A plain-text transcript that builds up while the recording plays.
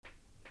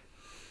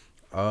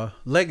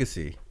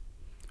Legacy.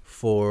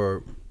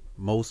 For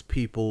most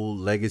people,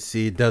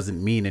 legacy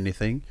doesn't mean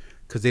anything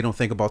because they don't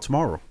think about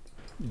tomorrow.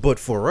 But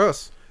for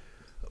us,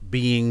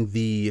 being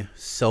the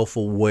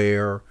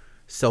self-aware,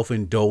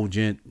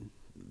 self-indulgent,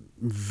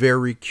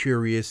 very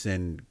curious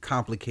and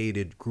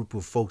complicated group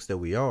of folks that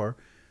we are,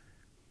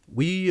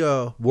 we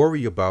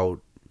worry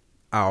about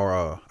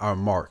our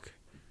mark.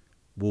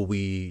 Will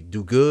we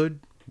do good?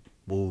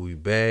 Will we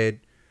bad?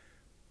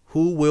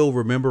 Who will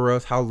remember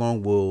us? How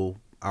long will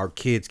our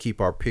kids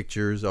keep our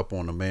pictures up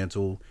on the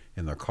mantle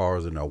in their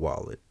cars and their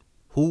wallet?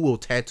 Who will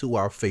tattoo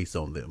our face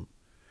on them?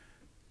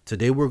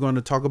 Today we're going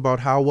to talk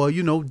about how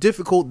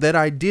difficult that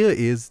idea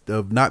is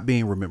of not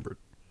being remembered.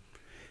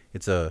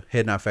 It's a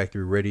Head Nod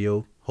Factory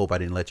Radio. Hope I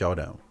didn't let y'all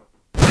down.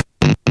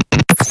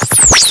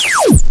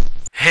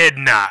 Head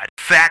Nod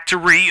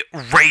Factory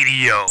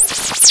Radio.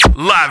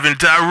 Live and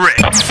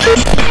direct.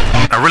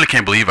 I really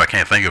can't believe I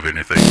can't think of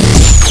anything.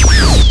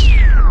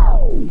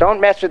 Don't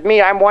mess with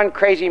me, I'm one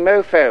crazy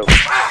mofo.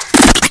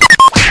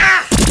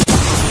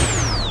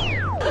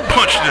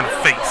 Punch it in the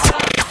face.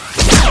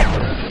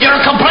 You're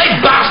a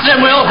complete bastard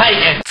and we'll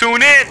hate you.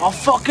 Tune in. I'll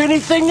fuck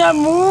anything that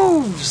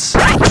moves.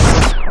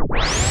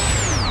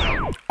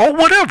 Or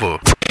whatever.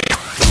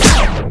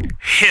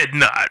 Head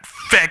Nod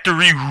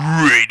Factory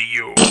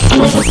Radio.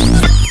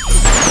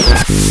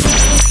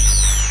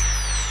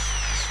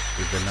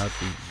 Is that not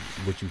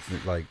what you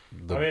think? Like,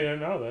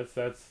 no,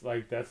 that's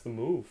the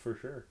move for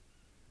sure.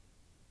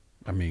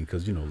 I mean,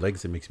 because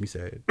legacy makes me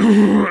sad.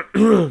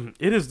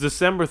 It is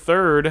December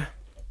 3rd.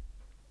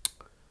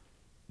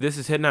 This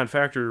is Head Nod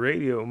Factory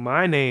Radio.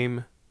 My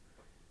name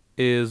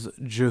is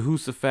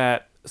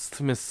Jehoshaphat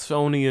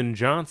Smithsonian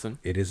Johnson.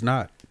 It is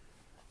not.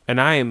 And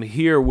I am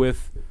here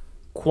with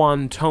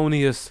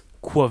Quantonius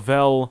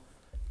Quavel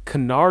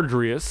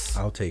Canardrius.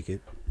 I'll take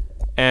it.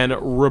 And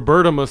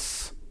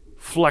Robertimus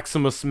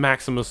Fleximus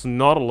Maximus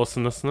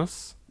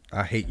Nautilusness.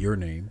 I hate your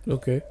name.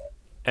 Okay.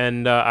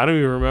 And I don't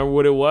even remember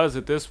what it was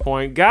at this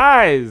point.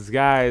 Guys,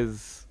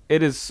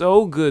 it is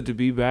so good to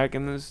be back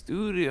in the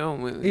studio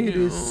with you. It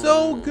is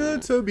so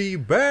good to be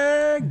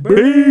back,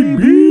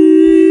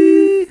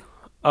 baby.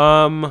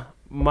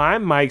 My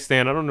mic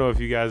stand, I don't know if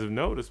you guys have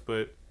noticed,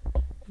 but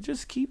it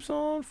just keeps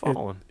on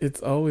falling.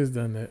 It's always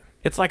done that.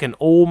 It's like an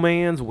old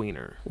man's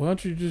wiener. Why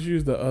don't you just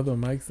use the other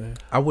mic stand?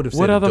 I would have said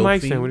what other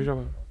mic theme. stand? What are you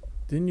talking about?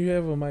 Didn't you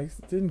have a mic?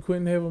 Didn't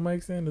Quentin have a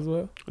mic stand as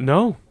well?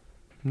 No.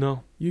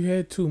 You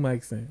had two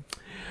mic stands.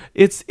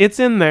 It's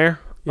in there.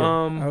 Yeah,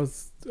 I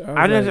just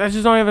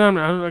don't have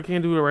time. I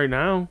can't do it right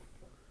now.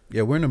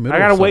 Yeah, we're in the middle. I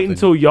gotta of wait something.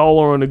 until y'all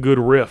are on a good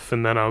riff,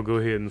 and then I'll go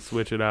ahead and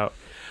switch it out.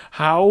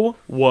 How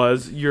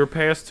was your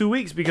past 2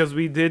 weeks? Because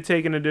we did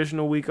take an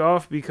additional week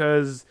off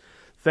because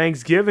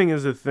Thanksgiving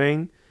is a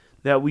thing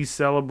that we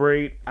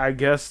celebrate, I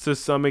guess, to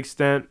some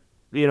extent,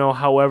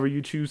 however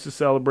you choose to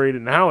celebrate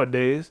it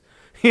nowadays,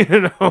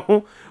 with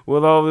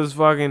all this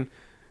fucking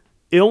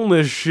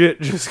illness shit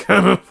just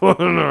kind of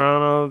floating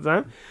around all the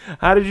time.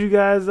 How did you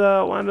guys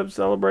wind up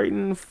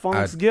celebrating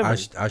Thanksgiving?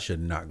 I should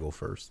not go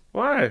first.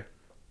 Why?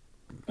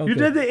 Okay. You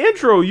did the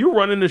intro. You're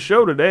running the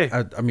show today.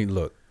 I mean,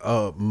 look.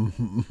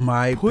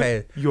 My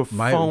Put your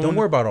phone don't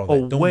worry about all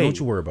that. away. Don't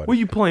you worry about What it. are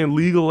you playing?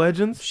 League of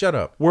Legends? Shut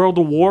up. World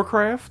of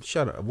Warcraft?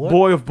 Shut up. What?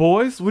 Boy of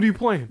Boys? What are you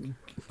playing?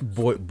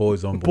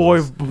 Boys on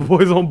boys.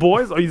 Boys on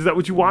Boys? Is that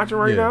what you watching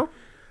right Yeah.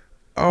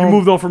 now? You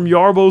moved on from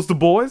Yarbos to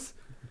Boys?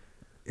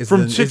 It's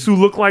From the- chicks who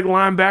look like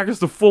linebackers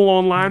to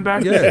full-on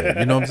linebackers? Yeah,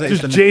 you know what I'm saying?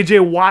 Just It's the- J.J.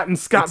 Watt and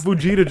Scott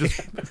Fujita just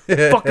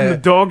fucking the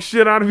dog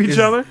shit out of each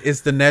other?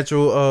 It's the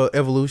natural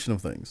evolution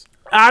of things.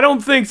 I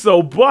don't think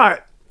so,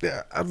 but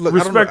Yeah,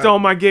 respect to all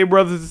my gay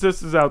brothers and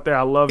sisters out there.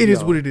 I love you. It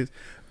is what it is.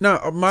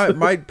 No,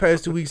 my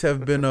past 2 weeks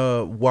have been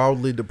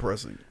wildly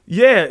depressing.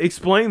 Yeah,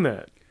 explain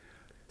that.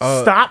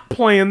 Stop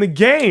playing the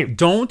game.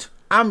 Don't.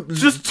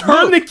 Just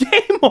turn the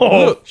game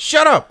off. Look,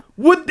 shut up.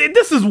 What?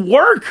 This is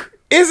work.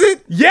 Is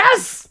it?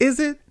 Yes. Is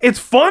it? It's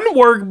fun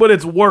work, but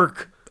it's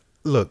work.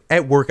 Look,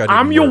 at work I didn't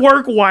I'm your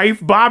work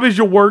wife. Bob is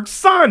your work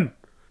son.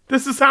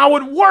 This is how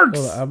it works.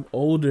 Well, I'm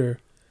older.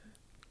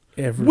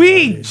 We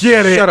Everybody.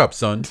 get it. Shut up,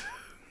 son.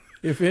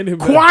 If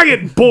anybody,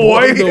 Quiet, boy.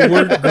 I'm the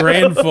work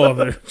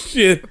grandfather.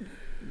 Shit.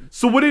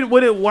 So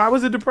why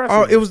was it depressing?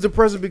 Oh, it was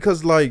depressing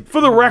because For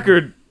the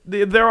record,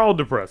 they're all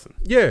depressing.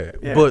 yeah,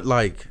 but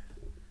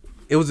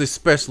it was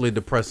especially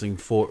depressing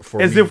for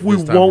As me if we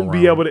this time won't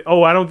be around. able to.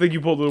 Oh, I don't think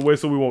you pulled it away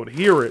so we won't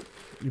hear it.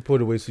 You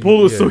put it away so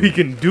Pull it so he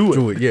can do it.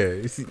 do it. Yeah,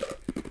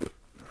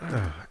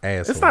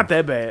 asshole. It's not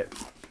that bad.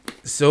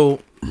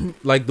 So,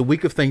 the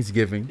week of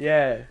Thanksgiving,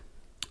 Yeah.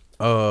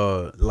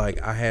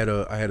 I had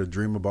a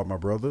dream about my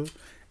brother,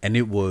 and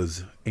it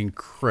was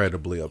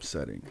incredibly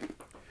upsetting.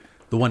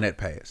 The one that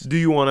passed. Do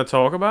you want to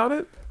talk about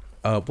it?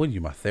 What are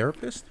you, my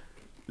therapist?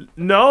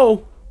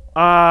 No.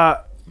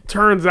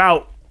 Turns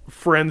out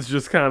friends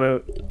just kind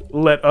of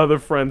let other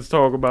friends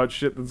talk about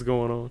shit that's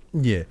going on.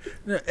 Yeah,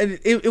 and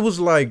it was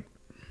like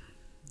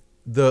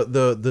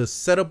the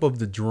setup of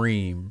the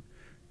dream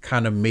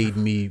kind of made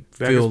me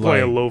That feel is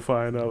playing like,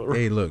 lo-fi and other.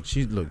 hey, look,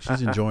 she's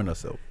enjoying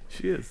herself.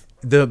 She is.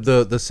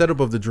 the setup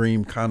of the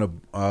dream kind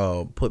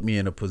of put me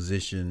in a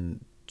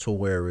position to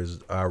where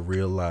I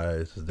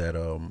realized that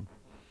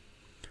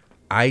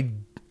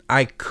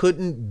I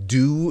couldn't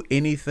do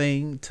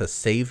anything to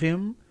save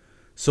him.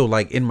 So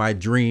like in my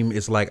dream,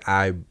 it's like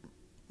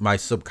my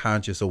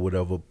subconscious or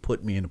whatever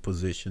put me in a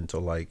position to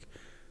like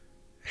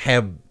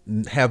have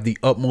the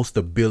utmost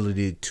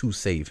ability to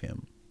save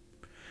him.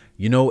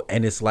 You know,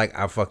 and it's like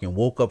I fucking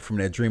woke up from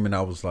that dream and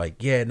I was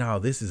like, yeah, no,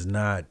 this is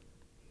not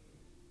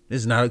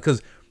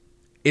because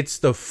it's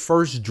the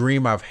first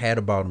dream I've had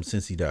about him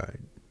since he died.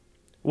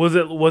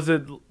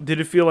 Did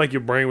it feel like your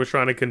brain was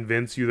trying to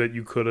convince you that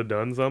you could have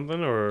done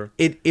something, or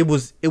it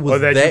was or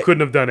that you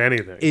couldn't have done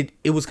anything?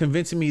 It was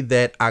convincing me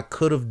that I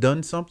could have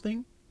done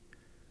something,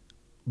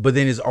 but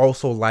then it's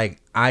also like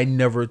I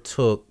never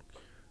took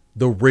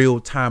the real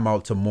time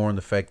out to mourn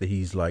the fact that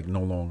he's like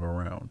no longer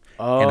around.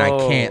 And I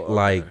can't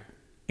like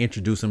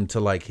introduce him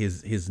to like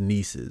his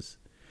nieces.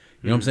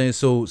 You know what I'm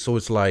saying? So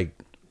it's like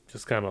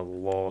just kind of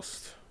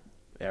lost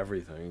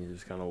everything. You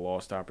just kind of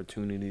lost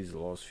opportunities,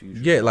 lost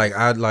future. Yeah, like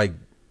I like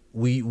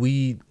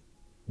we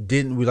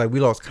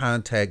lost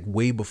contact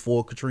way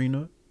before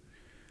Katrina.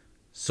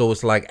 So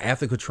it's like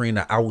after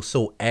Katrina, I was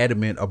so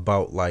adamant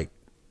about like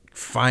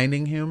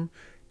finding him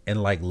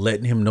and like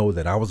letting him know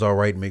that I was all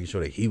right, making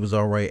sure that he was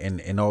all right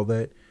and all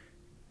that.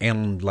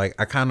 And like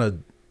I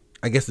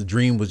guess the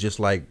dream was just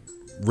like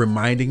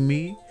reminding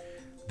me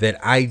that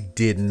I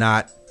did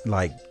not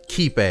like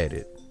keep at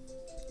it.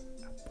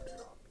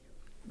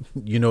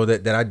 You know,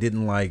 that I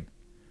didn't like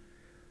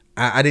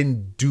I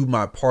didn't do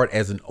my part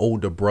as an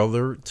older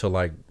brother to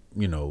like,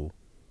 you know,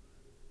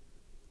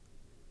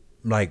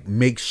 like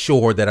make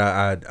sure that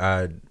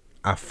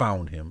I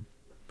found him.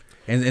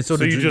 And so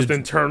you just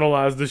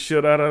internalized the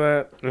shit out of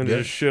that and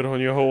just shit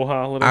on your whole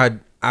holiday?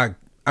 I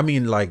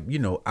mean, like, you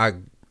know,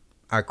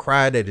 I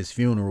cried at his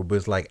funeral, but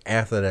it's like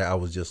after that I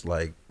was just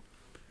like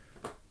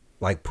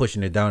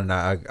pushing it down, and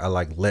I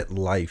like let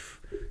life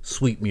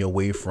sweep me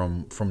away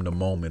from the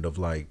moment of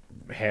like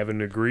having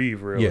to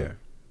grieve, really. Yeah.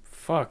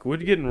 Fuck, we're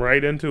getting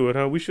right into it,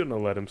 huh? We shouldn't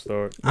have let him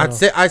start. I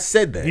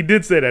said that. He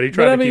did say that. He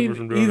tried to keep us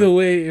from doing either it.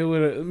 way, it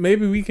would.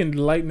 Maybe we can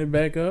lighten it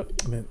back up.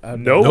 I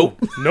mean, No,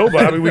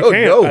 Bobby, we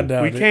can't. No. I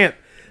doubt We it. can't.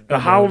 The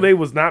holiday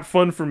was not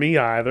fun for me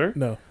either.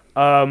 No.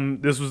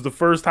 This was the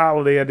first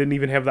holiday I didn't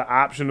even have the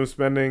option of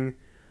spending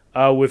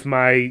with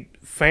my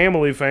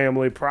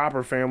family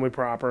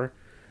proper.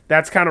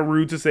 That's kind of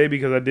rude to say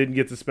because I didn't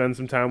get to spend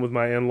some time with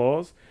my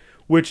in-laws,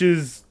 which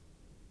is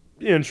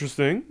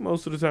interesting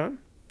most of the time.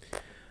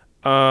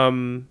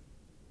 But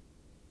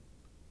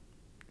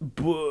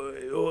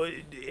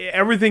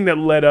everything that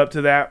led up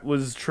to that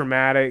was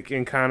traumatic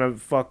and kind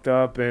of fucked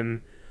up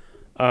and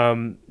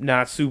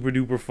not super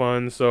duper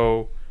fun.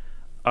 So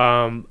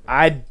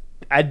I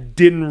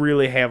didn't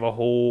really have a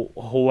whole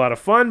lot of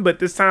fun. But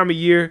this time of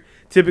year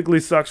typically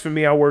sucks for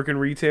me. I work in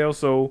retail,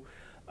 so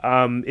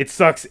it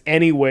sucks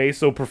anyway.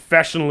 So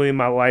professionally,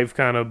 my life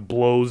kind of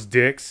blows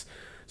dicks.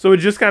 So it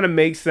just kind of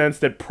makes sense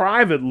that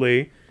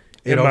privately,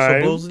 It also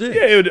blows dicks.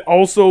 Yeah, it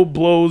also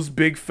blows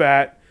big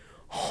fat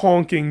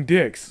honking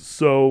dicks.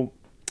 So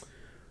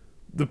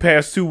the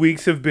past 2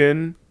 weeks have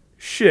been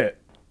shit.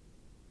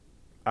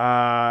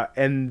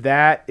 And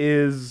that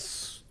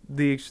is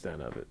the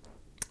extent of it.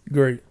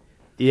 Great.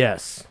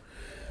 Yes.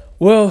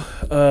 Well,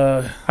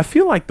 I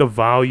feel like the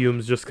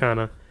volume's just kind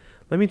of...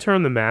 Let me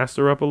turn the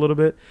master up a little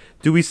bit.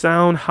 Do we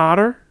sound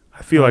hotter?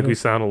 I feel like we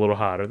sound a little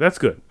hotter. That's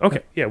good.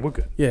 Okay. Yeah, we're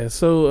good. yeah.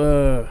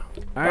 So,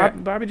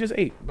 Bobby just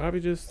ate.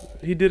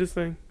 He did his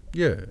thing.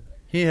 Yeah.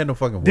 He ain't had no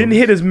fucking Didn't worries.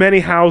 hit as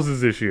many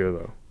houses this year,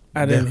 though.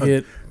 I didn't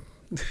hit.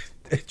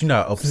 You know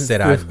how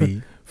upset I'd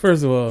be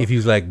First of all, if he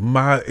was like,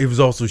 it was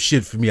also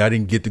shit for me. I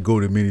didn't get to go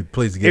to many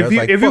places again. I was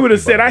like, If he fuck would have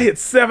you, said, Bobby. I hit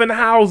 7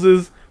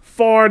 houses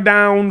far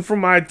down from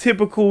my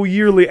typical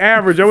yearly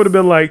average, I would have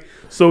been like,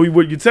 so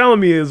what you're telling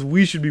me is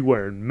we should be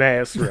wearing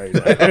masks right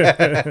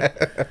now.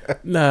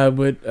 nah,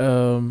 but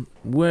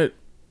what?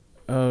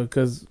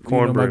 Because my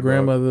Cornbread,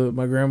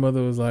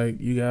 grandmother was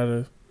like, you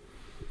gotta,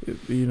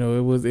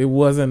 it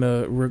wasn't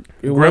a.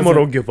 Grandma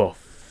don't give a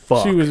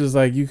fuck. She was just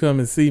like, you come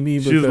and see me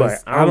She because was like,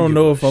 I don't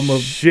know if I'm a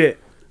shit.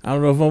 I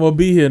don't know if I'm gonna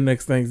be here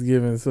next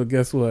Thanksgiving. So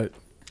guess what?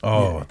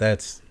 Oh,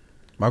 that's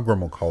my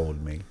grandma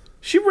called me.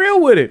 She real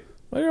with it.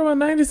 Like, you're about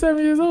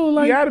 97 years old.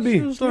 Like, You gotta be.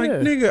 She was like, Yeah.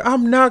 nigga,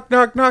 I'm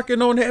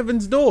knocking on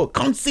heaven's door.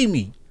 Come see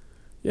me.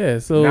 yeah.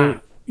 So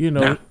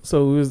Nah.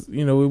 so it was,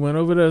 we went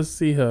over there to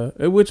see her,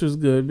 which was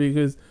good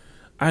because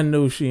I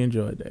know she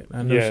enjoyed that.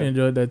 I know Yeah. she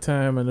enjoyed that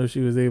time. I know she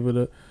was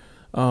able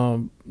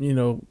to,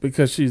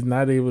 because she's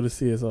not able to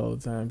see us all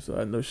the time. So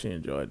I know she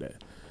enjoyed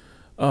that.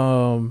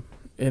 And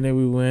then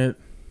we went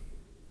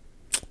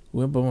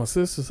by my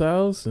sister's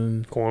house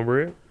and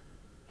Cornbread.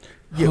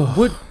 Yeah,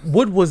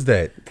 what was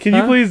that? Can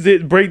you please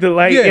break the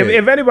light? Yeah.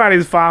 If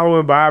anybody's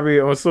following Bobby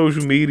on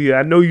social media,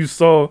 I know you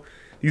saw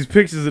these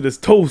pictures of this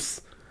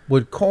toast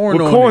With corn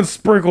with on corn it.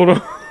 sprinkled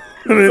on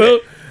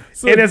it.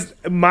 so And it's,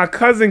 my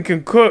cousin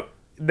can cook.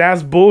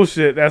 That's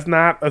bullshit. That's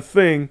not a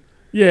thing.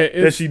 Yeah,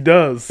 that she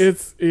does.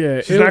 It's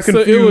She's it not was, so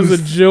it was a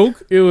confused.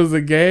 joke. It was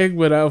a gag,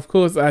 but of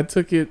course I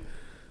took it.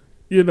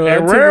 You know, I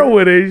and took rare it-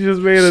 with it, he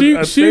just made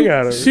a thing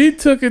out of it. She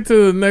took it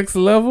to the next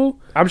level.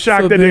 I'm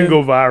shocked so that then- didn't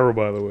go viral.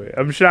 By the way,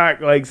 I'm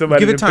shocked like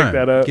somebody Give it didn't pick time.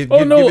 that up. Give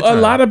Oh no, it a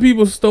time. lot of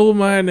people stole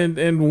mine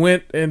and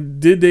went and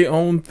did their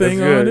own That's thing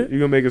good. on it. You're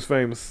gonna make us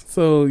famous.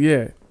 So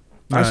yeah,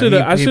 I Nah, should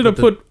have. he I should have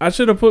put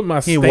put my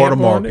He stamp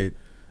watermark on it. it.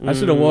 I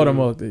should have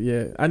watermarked it.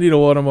 Yeah, I need a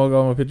watermark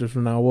on my pictures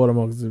from now.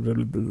 Watermark.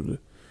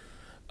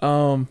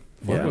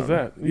 What was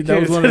that? You That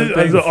was can't- one of the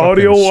things. The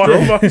audio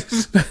Fucking watermark.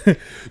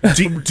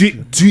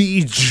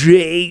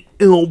 DJ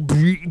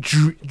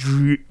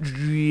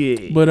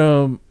LB. But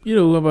you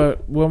know,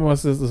 went to my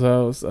sister's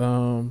house.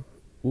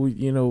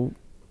 We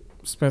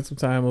spent some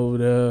time over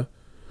there.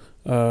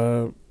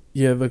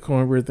 Yeah, the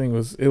cornbread thing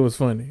was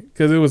funny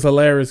because it was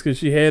hilarious because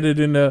she had it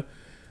in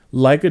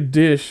like a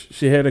dish.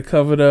 She had it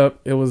covered up.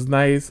 It was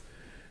nice.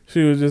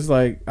 She was just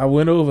like, I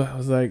went over. I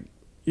was like,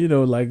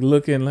 like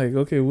looking like,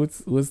 okay, what's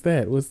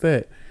that? What's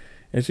that?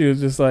 And she was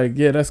just like,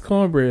 yeah, that's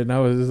cornbread. And I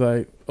was just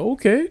like,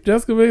 okay,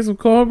 Jessica made some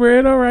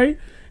cornbread, all right.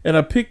 And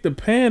I picked the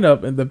pan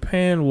up, and the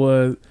pan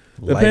Light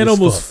as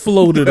almost fuck.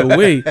 floated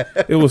away.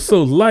 It was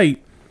so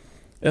light.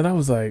 And I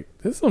was like,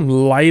 this some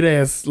light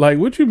ass, like,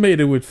 what you made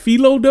it with,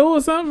 phyllo dough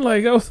or something?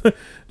 Like, I was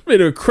made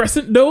it with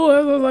crescent dough.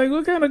 I was like,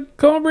 what kind of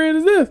cornbread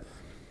is this?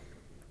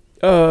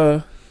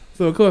 So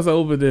of course I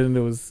opened it, and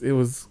it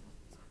was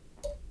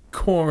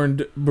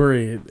corned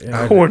bread.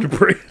 And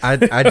Cornbread. I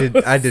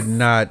did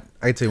not.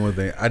 I tell you one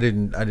thing. I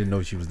didn't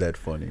know she was that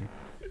funny.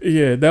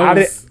 yeah, that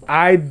was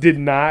I did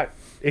not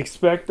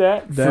expect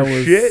that. that for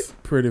was shit.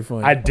 pretty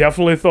funny. I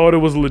definitely thought it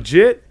was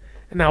legit,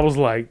 and I was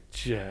like,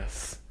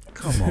 Jess.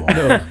 Come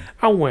on.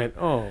 I went,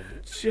 oh,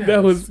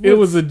 Jess. it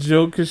was a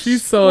joke because she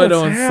saw it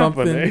what's on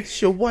happening? something.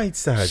 It's your white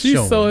side. She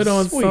showing. saw it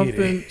on Sweetie.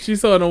 something. She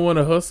saw it on one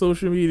of her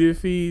social media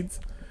feeds.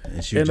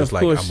 and she was and just of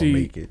like, "I'm course gonna she-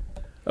 make it."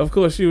 Of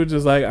course, she was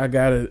just like, I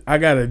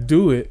gotta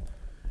do it.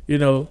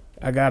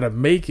 I gotta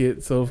make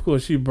it. So of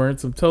course, she burnt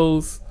some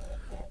toast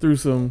through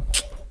some.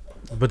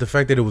 But the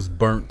fact that it was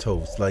burnt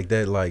toast like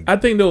that, like I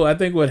think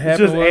what happened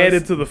Just was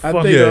added to the I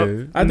fuck think, Yeah. up.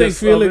 I think ness of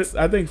Felix. it.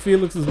 I think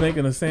Felix was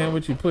making a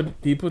sandwich.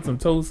 He put some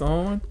toast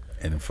on,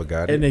 and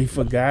forgot and it. they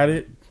forgot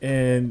it,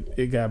 and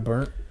it got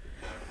burnt.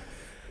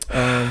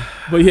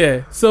 But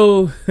yeah,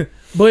 so,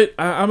 but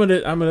I'm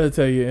gonna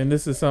tell you, and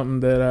this is something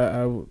that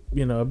I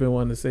I've been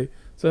wanting to say,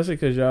 especially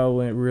because y'all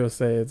went real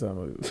sad. So I'm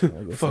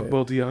gonna go Fuck sad.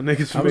 both of y'all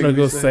niggas. for I'm making gonna me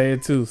go sad.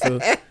 sad too. So,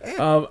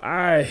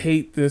 I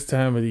hate this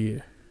time of the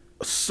year.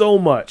 So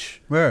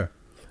much. Where?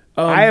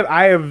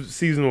 I have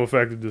seasonal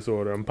affective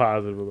disorder. I'm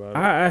positive about it.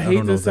 I hate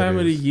don't know this what that time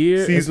of the is.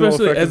 year, Seasonal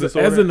especially affective as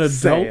disorder. an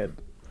adult.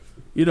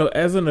 Sad.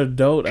 As an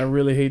adult, I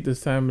really hate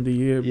this time of the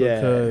year Yeah.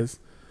 because,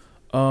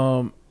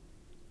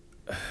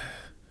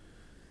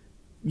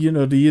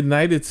 the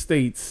United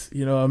States,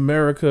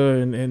 America,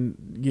 and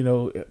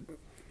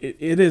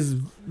it has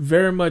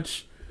very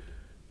much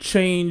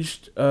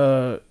changed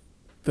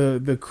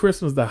the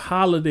Christmas, the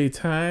holiday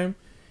time,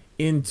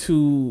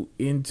 into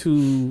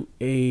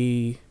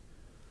a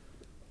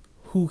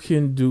who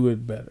can do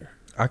it better.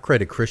 I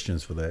credit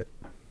Christians for that.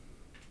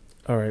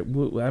 All right,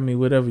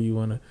 whatever you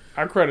want to.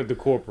 I credit the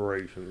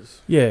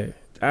corporations. Yeah,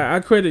 I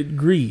credit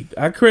greed.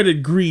 I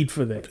credit greed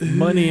for that.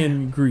 Money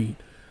and greed.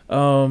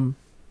 And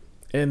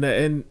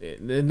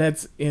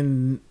that's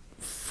in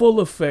full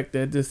effect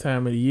at this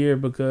time of the year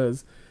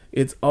because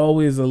it's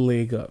always a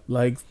leg up.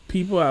 Like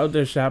people out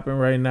there shopping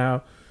right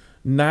now,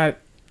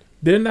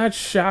 they're not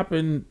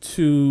shopping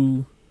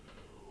to,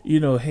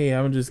 hey,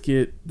 I'm just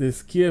get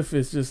this gift.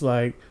 It's just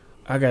like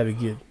I gotta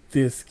get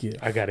this gift.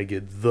 I gotta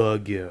get the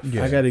gift.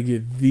 Yeah. I gotta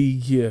get the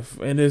gift,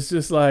 and it's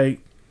just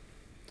like,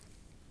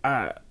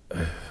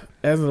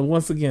 as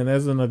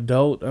an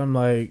adult, I'm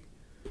like,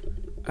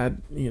 I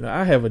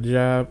have a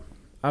job,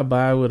 I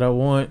buy what I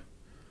want,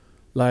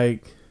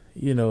 like,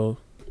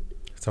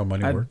 That's how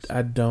money works.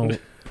 I don't,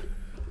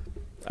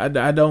 I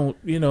don't,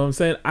 what I'm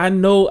saying, I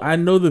know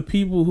the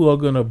people who are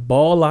gonna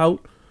ball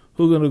out,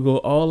 who are gonna go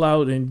all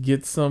out and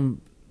get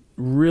some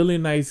really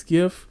nice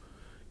gift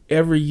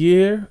every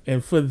year,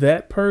 and for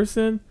that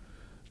person,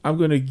 I'm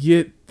gonna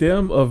get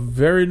them a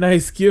very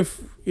nice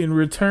gift in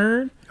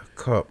return. A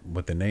cup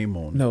with the name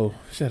on it. No,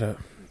 shut up.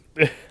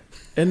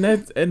 and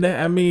that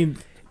I mean,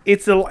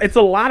 It's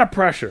a lot of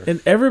pressure.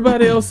 and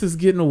everybody else is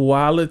getting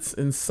wallets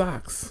and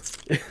socks.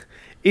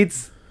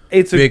 It's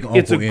Big a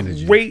uncle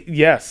energy. great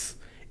yes.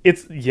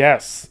 It's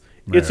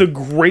a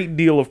great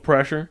deal of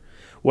pressure.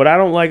 What I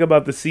don't like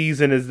about the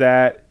season is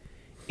that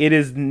it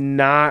is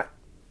not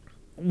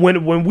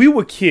when we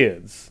were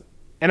kids,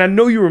 and I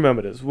know you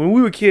remember this. When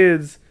we were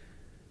kids,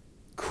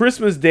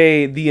 Christmas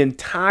Day, the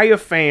entire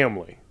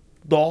family,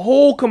 the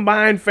whole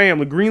combined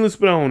family, Greenland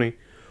Spinoni,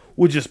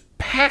 would just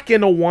pack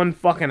into one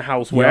fucking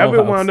house, wherever it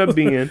house. wound up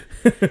being.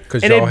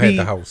 Because And y'all it'd had be,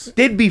 the house.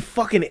 There'd be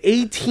fucking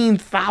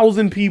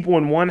 18,000 people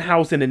in one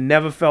house, and it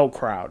never felt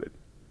crowded.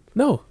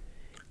 No,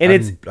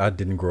 And I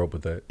didn't grow up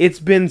with that. it's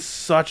been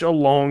such a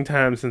long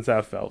time since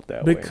I felt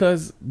that way.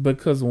 because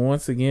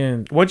once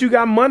again, Once you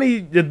got money,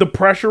 the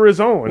pressure is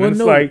on. Well, and it's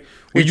no. like,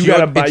 well, It's you your-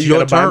 gotta buy it's me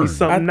your turn.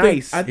 something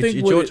nice. I think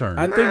It's what your it- turn.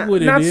 I think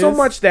what it Not is. so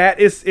much that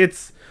it's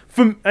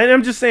and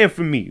I'm just saying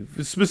for me,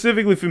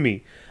 specifically for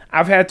me,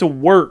 I've had to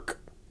work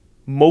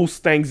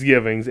most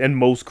Thanksgivings and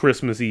most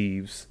Christmas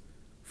Eves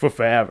for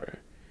forever.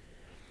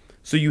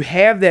 So you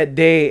have that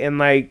day and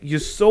like you're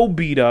so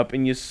beat up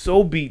and you're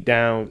so beat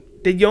down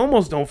that you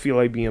almost don't feel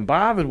like being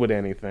bothered with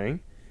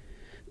anything.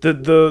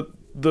 The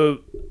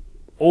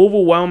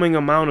overwhelming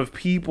amount of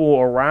people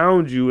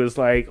around you is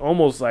like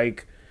almost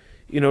like,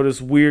 you know,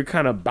 this weird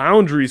kind of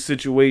boundary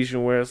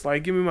situation where it's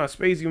like, give me my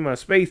space.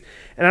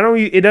 And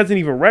it doesn't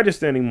even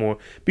register anymore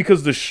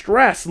because the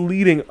stress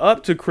leading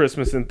up to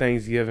Christmas and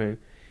Thanksgiving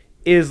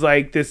is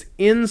like this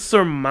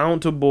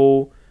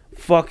insurmountable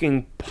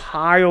fucking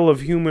pile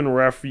of human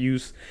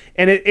refuse.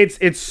 And it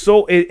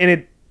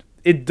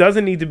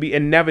doesn't need to be, it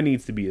never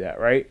needs to be that,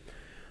 right?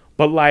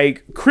 But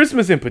like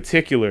Christmas in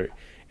particular,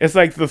 it's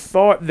like the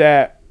thought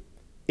that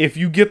if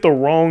you get the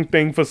wrong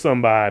thing for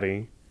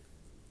somebody,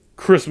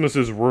 Christmas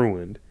is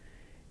ruined.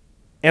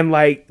 And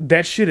like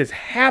that shit has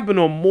happened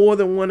on more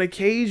than one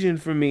occasion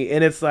for me.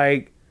 And it's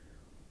like,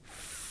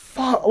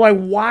 fuck, like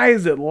why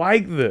is it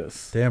like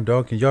this? Damn,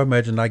 dog, can y'all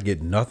imagine not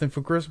getting nothing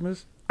for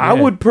Christmas? I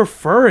would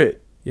prefer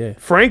it. Yeah.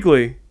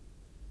 Frankly,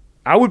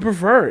 I would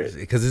prefer it.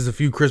 Because there's a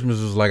few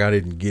Christmases like I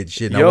didn't get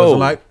shit. And I Yo. wasn't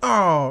like,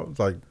 oh, it's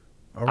like,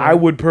 all right. I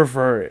would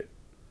prefer it.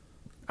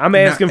 I'm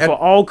asking for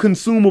all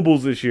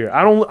consumables this year.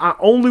 I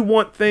only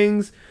want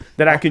things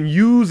that I can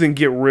use and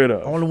get rid I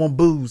of. only want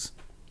booze.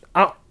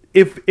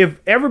 If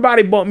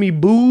everybody bought me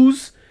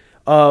booze,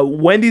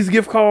 Wendy's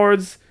gift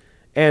cards,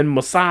 and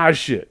massage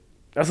shit,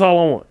 that's all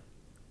I want.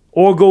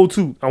 Or go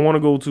to. I want to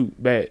go to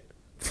bad.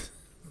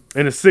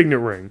 And a signet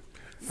ring.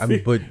 I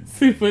mean,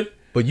 See,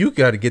 but you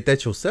got to get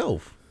that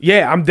yourself.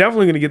 Yeah, I'm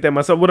definitely gonna get that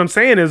myself. What I'm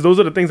saying is those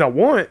are the things I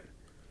want.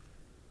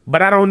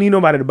 But I don't need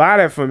nobody to buy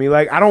that for me.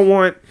 Like I don't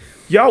want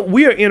y'all.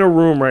 We are in a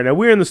room right now.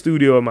 We're in the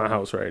studio at my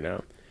house right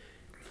now.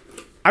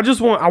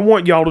 I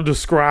want y'all to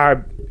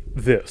describe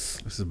this.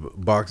 This is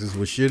boxes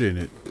with shit in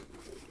it.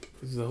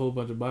 this is a whole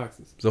bunch of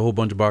boxes. There's a whole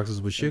bunch of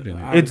boxes with shit in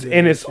it. It's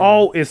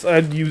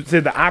you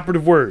said the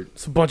operative word.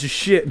 It's a bunch of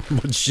shit.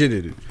 Bunch of shit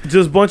in it.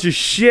 Just a bunch of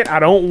shit I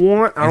don't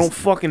want. I don't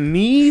fucking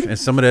need. And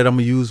some of that I'm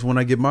gonna use when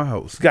I get my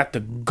house. It's got to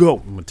go.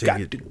 I'm gonna take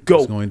Got it. to go.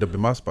 It's gonna end up in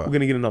my spot. We're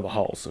gonna get another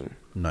haul soon.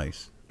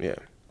 Nice. Yeah.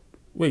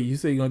 Wait, you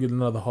say you're gonna get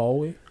another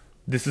hallway?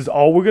 This is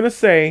all we're gonna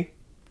say.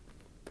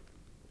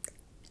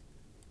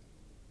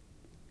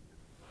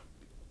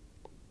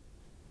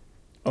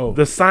 Oh,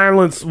 The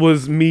silence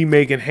was me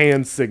making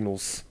hand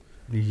signals.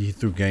 He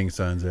threw gang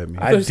signs at me.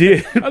 I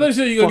did. I thought you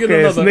said you gonna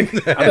get Fuck-ass another.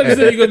 nigga. I thought you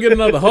said you gonna get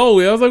another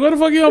hallway. I was like, where the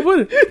fuck you gonna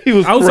put it? He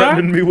was Outside?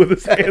 threatening me with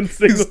his hand He's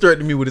signals.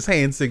 threatening me with his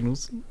hand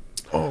signals.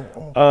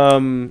 Yeah,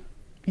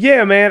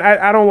 man.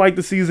 I don't like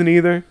the season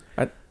either.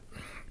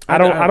 I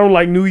don't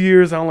like New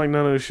Year's. I don't like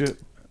none of this shit.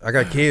 I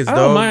got kids, I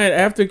dog. don't mind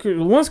after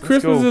once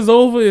Christmas go. is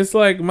over. It's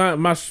like my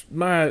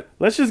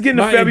Let's just get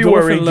into My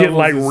February and endorphin get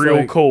like levels is real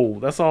like-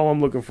 cold. That's all I'm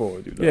looking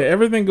forward to. Dog. yeah,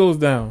 everything goes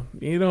down.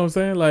 You know what I'm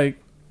saying? Like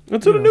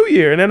Until the New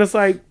Year, and then it's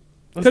like,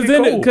 let's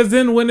get cold. because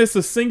then when it's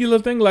a singular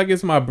thing, like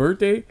it's my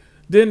birthday,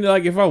 then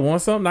like if I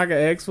want something, I can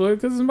ask for it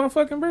because it's my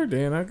fucking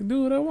birthday and I can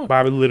do what I want.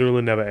 Bobby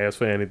literally never asked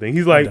for anything.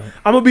 He's like,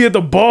 I'm gonna be at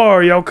the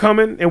bar. Y'all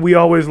coming? And we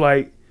always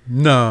like,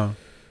 Nah.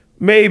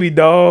 maybe,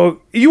 dog.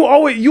 You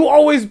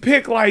always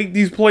pick like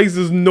these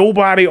places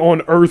nobody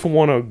on earth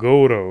wanna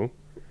go to.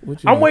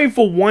 What you I'm mean? waiting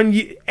for 1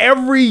 year.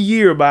 Every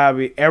year,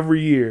 Bobby.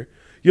 Every year.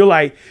 You're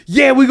like,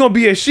 yeah, we're gonna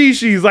be at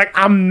Shishi's. Like,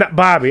 I'm not,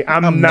 Bobby.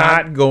 I'm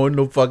not. going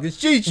no fucking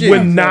shit.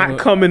 We're not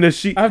coming to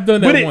Shishi. I've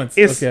done But that once.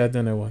 It's, Okay, I've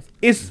done that once.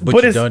 But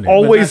but you it's done it.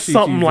 always But not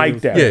something Shishi's, like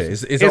it that. Yeah,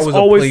 it's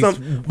always a place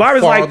something.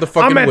 Bobby's far like, the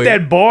fucking I'm at way.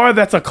 that bar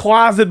that's a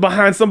closet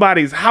behind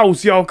somebody's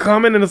house. Y'all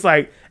coming? And it's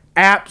like,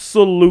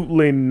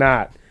 absolutely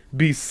not.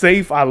 Be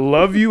safe. I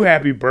love you.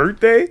 Happy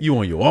birthday. You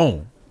on your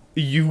own.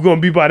 You gonna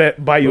be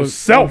by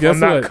yourself. guess I'm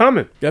not what?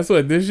 coming. Guess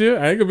what? This year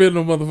I ain't gonna be in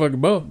no motherfucking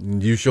boat.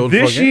 You showed the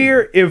This fuck ain't.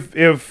 year,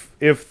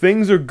 if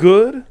things are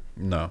good,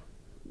 No.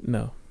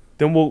 No,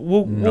 then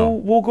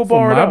we'll go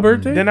bar it my up.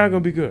 birthday? They're not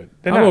gonna be good.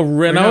 They're I'm not. gonna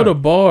rent They're out not. a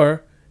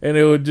bar and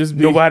it would just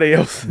be Nobody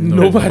else.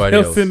 nobody Nobody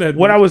else else. in that.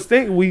 What I was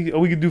thinking, we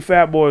could do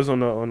Fat Boys on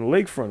the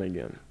lakefront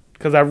again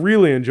because I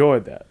really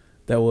enjoyed that.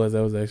 that was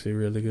actually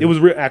really good. It was.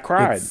 I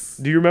cried. It's-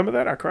 Do you remember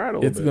that? I cried a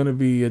little It's bit. gonna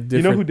be a You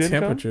different know who didn't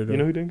temperature. come? Though. You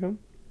know who didn't come?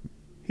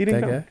 He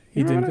didn't that come. guy? He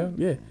You didn't remember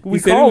come. Yeah, We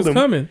he said he called was him.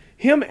 coming.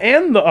 Him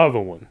and the other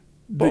one.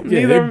 But Yeah,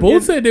 neither they of them-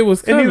 both said they was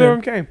And coming. neither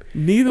of them came.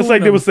 Neither It's one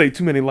like they of would them. say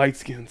too many light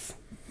skins.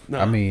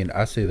 I mean,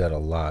 I say that a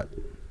lot.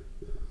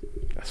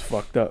 That's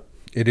fucked up.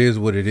 It is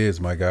what it is,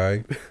 my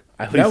guy.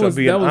 At least was- I'm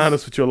being that was-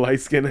 honest with your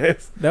light skin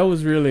ass. That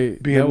was really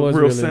Being that was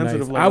real really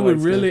sensitive nice. like I would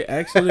light really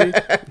actually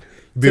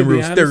Being to real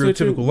be honest with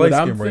you, stereotypical what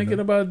light I'm skin right thinking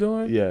now. about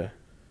doing. Yeah.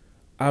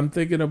 I'm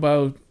thinking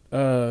about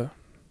I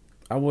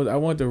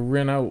want to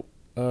rent out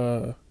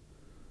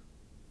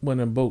one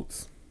of them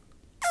boats.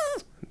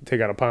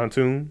 Take out a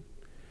pontoon.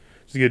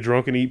 Just get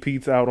drunk and eat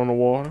pizza out on the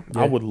water.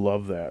 Yeah. I would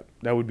love that.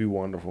 That would be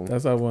wonderful.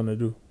 That's what I want to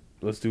do.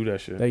 Let's do that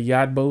shit. That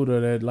yacht boat or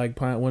that like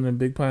one of them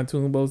big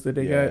pontoon boats that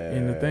they got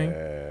in the thing.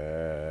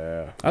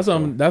 That's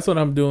what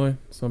I'm doing.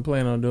 So I'm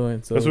planning on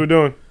doing. So that's what we're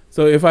doing.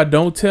 So if I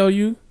don't tell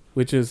you,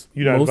 which is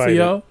You're not most invited.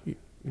 of y'all,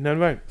 You're not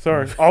invited.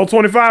 Sorry. All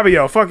 25 of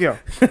y'all. Fuck y'all.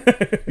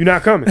 You're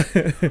not coming.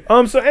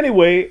 So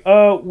anyway,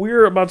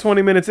 we're about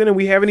 20 minutes in and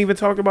we haven't even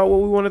talked about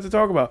what we wanted to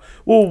talk about.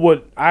 Well,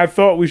 what I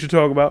thought we should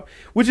talk about,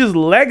 which is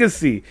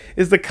legacy,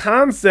 is the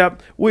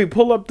concept. Wait,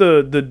 pull up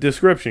the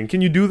description.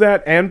 Can you do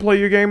that and play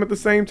your game at the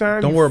same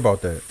time? Don't worry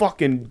about that.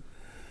 Fucking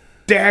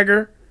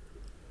dagger.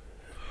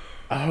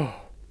 Oh,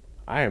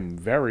 I am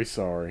very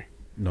sorry.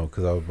 No,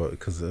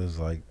 because it was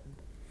like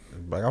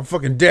I'm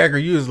fucking dagger.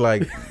 You was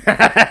like,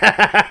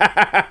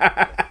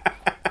 I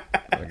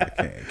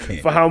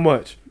can't. For how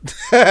much?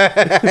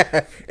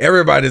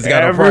 Everybody's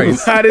got a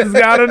price. Everybody's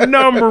got a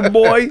number,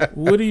 boy.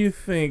 what do you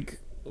think?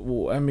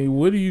 I mean,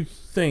 what do you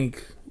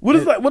think? What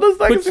does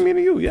legacy mean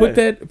to you? Yeah. Put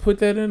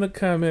that in the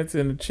comments,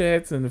 in the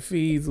chats, and the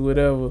feeds,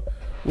 whatever.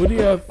 What do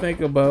y'all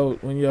think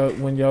about when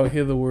y'all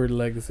hear the word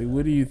legacy?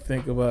 What do you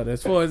think about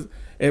as far as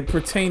it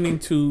pertaining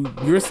to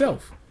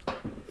yourself?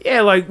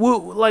 Yeah, what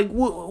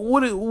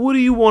do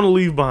you want to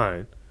leave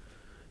behind?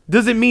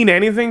 Does it mean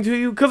anything to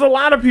you? Because a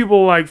lot of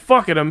people are like,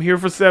 fuck it, I'm here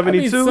for 72.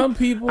 I mean, some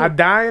people, I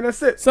die and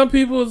that's it. Some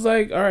people is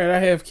like, all right, I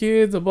have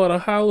kids, I bought a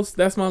house,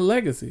 that's my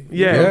legacy.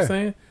 You know what I'm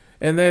saying?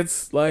 And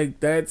that's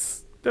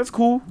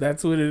cool.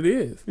 That's what it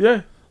is.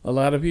 Yeah. A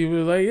lot of people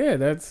are like, yeah,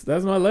 that's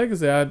my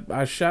legacy.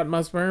 I shot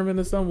my sperm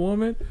into some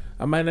woman.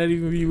 I might not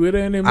even be with her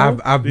anymore.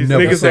 I've These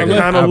never niggas said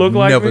it. kinda I've look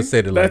like never me.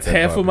 said it like That's that.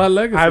 half Bobby. of my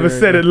legacy. I haven't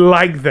said it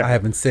like that. I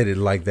haven't said it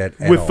like that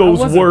at With all. those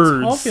I wasn't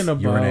words. talking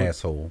about, You're an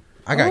asshole.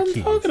 I I got wasn't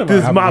kids. talking about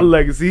This is it. my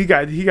legacy. He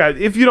got.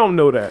 If you don't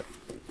know that,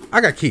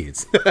 I got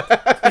kids.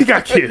 he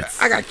got kids.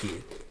 I got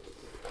kids.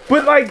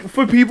 But like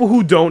for people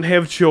who don't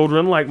have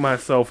children, like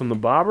myself and the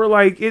Bobber,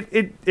 like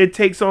it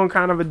takes on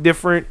kind of a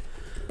different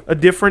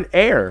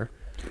air.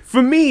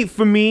 For me,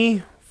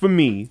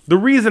 the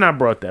reason I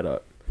brought that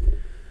up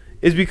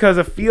is because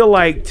I feel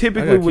like I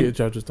typically got kids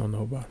y'all just don't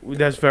know about.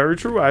 that's very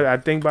true. I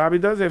think Bobby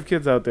does have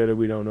kids out there that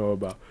we don't know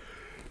about.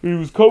 He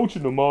was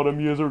coaching them all them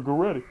years at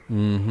Goretti.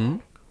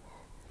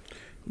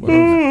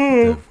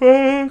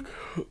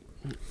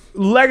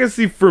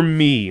 Legacy for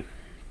me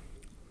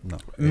No,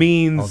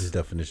 means all these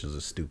definitions are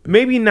stupid.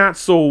 maybe not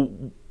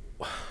so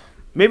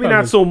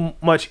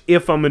much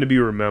if I'm going to be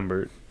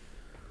remembered,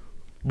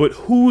 but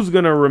who's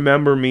going to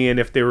remember me and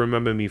if they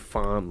remember me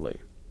fondly.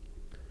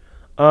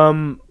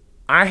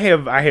 I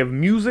have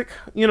music,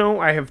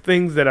 I have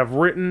things that I've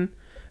written,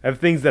 I have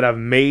things that I've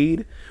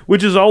made,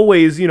 which is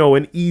always,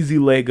 an easy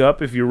leg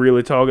up if you're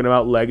really talking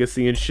about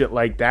legacy and shit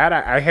like that.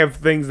 I have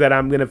things that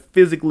I'm going to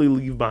physically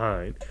leave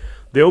behind.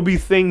 There'll be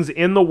things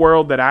in the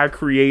world that I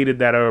created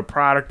that are a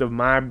product of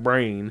my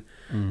brain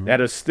that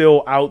are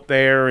still out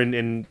there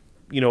and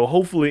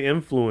hopefully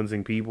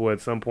influencing people at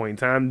some point in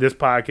time, this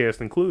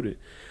podcast included.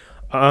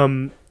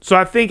 So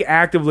I think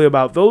actively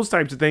about those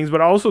types of things,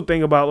 but I also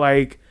think about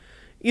like,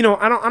 I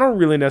don't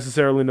really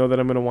necessarily know that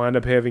I'm going to wind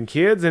up having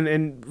kids,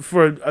 and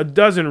for a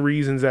dozen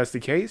reasons that's the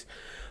case.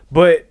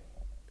 But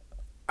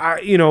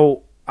I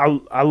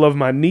love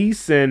my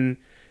niece, and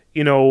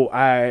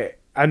I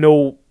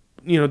know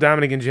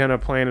Dominic and Jenna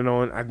planning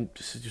on. I'm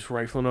just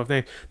rifling off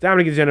names.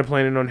 Dominic and Jenna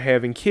planning on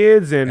having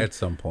kids, and At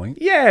some point.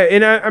 yeah,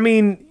 and I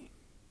mean,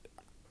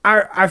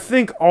 I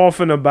think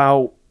often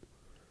about.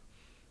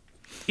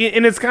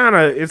 And it's kind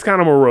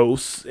of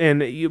morose,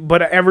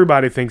 but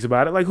everybody thinks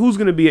about it. Like, who's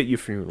gonna be at your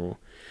funeral,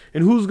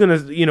 and who's gonna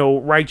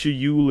write your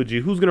eulogy?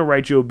 Who's gonna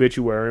write your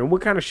obituary, and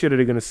what kind of shit are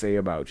they gonna say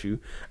about you?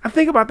 I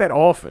think about that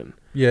often,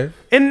 Yeah.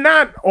 and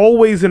not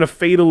always in a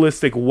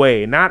fatalistic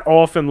way. Not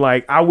often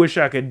like I wish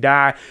I could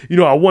die.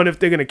 I wonder if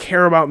they're gonna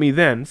care about me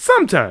then.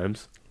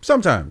 Sometimes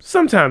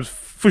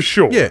for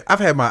sure. Yeah. I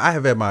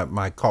have had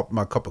my cup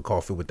of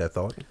coffee with that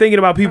thought. Thinking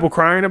about people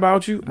crying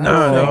about you.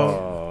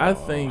 I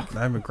think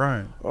I haven't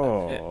crying.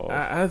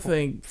 I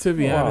think, to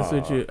be honest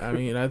with you, I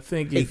mean, I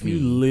think if you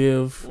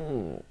live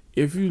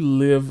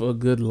a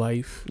good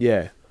life,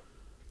 Yeah.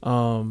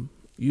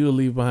 you'll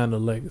leave behind a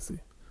legacy.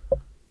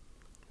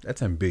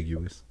 That's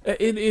ambiguous.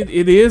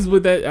 It is,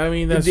 but that, I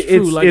mean, that's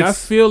true. Like,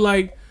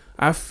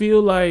 I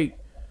feel like,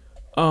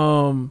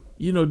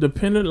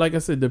 depending, like I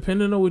said,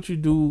 depending on what you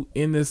do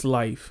in this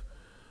life,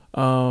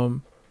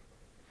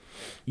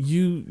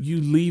 you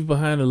leave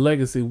behind a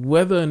legacy,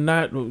 whether or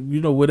not,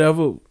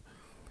 whatever.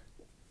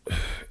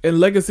 And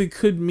legacy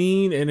could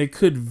mean, and it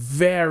could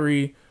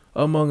vary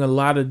among a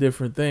lot of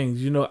different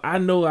things. I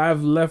know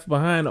I've left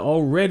behind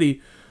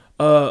already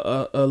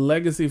a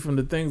legacy from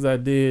the things I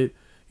did,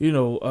 with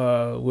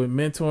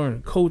mentoring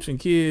and coaching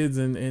kids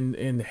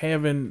and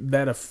having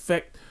that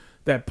effect,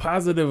 that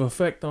positive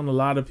effect on a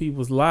lot of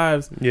people's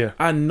lives. Yeah.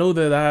 I know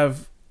that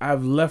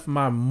I've left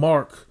my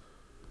mark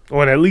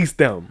On at least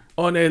them.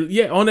 on at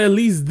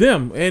least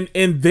them and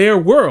in their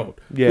world,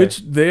 Yeah. which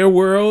their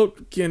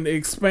world can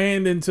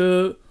expand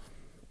into,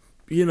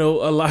 a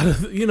lot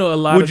of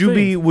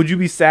Would you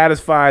be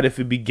satisfied if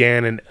it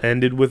began and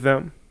ended with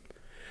them?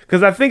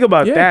 Because I think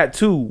about that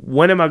too.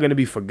 When am I going to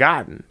be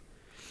forgotten?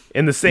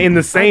 In the same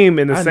sense,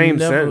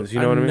 you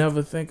know what I mean? I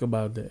never think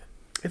about that.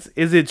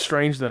 Is it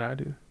strange that I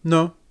do?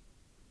 No.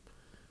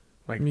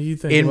 Like, I mean, you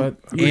think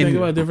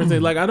about different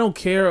things. Like, I don't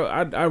care.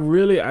 I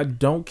really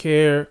don't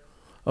care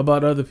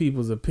about other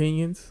people's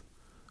opinions.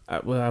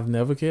 I've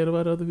never cared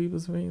about other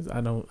people's opinions.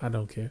 I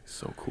don't care.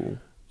 So cool.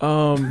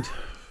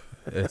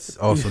 It's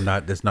also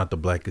that's not the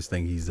blackest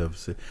thing he's ever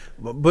said.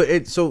 But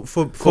it's so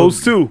for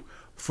close to.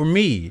 For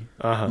me,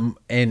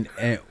 and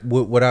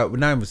what I would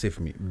not even say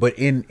for me, but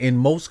in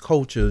most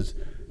cultures,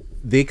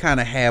 they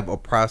kind of have a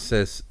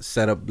process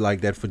set up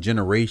like that for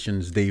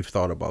generations. They've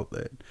thought about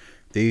that.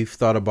 They've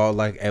thought about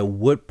like at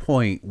what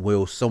point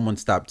will someone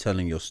stop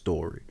telling your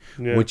story,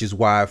 which is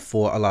why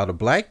for a lot of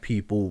black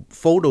people,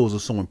 photos are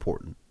so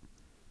important.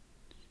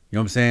 You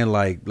know what I'm saying?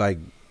 Like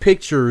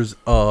pictures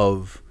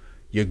of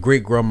your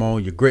great grandma,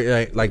 your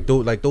great like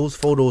those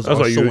photos. That's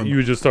are like so you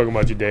were just talking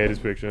about your dad's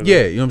picture.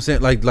 Yeah, you know what I'm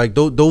saying? Like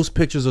those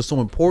pictures are so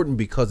important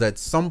because at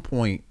some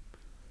point,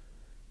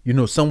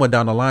 somewhere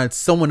down the line,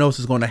 someone else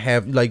is going to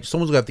have someone's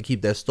going to have to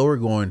keep that story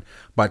going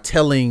by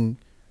telling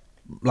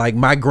like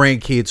my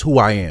grandkids who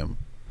I am.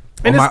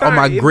 Or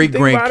my great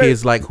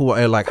grandkids like who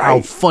I like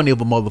how funny of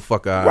a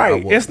motherfucker I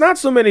was. It's not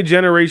so many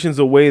generations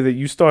away that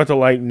you start to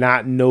like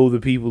not know the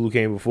people who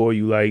came before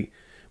you. Like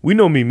we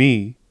know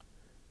Mimi,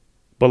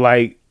 but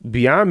like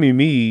beyond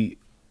Mimi,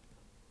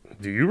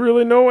 do you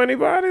really know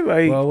anybody?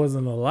 Like, well, I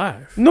wasn't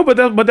alive. No, but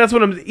that's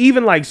what I'm.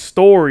 Even like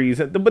stories,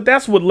 but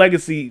that's what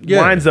legacy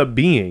winds up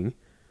being.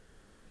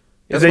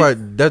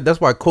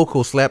 That's why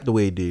Coco slapped the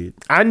way he did.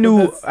 I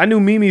knew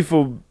Mimi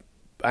for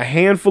a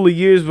handful of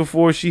years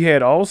before she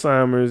had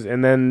Alzheimer's,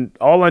 and then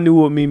all I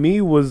knew of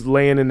Mimi was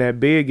laying in that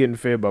bed getting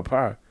fed by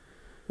Pa.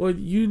 Well,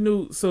 you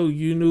knew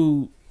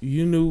the.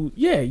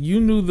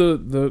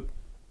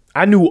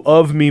 I knew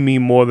of Mimi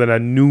more than I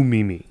knew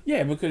Mimi.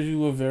 Yeah, because you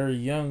were very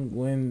young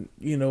when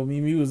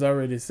Mimi was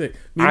already sick.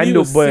 Mimi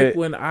was sick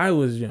when I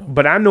was young.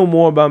 But I know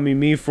more about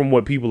Mimi from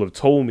what people have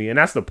told me, and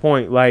that's the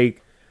point.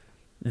 Like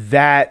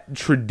that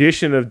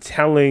tradition of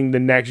telling the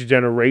next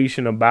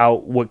generation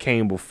about what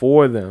came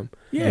before them.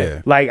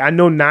 Yeah. Like I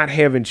know not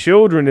having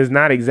children is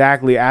not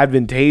exactly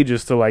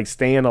advantageous to like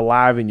staying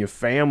alive in your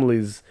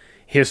family's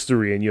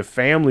history and your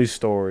family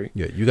story.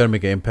 Yeah, you got to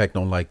make an impact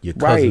on like your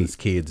cousins'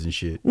 kids and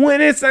shit. When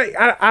it's like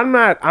I'm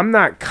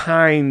not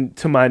kind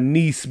to my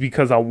niece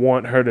because I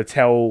want her to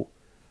tell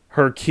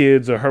her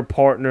kids or her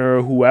partner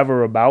or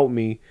whoever about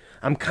me.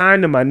 I'm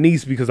kind to my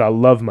niece because I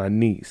love my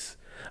niece.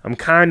 I'm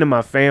kind to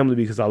my family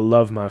because I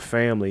love my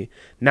family,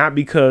 not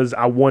because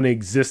I want to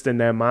exist in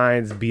their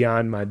minds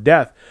beyond my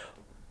death.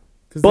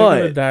 Because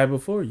they're gonna die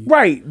before you,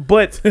 right?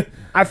 But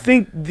I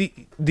think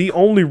the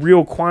only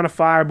real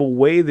quantifiable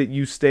way that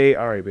you stay,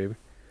 all right, baby,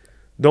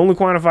 the only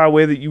quantified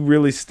way that you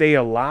really stay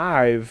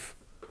alive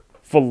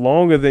for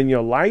longer than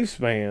your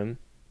lifespan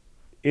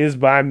is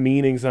by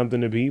meaning something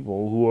to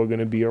people who are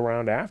going to be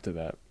around after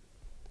that.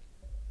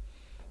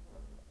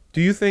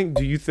 Do you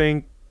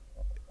think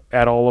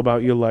at all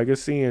about your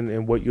legacy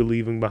and what you're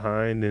leaving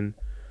behind and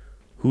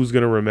who's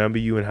going to remember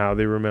you and how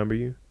they remember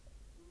you?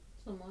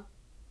 Somewhat.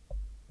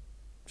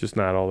 Just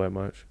not all that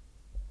much.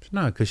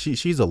 No, because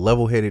she's a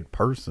level-headed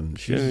person.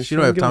 She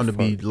don't have time to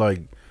be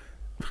like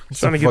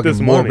trying to get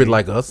this morbid money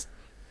like us.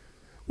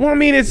 Well, I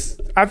mean,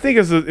 I think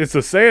it's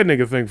a sad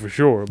nigga thing for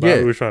sure. But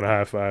we were trying to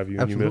high five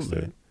you and you missed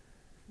it.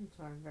 I'm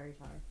sorry, I'm very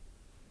tired.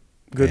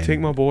 Good, take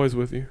my boys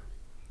with you.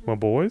 My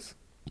boys?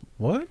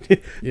 What?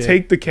 Yeah.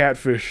 Take the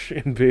catfish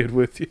in bed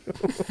with you.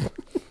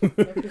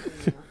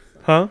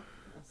 Huh?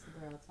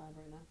 They're outside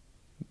right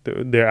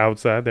now. They're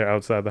outside. They're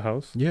outside the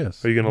house.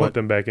 Yes. Are you gonna let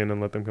them back in and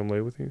let them come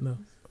lay with you? No.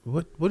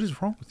 What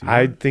is wrong with you?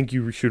 I think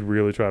you should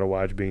really try to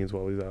watch Beans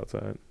while he's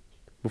outside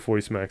before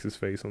he smacks his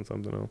face on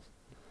something else.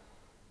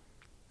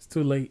 It's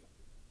too late.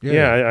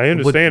 Yeah, I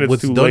understand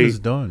what's it's too done late. is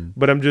done.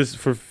 But I'm just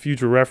for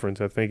future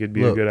reference. I think it'd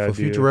be a good idea.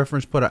 For future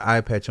reference, put an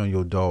eye patch on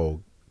your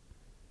dog.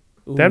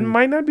 That Ooh,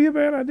 might not be a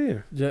bad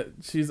idea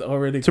she's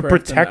already to crafting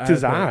protect the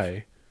his patch.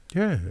 eye.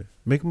 Yeah,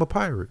 make him a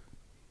pirate.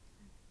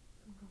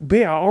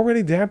 Babe, I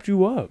already dapped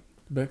you up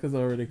Becca's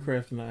already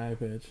crafting the eye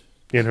patch.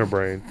 in her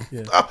brain.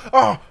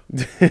 Yeah.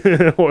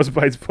 Horse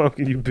bites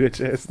pumpkin, you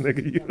bitch ass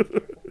nigga.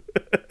 You.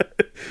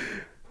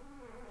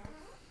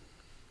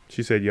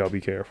 She said, "Y'all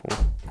be careful."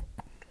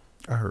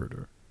 I heard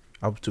her.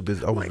 I was too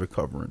busy. I was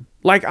recovering.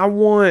 Like I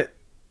want,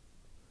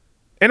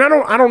 and I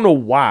don't know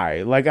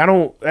why. Like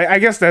I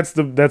guess that's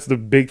the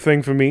big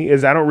thing for me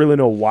is I don't really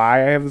know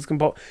why I have this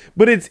compulsion.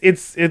 But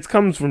it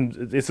comes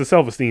from it's a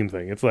self-esteem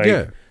thing. It's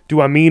like,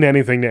 do I mean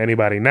anything to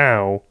anybody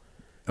now?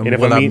 And if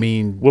will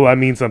I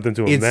mean something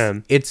to him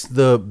then? It's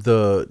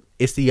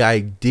the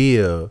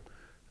idea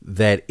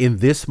that in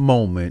this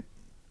moment,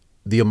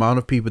 the amount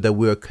of people that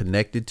we're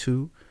connected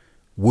to,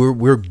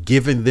 we're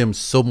giving them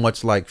so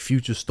much like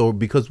future story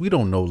because we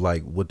don't know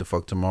like what the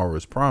fuck tomorrow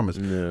is promised.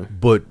 Yeah.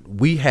 But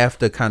we have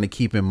to kind of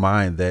keep in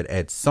mind that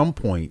at some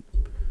point,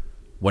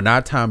 when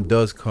our time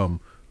does come,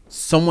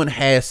 someone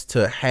has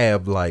to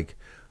have like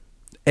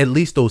at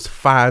least those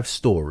 5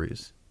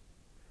 stories.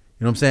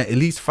 You know what I'm saying? At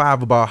least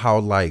 5 about how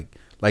like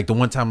the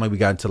one time like we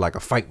got into like a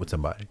fight with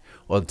somebody,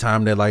 or the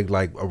time that like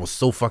I was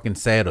so fucking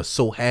sad or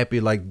so happy.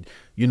 Like,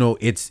 you know,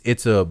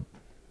 it's a.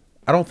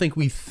 I don't think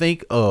we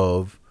think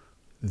of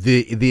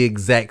the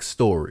exact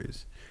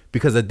stories,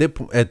 because at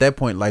that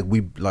point like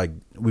we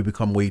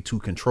become way too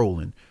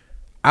controlling.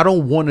 I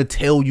don't want to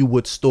tell you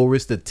what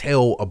stories to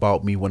tell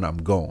about me when I'm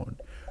gone.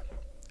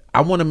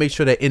 I want to make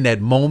sure that in that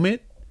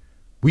moment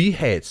we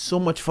had so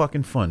much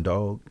fucking fun,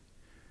 dog.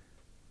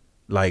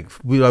 Like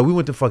we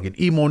went to fucking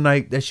emo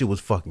night. That shit was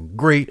fucking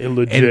great. It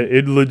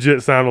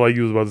legit sounded like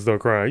you was about to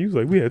start crying. You was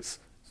like, we had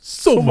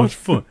so much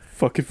fun.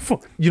 Fucking fun.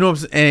 You know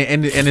what I'm saying?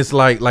 And it's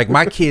like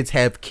my kids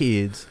have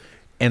kids,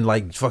 and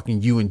like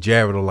fucking you and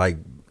Jared are like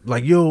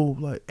yo,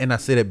 like, and I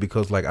say that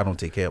because like I don't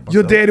take care of myself.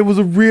 Your daddy was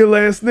a real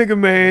ass nigga,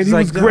 man. He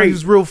was great. He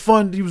was real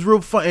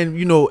fun. And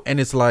you know, and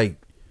it's like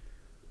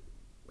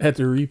at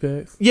the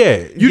repass.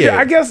 Yeah,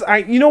 I guess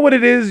you know what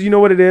it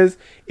is.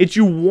 It's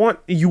you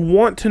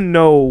want to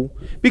know,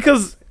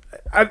 because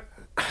I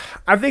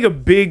think a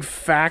big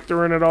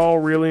factor in it all,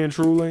 really and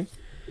truly,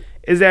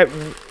 is that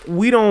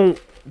we don't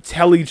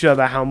tell each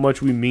other how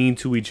much we mean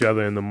to each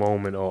other in the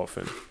moment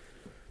often.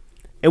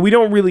 And we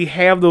don't really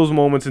have those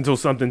moments until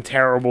something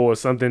terrible or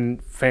something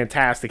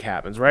fantastic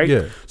happens, right?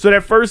 Yeah. So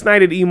that first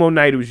night at emo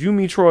night, it was you,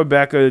 me, Troy,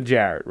 Becca,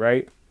 Jared,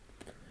 right?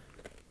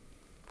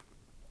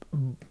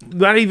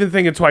 Not even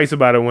thinking twice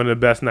about it. One of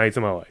the best nights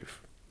of my life,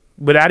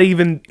 without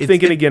even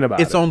thinking again about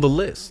it. It's on the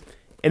list.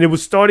 And it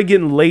was started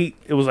getting late.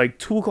 It was like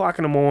 2:00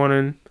 in the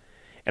morning,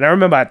 and I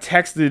remember I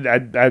texted,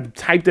 I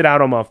typed it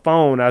out on my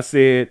phone. I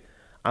said,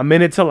 "I'm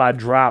in it till I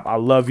drop. I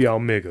love y'all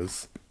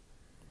niggas,"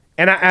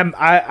 and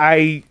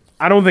I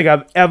don't think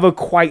I've ever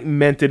quite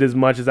meant it as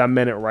much as I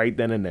meant it right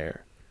then and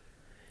there.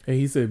 And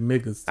he said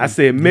niggas. I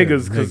said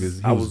niggas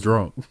because I was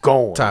drunk,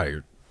 gone,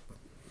 tired.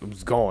 It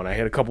was gone. I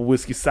had a couple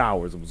whiskey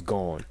sours. It was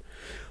gone.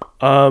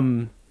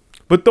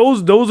 But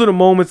those are the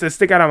moments that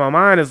stick out of my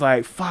mind. It's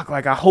like, fuck,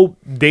 like I hope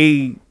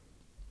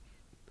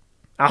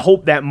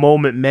that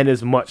moment meant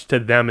as much to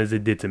them as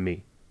it did to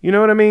me. You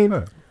know what I mean?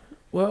 Yeah.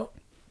 Well,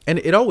 and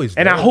it always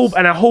and does.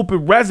 I hope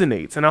it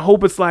resonates. And I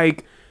hope it's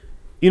like,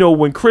 you know,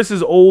 when Chris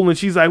is old and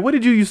she's like, what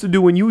did you used to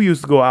do when you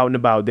used to go out and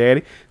about,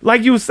 Daddy?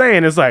 Like you were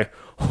saying, it's like,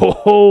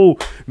 oh,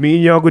 me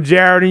and your Uncle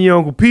Jared and your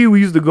Uncle P,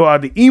 we used to go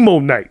out to emo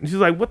night. And she's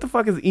like, what the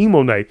fuck is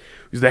emo night?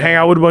 We used to hang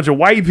out with a bunch of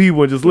white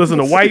people and just listen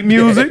to white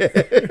music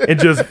and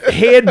just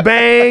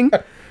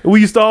headbang. We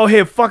used to all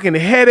have fucking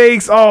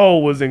headaches. Oh,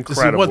 it was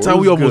incredible. One time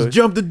we almost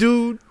jumped a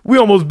dude. We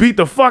almost beat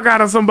the fuck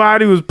out of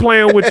somebody who was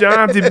playing with your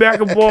auntie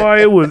Becca, boy.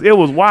 It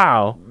was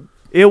wild.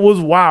 It was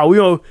wild. We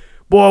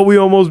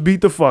almost beat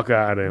the fuck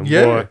out of him,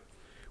 boy.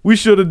 We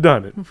should have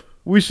done it.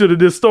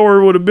 This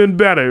story would have been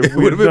better. It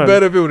would have been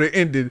better if it would have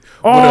ended.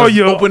 Oh,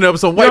 you opened up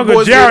some white Uncle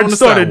boys Jared on the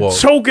started sidewalk.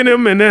 choking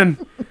him, and then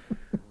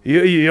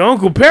your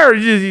Uncle Perry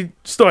he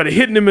started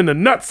hitting him in the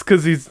nuts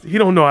because he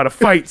don't know how to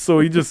fight, so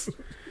he just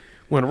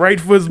went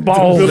right for his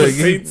balls.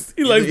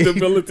 He likes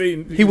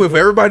debilitating. He went for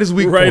everybody's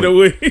weak right point.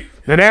 away.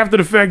 Then after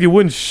the fact, you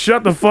wouldn't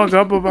shut the fuck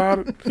up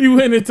about it. He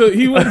went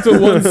into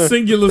one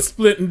singular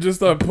split and just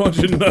started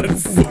punching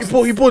nuts.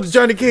 He pulled the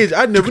Johnny Cage.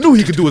 I never knew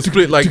he could do a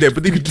split like that,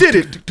 but then he did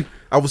it.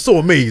 I was so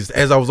amazed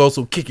as I was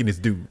also kicking this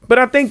dude. But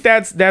I think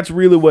that's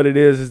really what it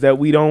is that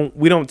we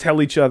don't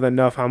tell each other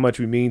enough how much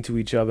we mean to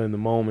each other in the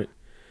moment.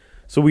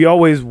 So we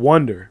always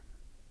wonder.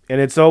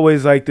 And it's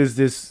always like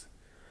this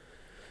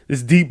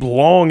deep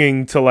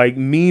longing to like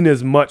mean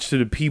as much to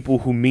the people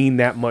who mean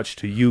that much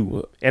to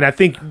you. And I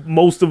think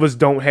most of us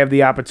don't have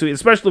the opportunity,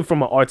 especially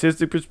from an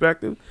artistic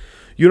perspective.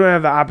 You don't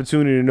have the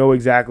opportunity to know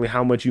exactly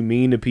how much you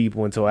mean to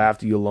people until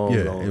after you're long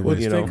gone.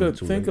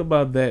 Think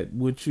about that,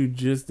 what you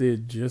just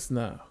did just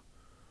now.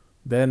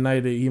 That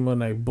night at emo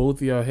night,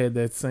 both of y'all had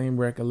that same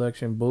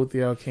recollection. Both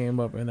of y'all came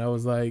up, and I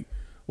was like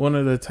one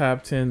of the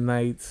top 10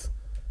 nights.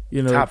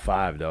 You know, top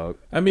 5, dog.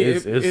 I mean,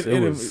 it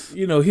was,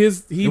 you know,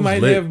 he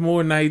might lit. have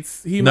more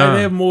nights. He might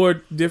have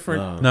more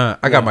different. Nah,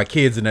 I got my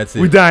kids, and that's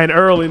it. We dying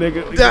early,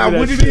 nigga. Nah,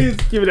 what it is?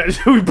 Give me that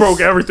shit. We broke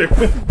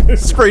everything.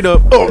 Straight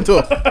up. Oh,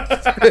 tough.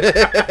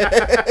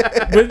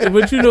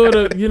 but you know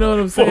what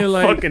I'm saying?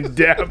 Like fucking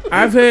dab.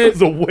 I've had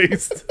it's a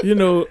waste. You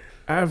know,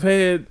 I've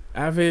had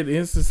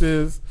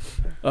instances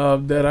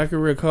that I can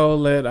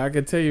recall that I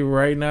could tell you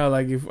right now.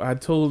 Like if I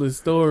told a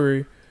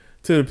story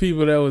to the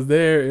people that was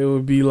there, it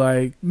would be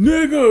like,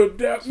 nigga,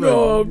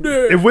 I'm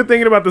there. If we're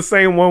thinking about the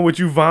same one which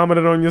you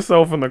vomited on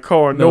yourself in the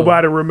car,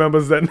 nobody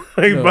remembers that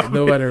night.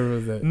 Nobody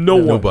remembers that.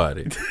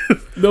 Nobody.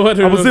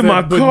 Nobody. I was in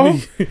my car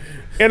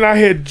and I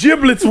had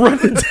giblets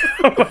running down.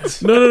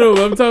 No.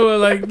 I'm talking about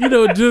like, you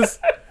know,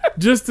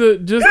 just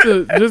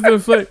to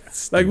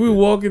flex. Like we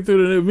walking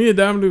through me and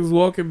Dominic was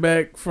walking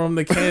back from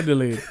the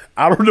Candlelight.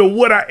 I don't know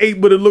what I ate,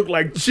 but it looked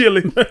like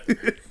chili.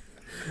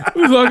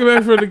 We was walking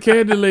back from the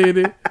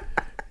Candlelight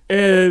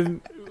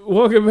and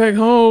walking back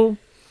home,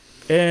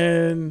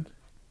 and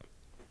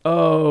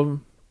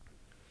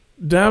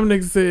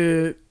Dominic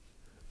said,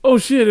 "Oh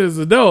shit, it's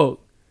a dog,"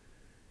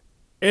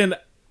 and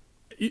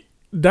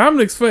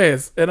Dominic's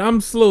fast, and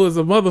I'm slow as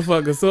a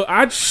motherfucker. So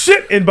I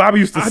Shit, and Bobby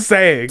used to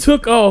sag.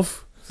 took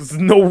off. There's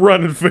no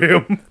running for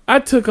him. I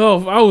took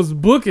off. I was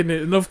booking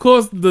it, and of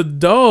course, the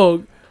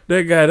dog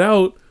that got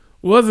out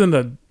wasn't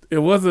a. It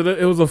wasn't.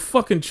 It was a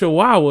fucking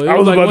Chihuahua. It I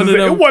was like about one to of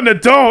say, them. it wasn't a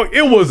dog.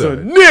 It was a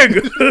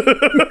nigga.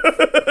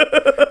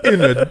 In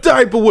a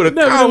diaper with a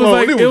No, but collar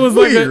on. It was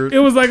weird. it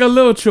was like a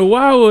little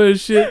Chihuahua and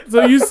shit.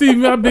 So you see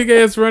my big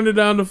ass running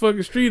down the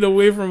fucking street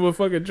away from a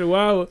fucking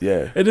Chihuahua.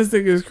 Yeah. And this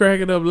nigga is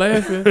cracking up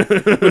laughing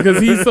because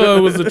he saw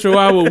it was a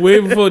Chihuahua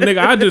way before nigga.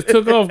 I just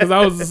took off because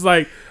I was just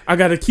like, I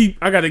gotta keep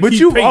But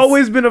you've pace.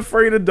 always been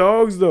afraid of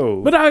dogs,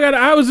 though. But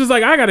I was just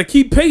like, I gotta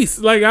keep pace.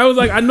 Like I was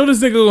like, I know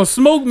this nigga gonna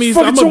smoke me.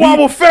 So Fucking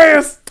Chihuahua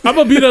fast. I'm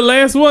gonna be the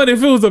last one.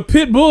 If it was a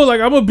pit bull, like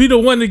I'm gonna be the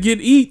one to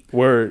get eat.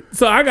 Word.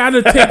 So I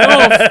gotta take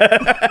off.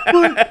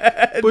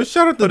 But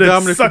shout out to that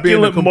Dominic for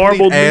being a succulent marbled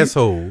complete meat.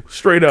 asshole.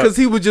 Straight up. Because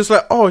he was just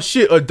like, oh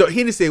shit, a dog. He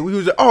didn't say, he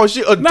was like, oh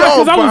shit, a Nah,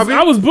 dog, because Bobby.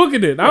 I was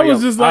booking it. I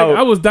was just like, out.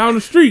 I was down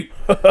the street.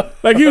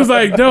 Like he was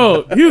like,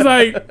 dog. He was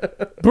like,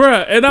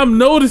 bruh. And I'm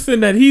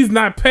noticing that he's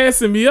not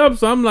passing me up.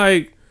 So I'm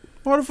like,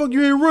 Why the fuck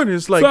you ain't running?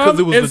 It's like, so because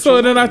it was and the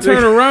so then I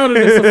turn around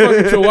and it's a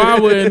fucking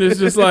Chihuahua and it's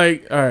just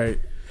like, all right.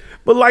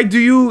 But like, do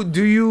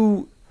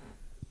you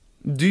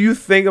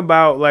think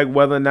about like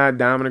whether or not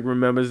Dominic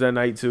remembers that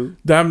night too?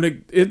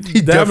 Dominic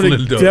definitely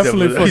Dominic does.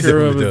 definitely He fucking definitely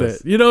remembers does.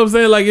 that. You know what I'm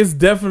saying? Like it's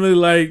definitely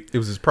like It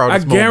was his I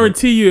proudest moment.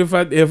 guarantee you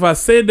if I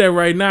said that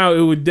right now,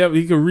 it would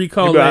definitely he could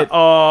recall You'd be like, that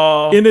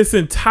oh, in its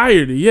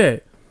entirety. Yeah.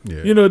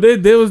 Yeah. You know,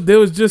 there was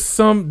just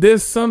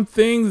there's some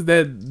things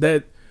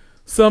that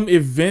some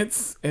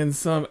events and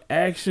some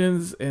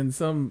actions and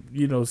some,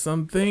 you know,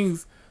 some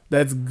things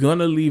that's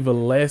gonna leave a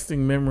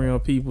lasting memory on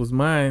people's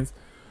minds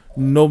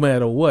no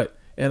matter what.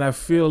 And I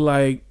feel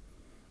like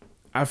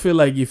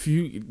if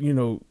you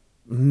know,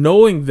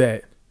 knowing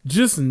that,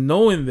 just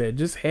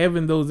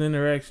having those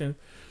interactions,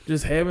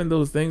 just having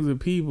those things with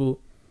people,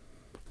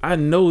 I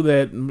know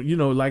that, you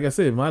know, like I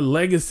said, my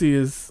legacy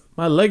is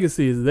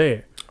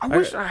there. I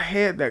wish I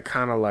had that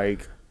kind of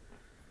like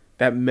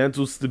that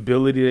mental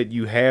stability that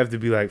you have to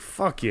be like,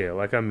 fuck yeah,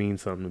 like I mean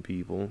something to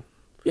people.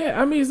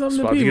 Yeah, I mean something It's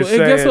to about to people. get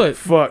And guess sad. what?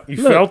 Fuck,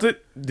 you Look. felt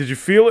it? Did you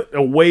feel it?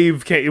 A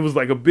wave came. It was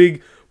like a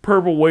big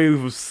purple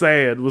wave of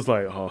sad. It was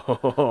like,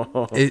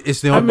 oh.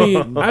 It's the I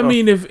only.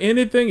 mean, if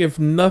anything, if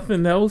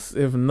nothing else,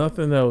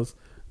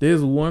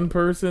 there's one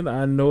person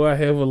I know I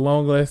have a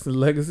long lasting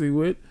legacy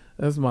with.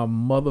 That's my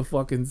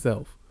motherfucking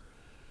self.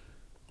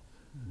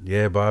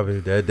 Yeah, Bobby,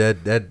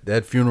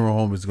 that funeral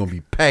home is gonna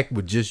be packed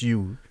with just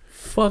you.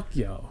 Fuck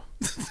y'all.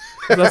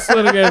 'Cause I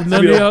swear to God, if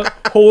none of y'all,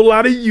 Whole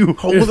lot of you.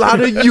 Whole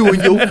lot of you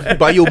and your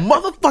by your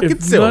motherfucking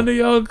if self. none of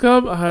y'all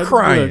come, I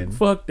Crying. look,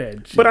 fuck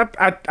that shit. But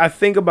I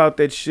think about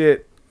that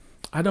shit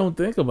I don't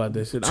think about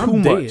that shit. too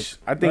I'm much. dead.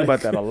 I think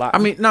about that a lot. I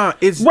mean, nah,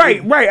 it's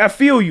right. I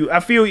feel you.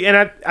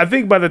 And I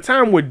think by the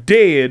time we're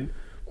dead,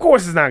 of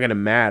course it's not gonna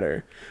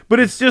matter. But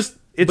it's just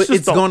But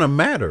it's gonna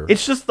matter.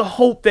 It's just the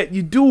hope that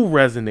you do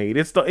resonate.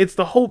 It's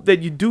the hope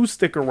that you do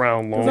stick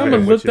around long. Cause I'm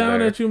gonna look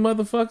down at you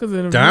motherfuckers,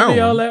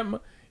 and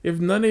if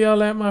none of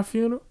y'all at my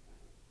funeral,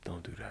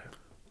 Don't do that.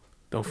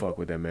 Don't fuck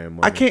with that man.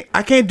 I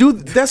can't do.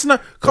 That's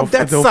not.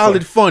 That's don't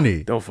solid fuck.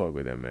 funny. Don't fuck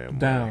with that man.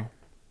 down.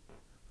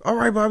 All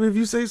right, Bobby, if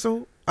you say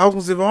so. I was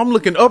gonna say, if I'm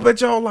looking up at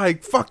y'all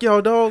like, fuck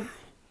y'all, dog.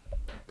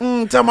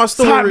 Tell my It's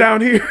story. hot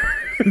down here.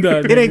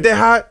 It ain't that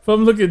hot. If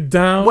I'm looking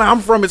down, Where I'm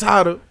from, it's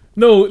hotter.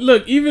 no,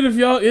 look. Even if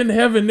y'all in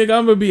heaven, nigga,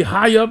 I'm gonna be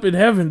high up in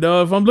heaven,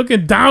 dog. If I'm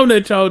looking down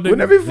at y'all, nigga, Wouldn't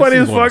that be funny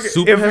is as going fuck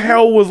super if heavy?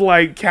 hell was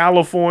like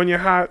California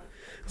hot?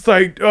 It's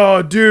like,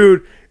 oh,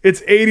 dude,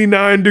 it's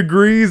 89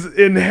 degrees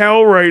in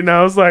hell right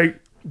now. It's like,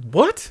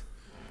 What?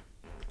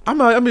 I'm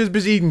this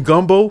bitch eating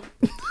gumbo.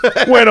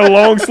 wearing a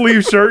long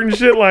sleeve shirt and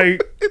shit.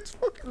 Like, It's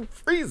fucking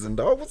freezing,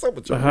 dog. What's up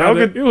with y'all?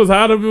 Hotter- it was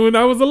hotter when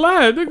I was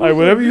alive, nigga. like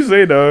whatever you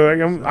say, dog.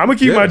 Like, I'm gonna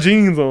keep Yeah. my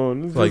jeans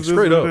on. It's Like, just-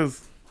 straight it's- up.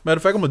 it's- Matter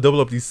of fact, I'm gonna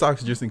double up these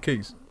socks just in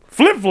case.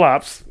 Flip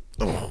flops.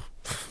 Ugh,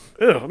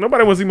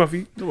 nobody wants to see my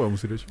feet. No one will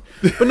see this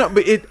shit. But no,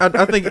 but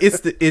I think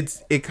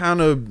it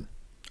kind of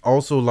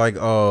also like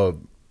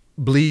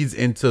bleeds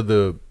into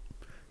the.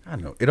 I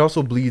don't know. It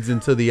also bleeds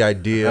into the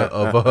idea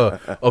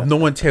of no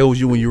one tells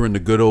you when you were in the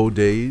good old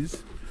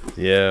days.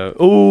 Yeah.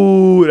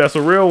 Ooh, that's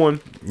a real one.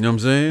 You know what I'm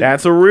saying?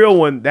 That's a real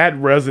one. That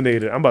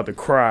resonated. I'm about to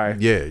cry.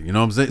 Yeah, you know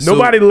what I'm saying?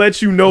 Nobody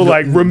lets you know,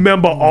 like,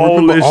 remember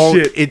all this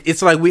shit.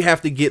 It's like we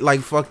have to get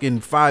like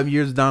fucking 5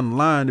 years down the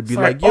line to be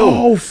like, like, yo,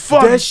 oh,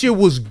 fuck. that shit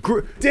was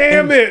great.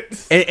 Damn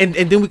it. And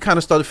then we kind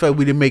of started to feel like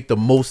we didn't make the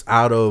most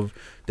out of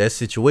that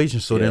situation.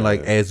 So then, Yeah.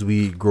 like, as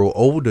we grow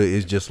older,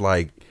 it's just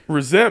like,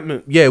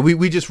 Resentment. yeah,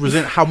 we just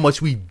resent how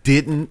much we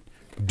didn't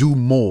do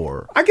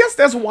more. I guess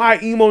that's why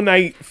emo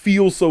night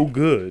feels so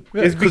good.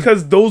 Yeah, it's 'cause-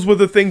 because those were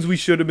the things we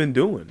should have been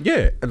doing.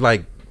 Yeah,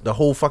 like the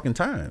whole fucking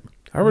time.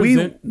 I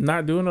resent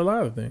not doing a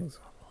lot of things.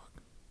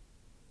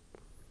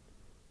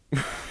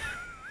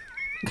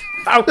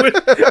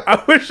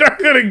 I wish I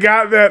could have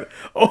got that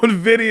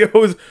on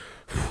videos.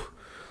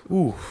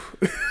 Ooh,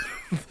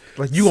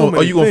 Like you So gonna, are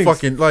many you gonna things.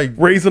 fucking like,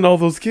 raising all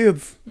those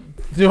kids.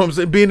 you know what I'm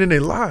saying? Being in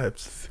their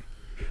lives.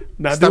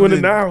 Not Stop doing it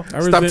it. now. I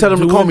Stop resent telling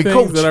them to doing call me things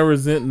coach. That I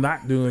resent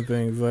not doing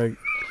things. Like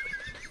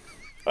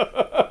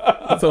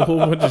that's a whole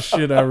bunch of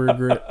shit I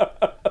regret.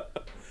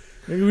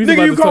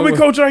 Nigga, you call me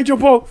coach, I ain't your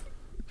boss.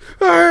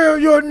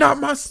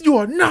 You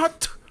are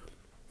not.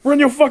 Run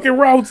your fucking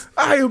routes.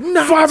 I am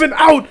not. 5 and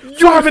out.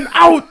 5 and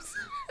out.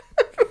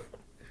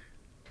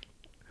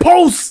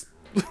 Post.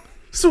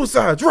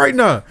 Suicides right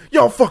now.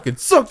 Y'all fucking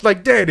suck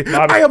like daddy.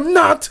 Bobby. I am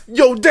not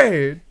your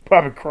dad.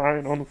 Probably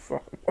crying on the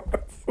phone.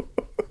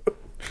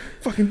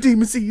 Fucking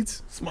demon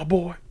seeds. It's my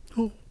boy.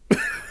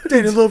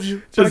 Daddy loves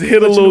you. Just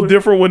hit a little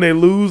different when they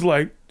lose.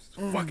 Like,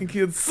 fucking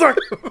kids suck.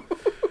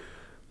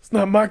 It's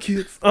not my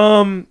kids.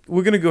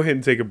 We're gonna go ahead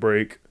and take a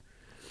break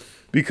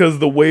because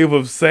the wave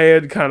of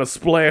sad kind of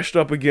splashed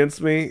up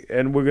against me,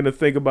 and we're gonna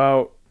think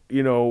about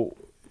how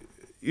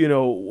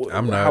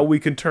we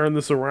can turn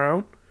this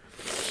around.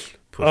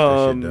 Push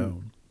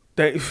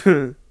that shit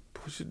down.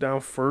 Push it down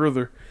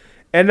further.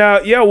 And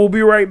we'll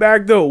be right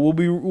back though.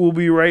 We'll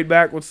be right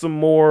back with some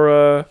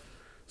more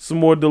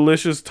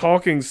delicious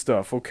talking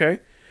stuff, okay?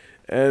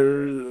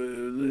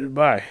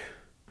 Bye.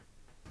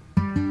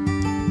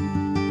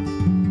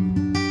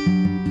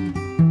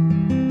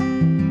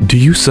 Do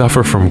you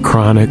suffer from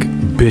chronic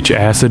bitch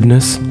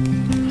acidness?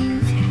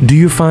 Do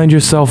you find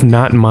yourself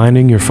not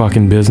minding your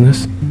fucking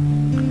business?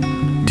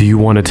 Do you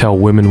want to tell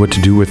women what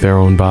to do with their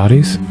own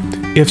bodies?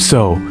 If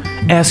so,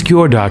 ask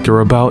your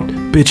doctor about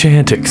bitch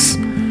antics.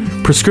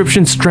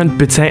 Prescription strength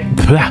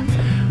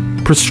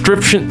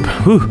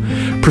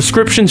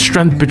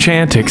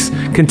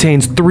Bitchantix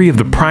contains 3 of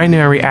the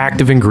primary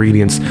active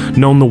ingredients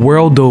known the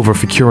world over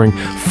for curing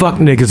fuck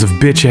niggas of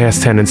bitch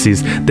ass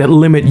tendencies that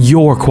limit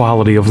your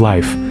quality of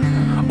life.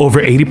 Over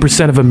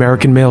 80% of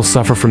American males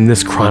suffer from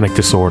this chronic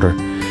disorder.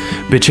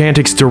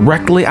 Bitchantix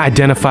directly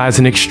identifies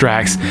and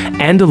extracts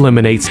and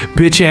eliminates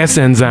bitch-ass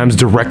enzymes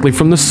directly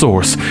from the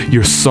source,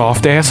 your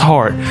soft-ass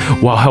heart,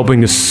 while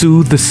helping to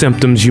soothe the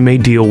symptoms you may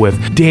deal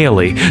with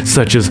daily,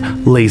 such as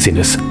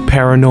laziness,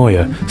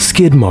 paranoia,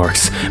 skid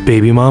marks,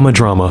 baby mama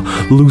drama,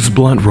 loose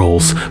blunt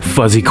rolls,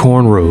 fuzzy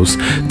cornrows,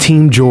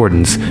 Team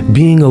Jordans,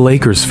 being a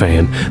Lakers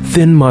fan,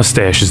 thin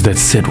mustaches that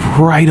sit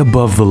right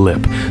above the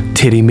lip,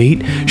 titty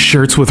meat,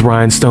 shirts with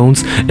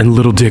rhinestones, and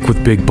little dick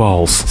with big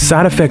balls.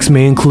 Side effects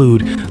may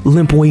include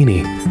limp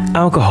weenie,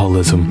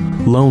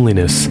 alcoholism,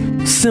 loneliness,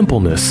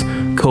 simpleness,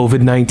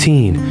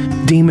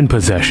 COVID-19, demon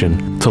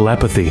possession,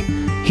 telepathy,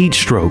 heat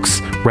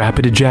strokes,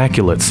 rapid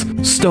ejaculates,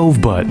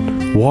 stove butt,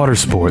 water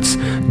sports,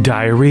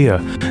 diarrhea,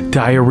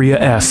 diarrhea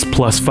S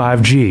plus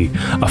 5G,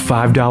 a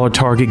 $5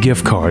 Target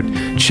gift card,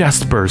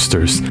 chest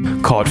bursters,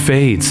 caught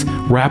fades,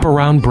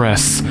 wraparound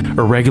breasts,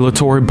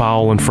 irregulatory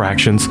bowel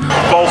infractions.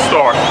 False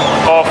start,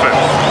 offense,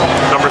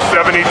 number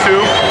 72,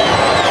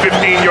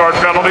 15-yard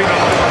penalty,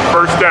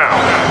 first down.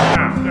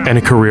 And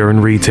a career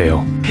in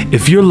retail.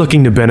 If you're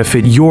looking to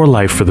benefit your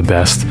life for the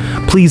best,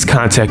 please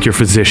contact your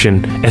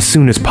physician as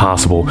soon as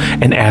possible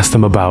and ask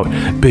them about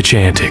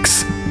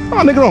Bitchantix. Oh,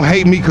 nigga, don't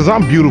hate me because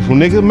I'm beautiful,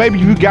 nigga. Maybe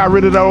if you got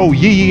rid of that old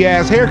yee-yee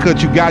ass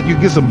haircut you got, you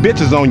get some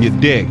bitches on your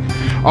dick.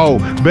 Oh,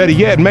 better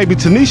yet, maybe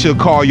Tanisha will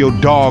call your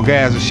dog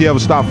ass if she ever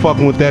stop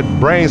fucking with that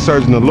brain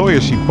surgeon, the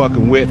lawyer she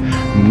fucking with,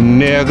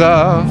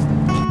 nigga.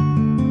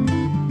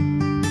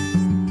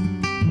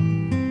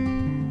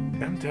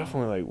 I'm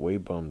definitely like way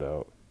bummed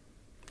out.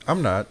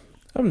 I'm not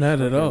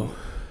at all.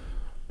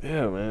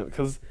 Yeah, man,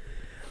 because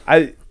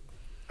I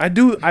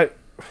think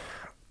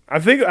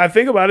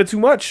about it too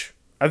much.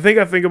 I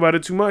think about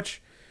it too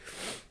much,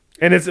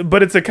 and it's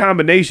a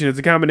combination. It's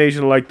a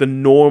combination of like the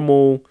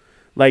normal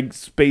like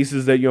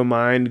spaces that your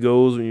mind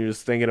goes when you're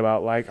just thinking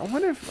about like I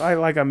wonder if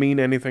I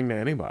mean anything to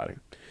anybody,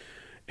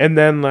 and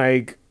then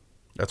like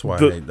That's why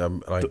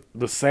I'm like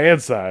the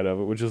sad side of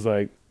it, which is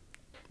like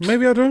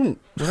maybe I don't.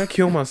 when I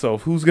kill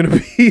myself, who's gonna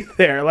be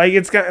there? Like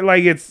it's kind of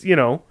like it's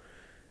that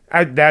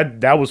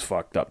was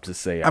fucked up to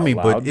say out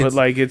loud, but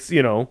like it's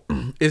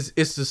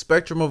it's the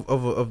spectrum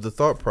of the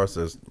thought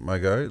process, my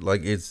guy.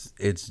 Like it's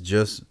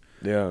just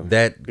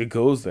that it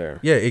goes there.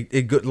 Yeah,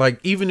 it go, like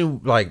even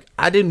in, like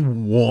I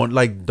didn't want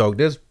like dog.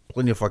 There's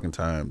plenty of fucking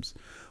times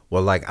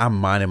where like I'm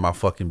minding my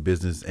fucking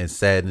business and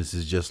sadness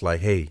is just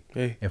like hey,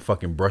 and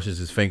fucking brushes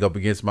his finger up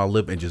against my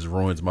lip and just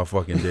ruins my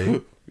fucking day.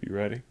 You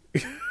ready?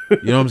 You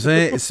know what I'm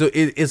saying? So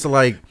it's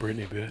like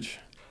Britney, bitch.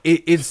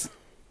 It's.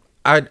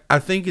 I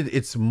think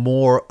it's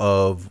more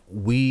of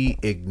we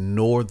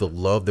ignore the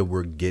love that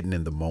we're getting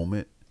in the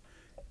moment,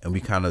 and we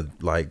kind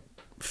of like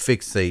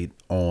fixate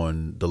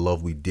on the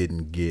love we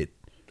didn't get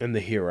and the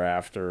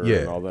hereafter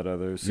and all that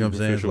other what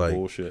superficial I'm saying? Like,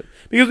 bullshit.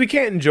 Because we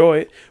can't enjoy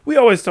it. We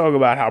always talk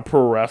about how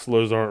pro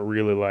wrestlers aren't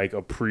really like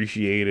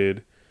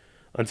appreciated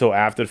until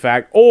after the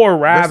fact, or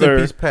rather,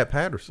 rest in peace, Pat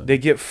Patterson. They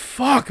get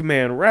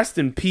man. Rest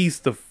in peace,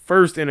 the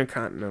first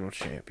Intercontinental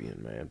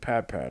Champion, man,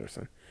 Pat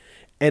Patterson,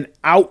 an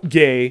out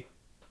gay.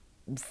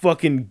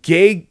 Fucking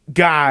gay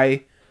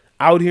guy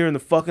out here in the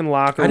fucking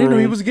locker room. I didn't know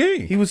he was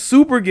gay. He was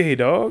super gay,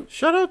 dog.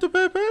 Shout out to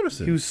Pat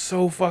Patterson. He was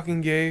so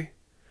fucking gay.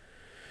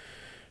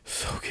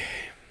 So gay.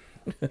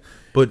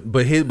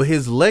 but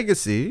his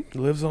legacy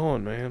lives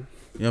on, man.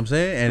 You know what I'm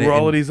saying? Where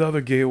all of these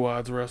other gay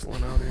wads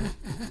wrestling out here.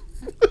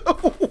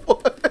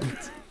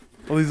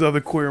 All these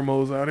other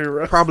queermos out here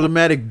wrestling.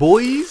 Problematic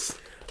boys.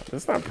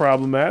 That's not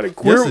problematic.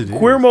 Yes, it is.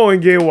 Queermo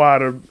and gay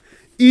wad are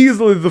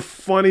easily the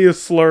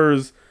funniest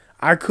slurs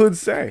I could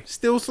say.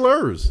 Still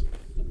slurs.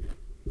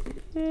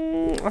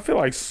 I feel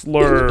like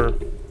slur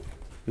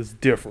is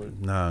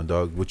different. Nah,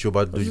 dog. What you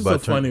about to do? It's You just about a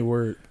to turn, funny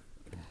word.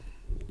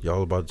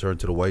 y'all about to turn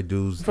to the white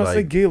dudes. If I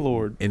say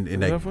Gaylord, in is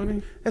that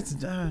funny? That's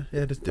yeah,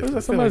 that's Is different.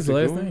 that Somebody's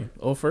like last name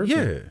or first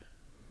Yeah, name.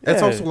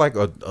 that's Yeah. also like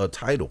a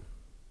title.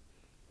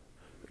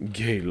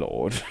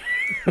 Gaylord.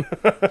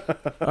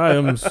 I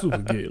am super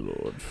gay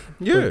lord.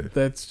 Yeah. But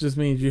that just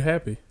means you're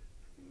happy.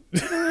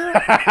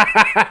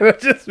 That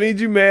just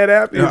means you mad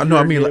happy. No, if no, I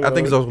you're mean, gay I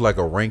think it's lord. also like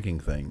a ranking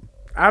thing.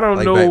 I don't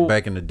Like know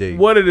back in the day.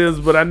 what it is,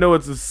 but I know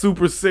it's a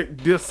super sick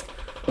disc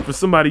for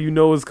somebody you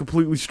know is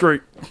completely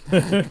straight.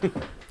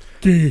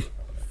 Gay.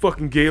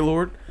 Fucking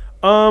Gaylord.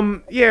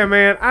 Yeah,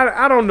 man.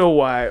 I don't know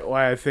why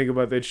I think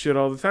about that shit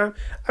all the time.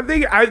 I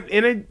think I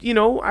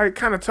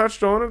kind of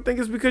touched on it. I think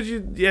it's because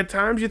at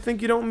times you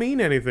think you don't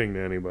mean anything to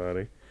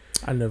anybody.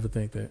 I never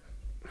think that.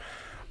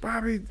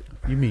 Bobby,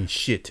 You mean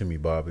shit to me,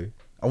 Bobby.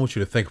 I want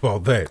you to think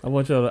about that. I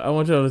want y'all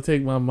to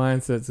take my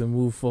mindsets and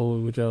move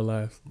forward with your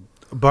lives.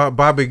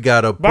 Bobby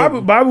got a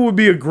Bobby would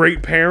be a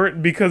great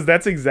parent because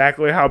that's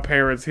exactly how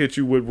parents hit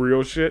you with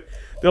real shit.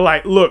 They're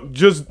like, look,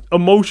 just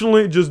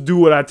emotionally, just do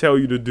what I tell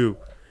you to do.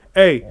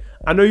 Hey,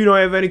 I know you don't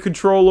have any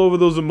control over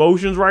those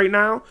emotions right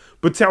now,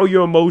 but tell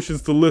your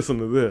emotions to listen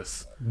to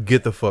this.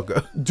 Get the fuck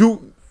up.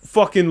 Do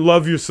fucking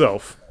love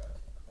yourself.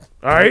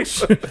 All right?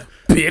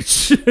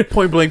 Bitch.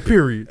 Point blank.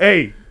 Period.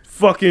 Hey,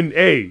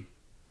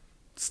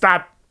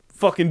 stop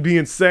fucking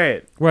being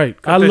sad.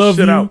 Right. Cut I that love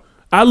shit you. out.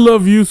 I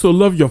love you, so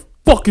love your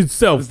fucking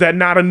self. Is that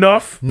not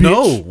enough?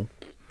 No,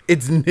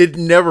 it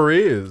never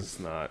is. It's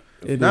not.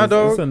 It Nah, is.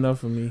 dog. It's enough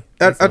for me.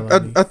 That's all I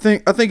need.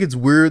 I think it's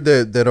weird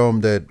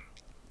that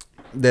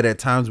at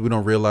times we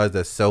don't realize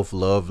that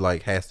self-love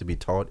like has to be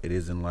taught. It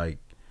isn't like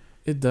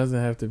It doesn't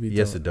have to be.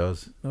 yes, taught. it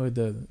does. No, it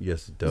doesn't.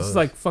 Yes, it does. It's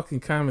like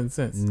fucking common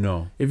sense.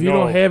 no, If you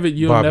No. don't have it,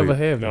 you'll Bobby, never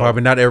have it. Bobby,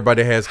 not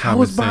everybody has common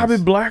How is Bobby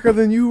sense. blacker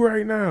than you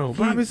right now?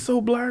 Bobby's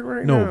so black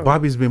right now. No,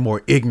 Bobby's been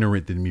more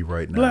ignorant than me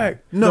right now.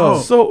 Black. No,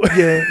 So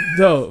yeah,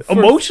 No, first,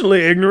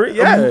 emotionally ignorant.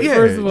 Yeah. yeah.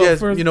 First of all, yes,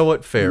 first- you know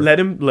what? Fair. Let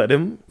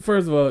him.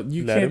 first of all,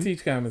 you Let can't him.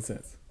 teach common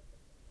sense.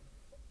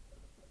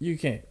 You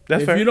can't.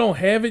 That's if fair. you don't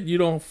have it, you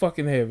don't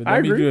fucking have it. That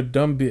I means agree. you're a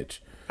dumb bitch.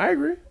 I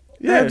agree.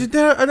 Yeah,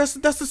 Yeah. that's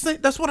the same.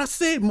 That's what I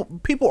said.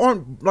 People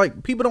aren't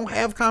like people don't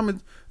have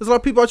common. There's a lot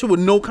of people out here with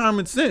no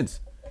common sense.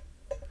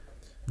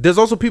 There's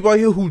also people out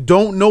here who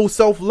don't know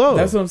self-love.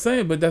 That's what I'm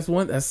saying. But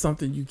that's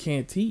something you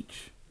can't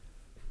teach.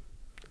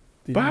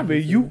 Did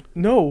Bobby, you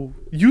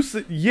you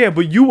said yeah,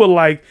 but you were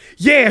like,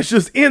 yeah, it's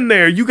just in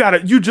there. You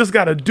just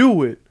gotta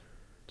do it.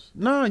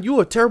 Nah, you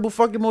a terrible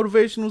fucking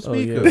motivational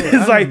speaker. yeah.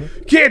 It's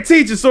like can't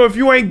teach it. So if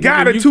you ain't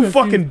got it, too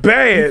fucking You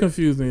bad.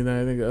 confused me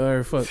now. I think, all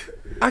right, fuck.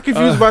 I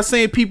confused by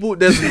saying people.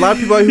 There's a lot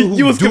of people out here who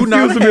You was do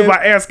not confusing me have.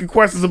 by asking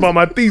questions about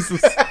my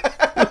thesis.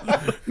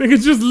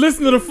 Nigga, just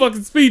listen to the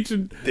fucking speech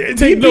and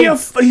take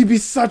notes. He'd be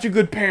such a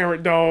good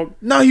parent, dog.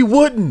 No, he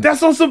wouldn't.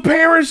 That's on some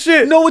parent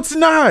shit. No, it's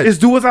not. It's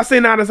do as I say,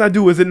 not as I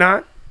do. Is it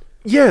not?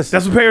 yes,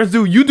 That's what parents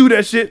do. You do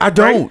that shit. I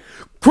don't. right?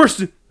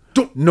 Christian,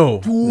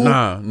 no.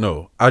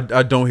 I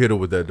don't hit her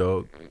with that,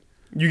 dog.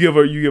 you give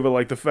her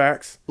like the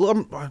facts.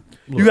 Look,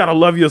 You gotta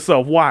love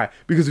yourself. Why?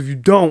 Because if you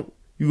don't,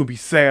 you gonna be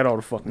sad all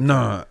the fucking time.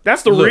 Nah,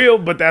 That's the look, real,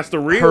 but that's the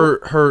real.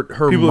 her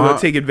People mom,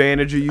 that take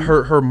advantage of you.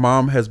 her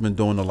mom has been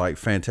doing a like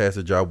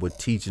fantastic job with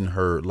teaching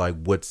her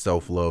like what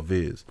self-love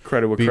is.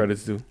 Credit where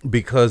credit's due.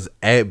 Because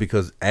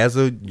as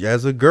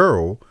a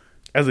girl,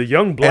 As a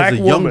young black as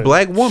a woman, young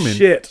black woman,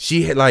 shit.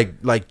 she had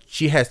like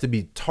she has to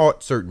be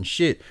taught certain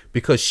shit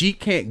because she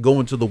can't go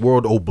into the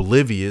world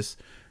oblivious.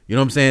 You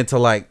know what I'm saying? To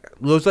like,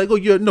 it's like, oh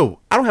yeah, no,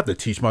 I don't have to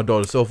teach my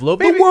daughter self-love.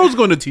 The world's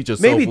going to teach her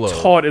Maybe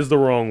self-love. taught is the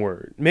wrong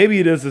word. Maybe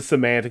it is a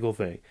semantical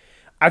thing.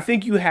 I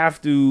think you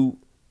have to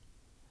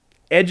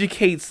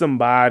educate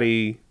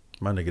somebody.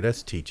 My nigga,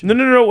 that's teaching.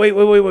 No. Wait.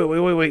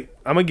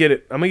 I'm gonna get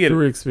it.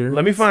 Through experience.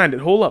 Let me find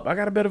it. Hold up. I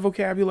got a better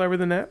vocabulary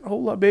than that.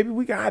 Hold up, baby.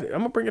 We got it. I'm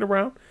gonna bring it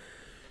around.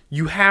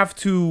 You have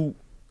to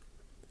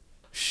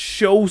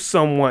show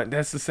someone.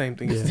 That's the same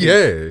thing. as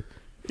Yeah,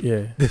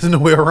 Yeah. there's no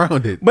way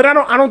around it. But I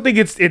don't think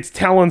it's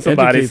telling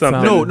somebody Educate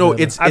something. someone. No,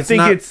 it's I think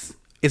not,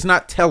 it's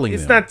not telling.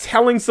 it's them. not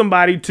telling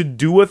somebody to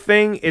do a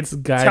thing. It's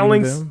guiding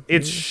telling. them.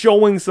 It's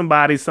showing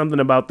somebody something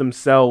about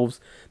themselves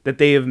that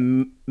they have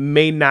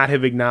may not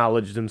have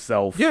acknowledged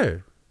themselves. Yeah,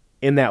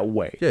 In that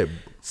way. yeah.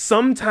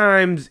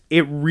 Sometimes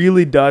it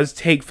really does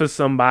take for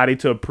somebody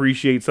to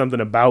appreciate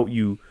something about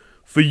you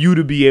for you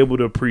to be able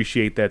to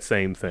appreciate that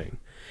same thing.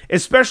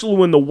 Especially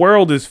when the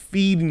world is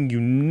feeding you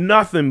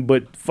nothing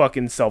but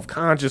fucking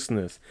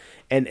self-consciousness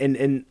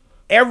and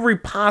every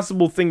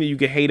possible thing that you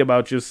can hate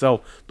about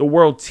yourself, the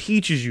world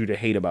teaches you to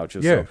hate about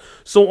yourself. Yeah.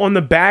 So on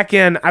the back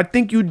end, I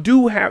think you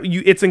do have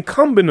it's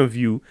incumbent of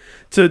you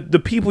to the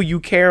people you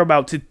care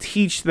about to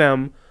teach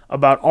them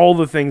about all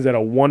the things that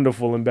are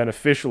wonderful and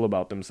beneficial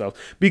about themselves.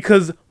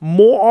 Because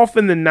more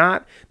often than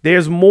not,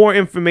 there's more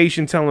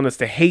information telling us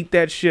to hate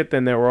that shit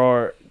than there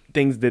are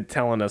things that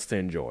telling us to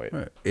enjoy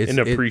it and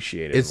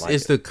appreciate it.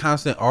 It's the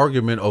constant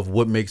argument of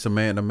what makes a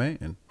man a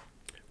man.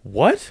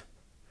 What?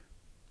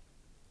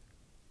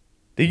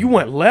 Then you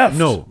went left.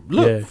 No,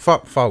 look,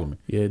 follow me.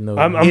 Yeah, no,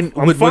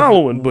 I'm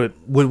following, but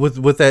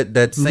with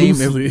that same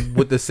Loosely.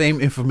 with the same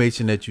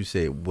information that you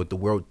said, with the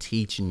world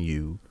teaching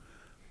you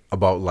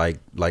about like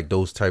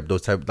those type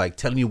like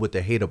telling you what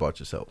to hate about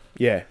yourself.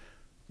 yeah,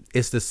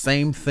 It's the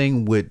same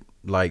thing with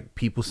like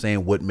people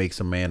saying what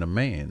makes a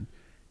man.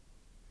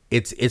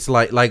 It's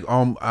like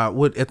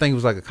what I think it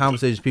was like a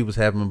conversation people was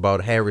having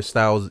about Harry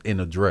Styles in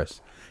a dress.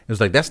 It was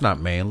like, that's not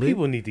manly.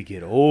 people need to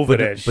get over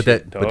that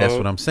shit. But that's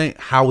what I'm saying.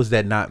 How is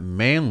that not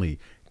manly?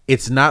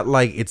 It's not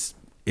like it's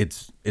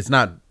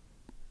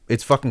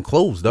fucking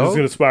clothes, This is dog.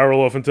 gonna spiral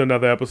off into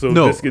another episode.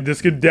 No.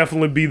 This could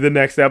definitely be the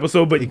next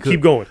episode. But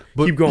keep going.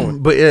 Keep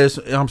going. But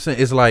I'm saying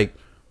it's like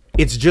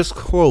it's just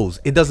clothes.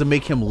 It doesn't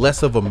make him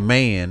less of a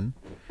man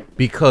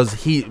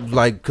because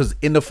because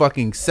in the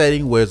fucking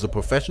setting where it's a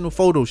professional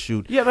photo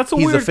shoot, Yeah, that's a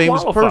he's weird a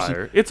famous qualifier.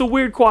 person. It's a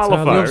weird qualifier. You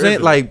know what I'm saying?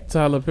 isn't it? Like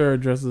Tyler Perry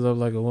dresses up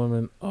like a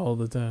woman all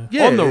the time.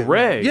 yeah, on the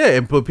reg. Yeah,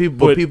 and but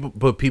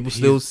people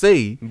still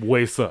say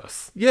way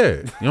sus. yeah.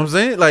 You know what I'm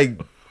saying?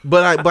 Like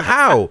but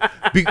how?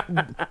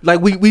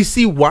 Like we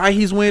see why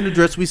he's wearing the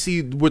dress. We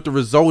see what the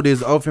result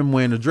is of him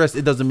wearing the dress.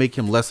 It doesn't make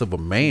him less of a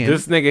man.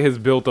 This nigga has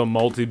built a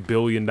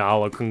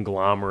multi-billion-dollar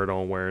conglomerate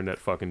on wearing that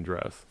fucking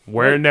dress,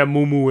 wearing that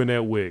muumuu and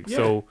that wig.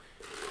 So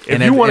if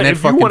And you that- want and that to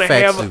fucking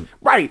fat have suit.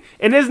 right,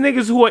 and there's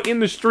niggas who are in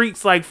the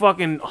streets like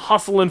fucking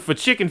hustling for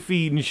chicken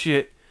feed and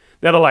shit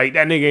that are like,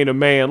 that nigga ain't a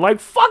man.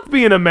 Like, fuck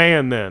being a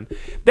man then.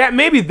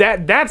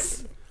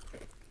 That's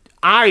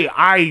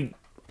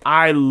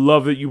I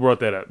love that you brought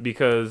that up,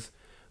 because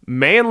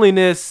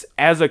manliness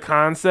as a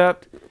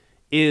concept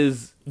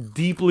is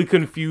deeply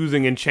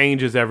confusing and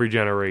changes every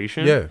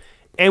generation. Yeah.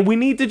 And we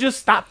need to just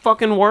stop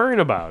fucking worrying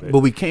about it. But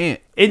we can't.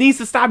 It needs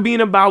to stop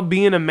being about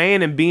being a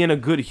man and being a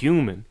good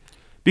human.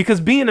 Because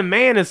being a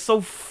man is so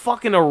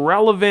fucking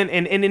irrelevant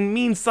and it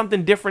means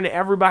something different to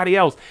everybody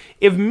else.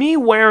 If me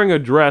wearing a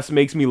dress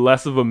makes me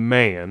less of a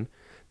man,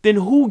 then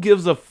who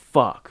gives a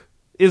fuck?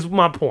 Is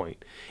my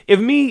point. If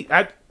me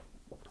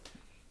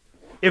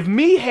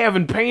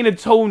having painted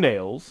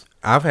toenails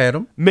I've had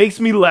them. makes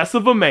me less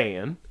of a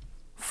man,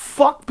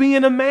 fuck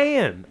being a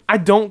man. I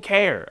don't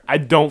care. I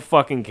don't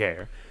fucking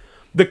care.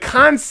 The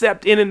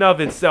concept in and of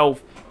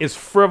itself is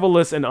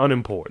frivolous and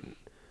unimportant.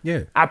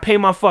 Yeah. I pay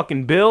my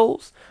fucking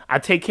bills. I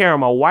take care of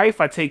my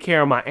wife. I take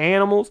care of my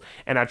animals,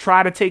 and I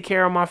try to take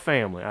care of my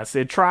family. I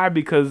said try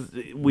because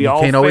we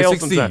all can't always fail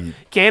succeed. sometimes.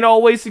 Can't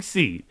always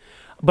succeed.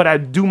 But I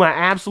do my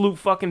absolute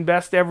fucking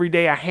best every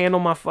day. I handle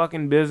my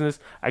fucking business.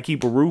 I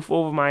keep a roof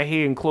over my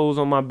head and clothes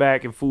on my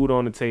back and food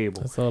on the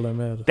table. That's all that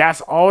matters.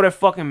 That's all that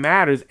fucking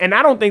matters. And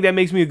I don't think that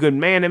makes me a good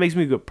man. That makes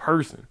me a good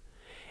person.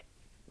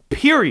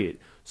 Period.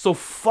 So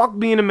fuck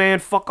being a man.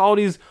 Fuck all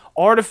these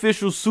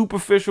artificial,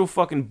 superficial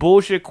fucking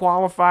bullshit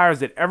qualifiers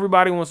that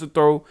everybody wants to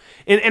throw.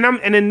 And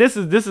then this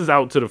is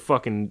out to the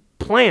fucking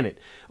planet,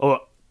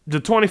 or the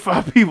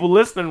 25 people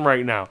listening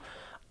right now.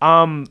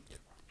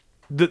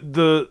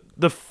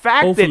 The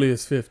fact Hopefully that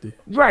it's 50.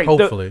 right,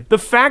 Hopefully. the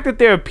fact that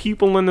there are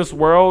people in this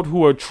world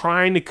who are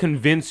trying to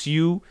convince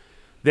you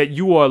that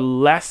you are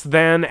less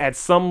than at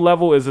some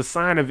level is a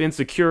sign of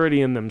insecurity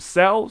in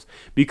themselves,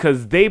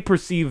 because they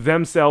perceive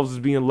themselves as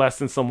being less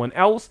than someone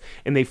else,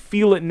 and they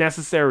feel it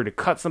necessary to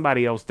cut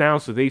somebody else down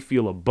so they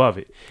feel above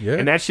it. Yeah.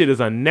 And that shit is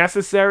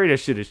unnecessary. That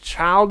shit is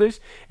childish,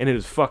 and it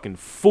is fucking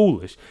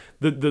foolish.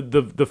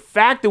 The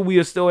fact that we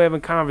are still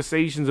having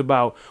conversations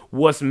about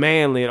what's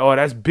manly and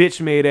that's bitch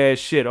made ass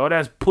shit,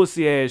 that's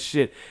pussy ass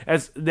shit,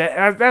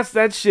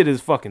 that shit is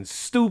fucking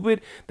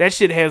stupid. That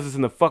shit has us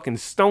in the fucking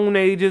Stone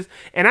Ages.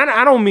 And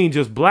I don't mean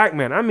just black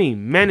men. I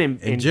mean men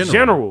in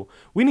general.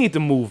 We need to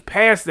move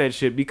past that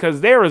shit,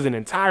 because there is an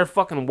entire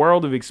fucking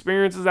world of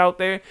experiences out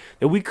there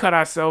that we cut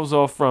ourselves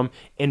off from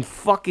and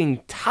fucking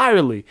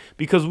entirely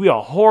because we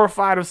are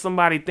horrified of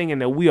somebody thinking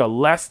that we are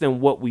less than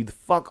what we the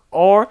fuck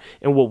are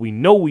and what we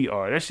know we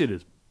are. That shit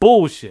is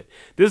bullshit.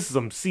 This is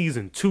some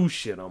season 2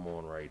 shit I'm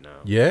on right now.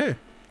 Yeah.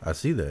 I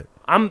see that.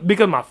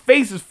 Because my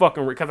face is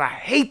fucking red, because I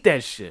hate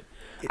that shit.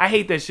 I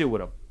hate that shit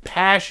with a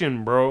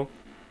passion, bro.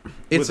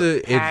 It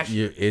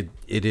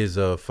is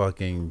a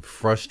fucking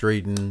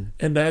frustrating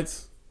And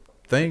that's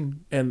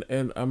thing. and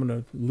I'm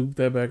gonna loop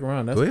that back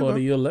around. That's Go ahead, part bro.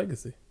 of your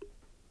legacy.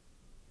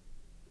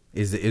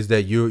 Is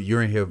that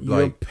you're in here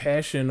Your like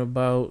passion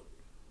about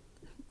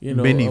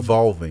men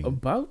evolving.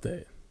 about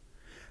that.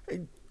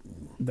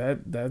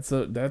 That's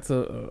a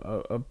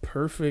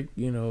perfect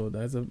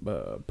that's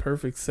a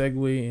perfect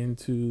segue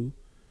into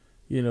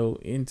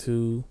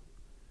into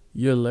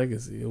your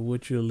legacy, of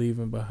what you're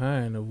leaving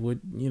behind, of what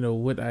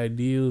what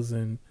ideals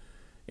and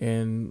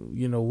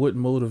what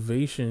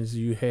motivations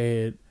you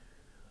had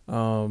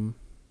on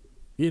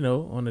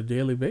a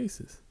daily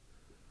basis.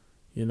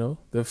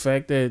 The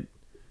fact that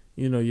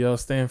y'all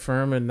stand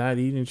firm and not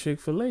eating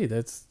Chick-fil-A.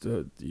 That's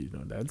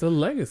that's a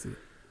legacy.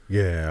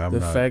 Yeah,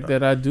 The fact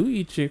that I do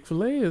eat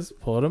Chick-fil-A is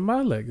part of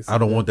my legacy. I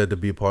don't want that to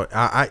be a part.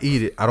 I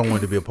eat it. I don't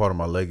want it to be a part of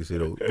my legacy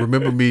though.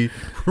 Remember me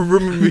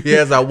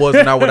as I was,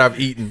 not what I've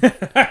eaten.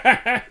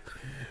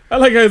 I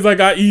like how it's like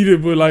I eat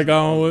it, but like I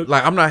don't.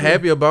 Like I'm not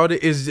happy about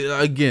it. Is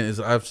again,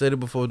 I've said it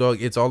before,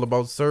 dog. It's all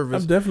about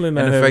service. I'm definitely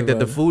not. And the happy fact that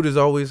about the it. food is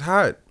always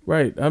hot.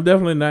 Right. I'm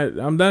definitely not.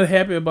 I'm not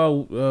happy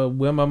about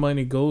where my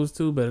money goes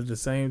to, but at the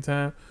same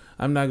time,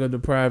 I'm not gonna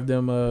deprive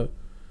them.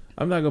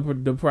 I'm not gonna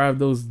deprive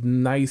those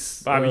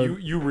nice. Bobby,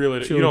 you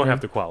really children. you don't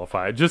have to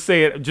qualify it. Just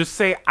say it. Just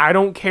say I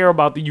don't care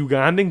about the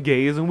Ugandan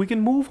gays, and we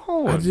can move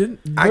on. I didn't.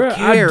 I Bruh,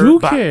 care, I do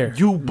But care.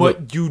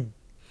 you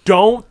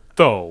don't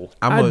though.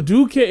 I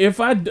do care.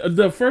 If I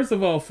first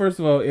of all,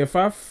 if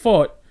I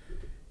fought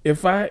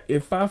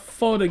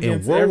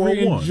against World War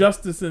every I.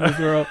 injustice in this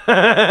world,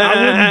 I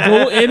wouldn't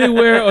go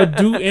anywhere or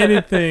do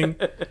anything.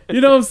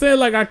 You know what I'm saying?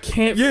 Like I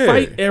can't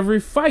fight every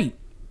fight.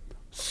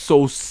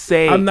 So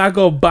say I'm not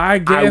gonna buy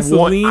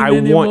gasoline I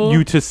anymore. want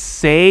you to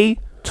say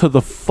to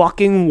the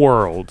fucking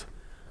world,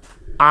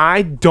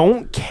 I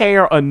don't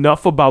care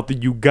enough about the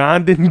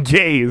Ugandan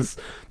gays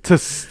to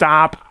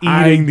stop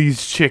eating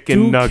these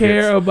chicken nuggets.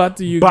 Care about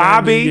the Ugandan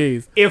Bobby,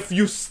 gays. if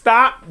you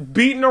stop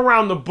beating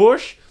around the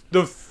bush,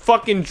 the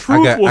fucking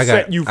truth will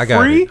set you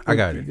free. I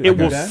got it. It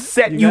will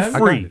set you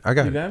free. I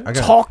got it.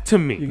 Talk to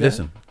me.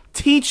 Listen.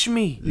 Teach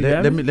me.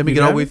 Let me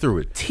get all the way through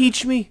it.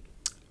 Teach me.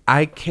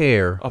 I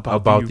care about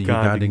the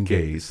Ugandan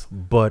gays. gays,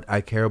 but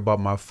I care about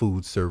my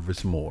food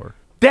service more.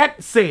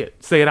 Say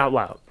it out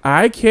loud.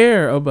 I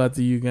care about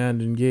the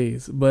Ugandan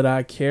gays, but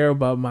I care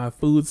about my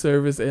food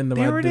service and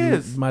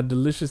my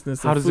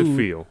deliciousness. How of does food. it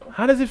feel?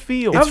 How does it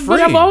feel?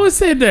 But I've always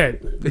said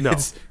that. No,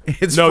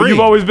 it's no. free. You've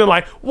always been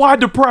like, why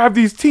deprive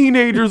these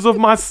teenagers of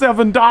my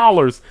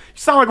 $7? You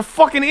sound like a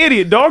fucking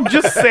idiot, dog.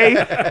 Just say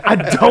I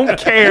don't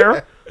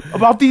care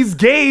about these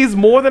gays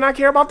more than I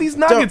care about these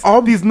nuggets.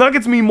 These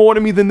nuggets mean more to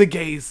me than the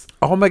gays.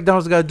 All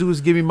McDonald's gotta do is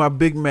give me my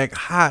Big Mac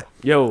hot,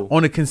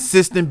 on a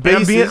consistent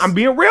And basis. I'm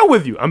being real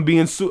with you.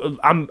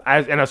 And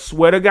I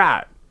swear to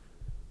God,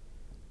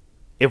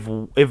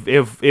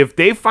 if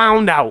they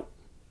found out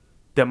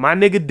that my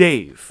nigga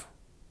Dave,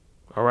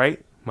 all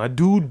right, my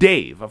dude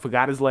Dave, I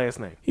forgot his last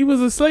name. He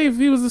was a slave.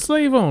 He was a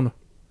slave owner.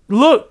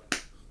 Look,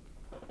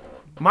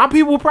 my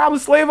people were probably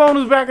slave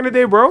owners back in the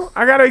day, bro.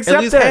 I gotta accept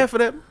At least that. half of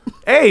them.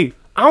 Hey,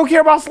 I don't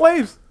care about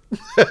slaves.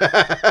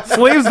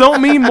 Slaves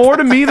don't mean more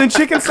to me than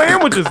chicken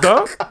sandwiches,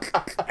 dog.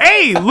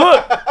 Hey,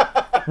 look,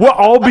 we're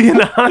all being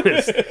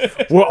honest.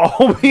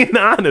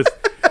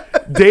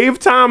 Dave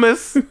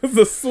Thomas was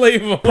a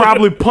slave owner.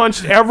 Probably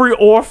punched every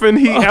orphan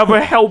he ever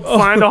helped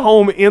find a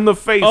home in the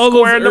face, all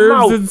square in those the herbs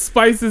mouth. and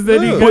spices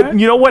that he got. But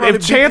you know what? Probably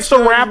If beat Chance the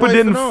the shit out of Rapper his wife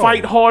didn't and all.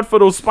 fight hard for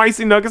those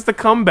spicy nuggets to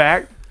come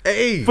back,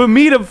 for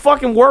me to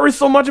fucking worry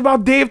so much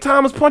about Dave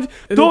Thomas punching,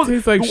 It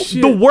tastes like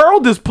shit. the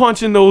world is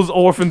punching those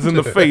orphans in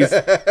the face.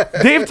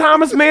 Dave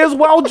Thomas may as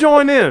well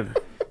join in.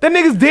 That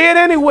nigga's dead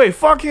anyway.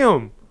 Fuck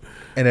him.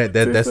 And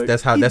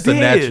that's how He that's a did.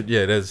 natural.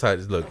 Yeah, that's how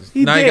it looks.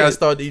 He Now you did.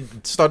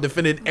 gotta start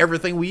defending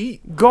everything we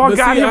eat. God But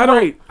got see, him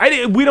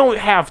right. We don't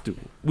have to.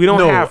 We don't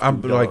have to. I'm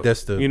dog. like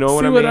that's the You know See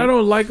what I what mean? I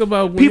don't like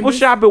about People Wendy's?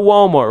 shop at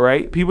Walmart,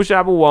 right? People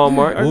shop at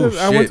Walmart. I went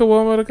shit. to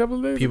Walmart a couple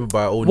of days. people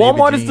buy old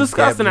Walmart Navy is jeans,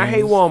 disgusting. Gap I hate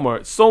jeans.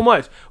 Walmart so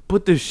much,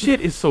 but the shit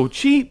is so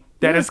cheap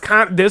that it's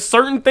there's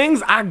certain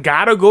things I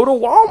gotta go to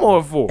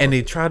Walmart for. And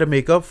they try to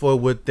make up for it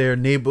with their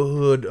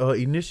neighborhood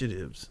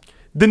initiatives.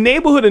 The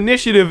neighborhood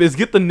initiative is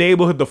get the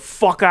neighborhood the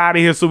fuck out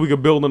of here so we can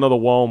build another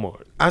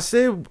Walmart. I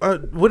said,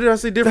 what did I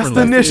say That's differently?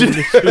 the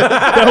initiative.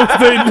 That was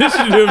the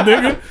initiative,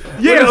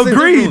 nigga. Yeah, What did I say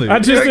agreed. differently? I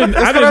just didn't.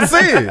 That's what I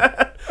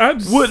said. I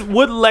just,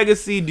 What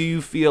legacy do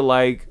you feel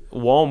like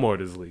Walmart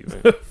is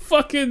leaving?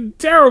 fucking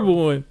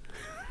terrible one.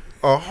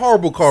 A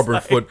horrible carbon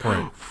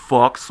footprint.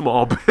 Fuck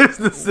small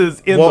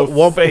businesses in Wa- the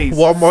Wa- face.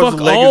 Walmart's Fuck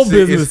legacy all is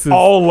businesses.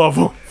 All of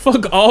them.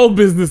 Fuck all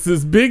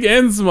businesses, big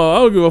and small. I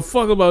don't give a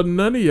fuck about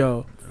none of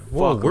y'all.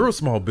 Well, we're a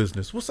small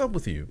business. What's up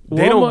with you?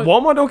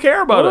 Walmart don't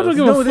care about Walmart us.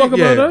 don't give a fuck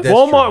about us. that's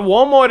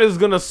Walmart is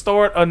gonna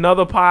start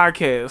another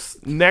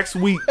podcast next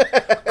week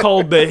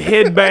called the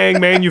Headbang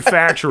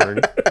Manufacturing,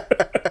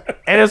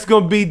 and it's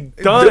gonna be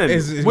done.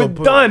 We're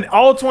done.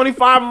 All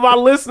 25 of our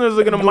listeners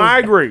are gonna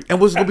migrate,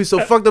 And what's gonna be so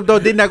fucked up though?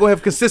 They're not gonna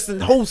have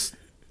consistent hosts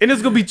and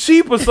it's gonna be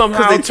cheaper somehow.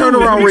 because they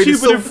turnaround too. rate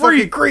It's is gonna be so cheaper than free.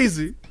 fucking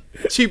crazy.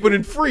 Cheaper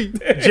than free.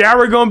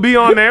 Jared gonna be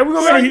on there. We're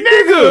gonna be like,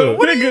 nigga,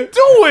 what are you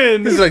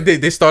doing? It's like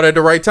they start at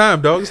the right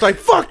time, dog. It's like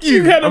fuck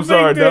you. I'm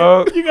sorry,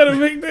 dog. You gotta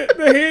make that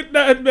the head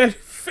not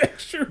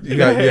manufacturer. You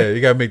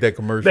gotta make that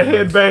commercial. The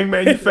Headbang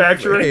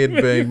Manufacturing,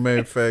 Headbang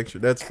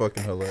manufacturer. That's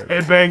fucking hilarious.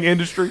 Headbang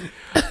Industry.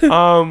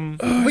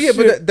 But yeah,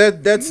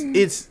 but that's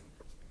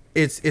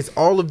it's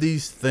all of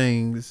these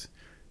things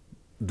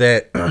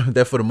that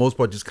that for the most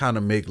part just kind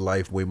of make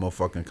life way more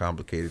fucking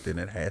complicated than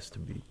it has to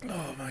be.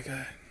 Oh my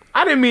god.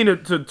 I didn't mean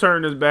to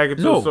turn this back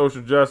into No. a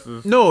social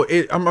justice. No,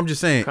 I'm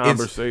just saying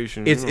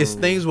Conversation. It's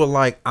things where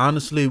like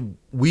honestly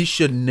we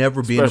should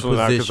never be Especially in a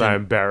not because position. I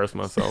embarrassed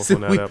myself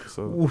on that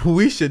episode.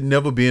 We should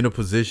never be in a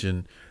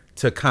position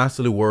to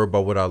constantly worry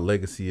about what our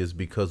legacy is,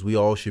 because we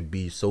all should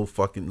be so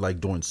fucking like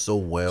doing so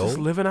well, Just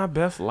living our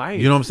best life.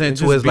 You know what I'm saying? And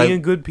To just it's like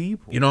being good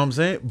people. You know what I'm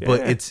saying? Yeah.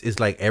 But it's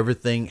like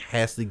everything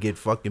has to get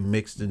fucking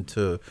mixed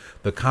into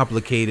the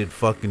complicated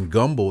fucking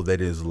gumbo that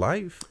is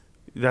life.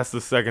 That's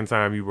the second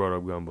time you brought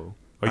up gumbo.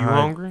 Are you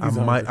hungry?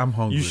 I'm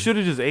hungry. You should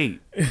have just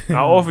ate. I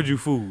offered you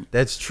food.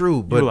 That's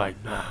true, but You're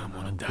like, nah, I'm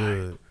on a diet.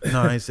 good.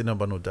 No, I ain't saying nothing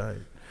about no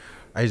diet.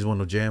 I just want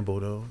no Jambo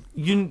though.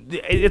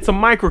 It's a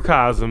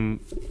microcosm,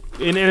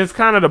 and it's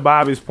kind of to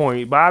Bobby's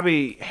point.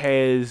 Bobby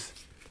has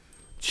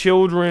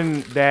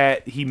children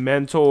that he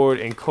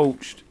mentored and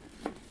coached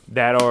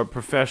that are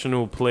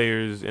professional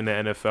players in the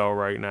NFL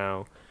right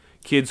now.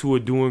 Kids who are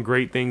doing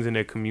great things in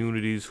their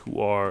communities, who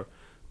are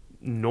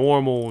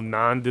normal,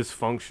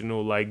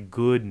 non-dysfunctional, like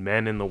good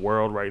men in the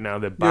world right now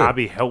that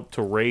Bobby helped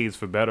to raise,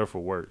 for better or for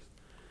worse.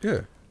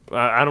 Yeah.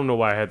 I don't know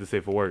why I had to say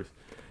for worse.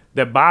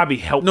 That Bobby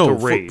helped to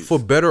raise. For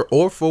better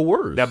or for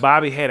worse. That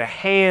Bobby had a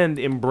hand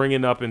in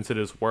bringing up into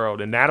this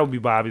world. And that'll be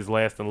Bobby's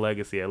lasting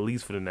legacy, at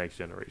least for the next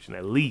generation.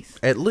 At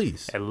least.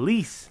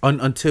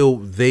 Until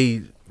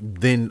they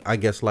then, I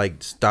guess,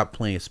 like, stop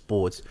playing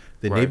sports.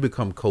 Then they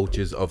become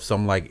coaches of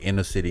some, like,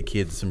 inner city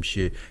kids or some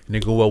shit. And they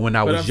go, well, when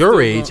I was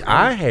your age,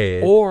 I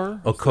had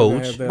a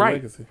coach.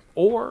 Right.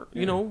 Or,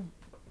 you know,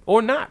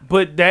 or not.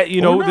 But that,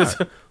 you know, this...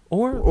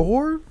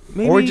 Or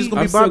maybe or just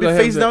gonna be Bobby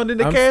face down in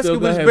the casket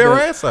with his bare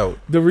ass out.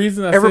 The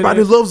reason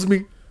everybody loves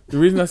me. The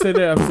reason I say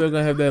that, I'm still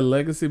gonna have that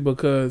legacy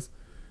because,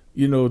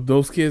 you know,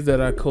 those kids that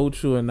I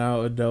coach who are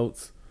now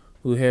adults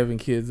who having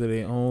kids of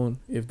their own,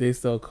 if they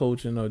start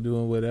coaching or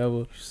doing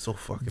whatever, so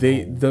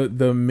fucking old.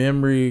 the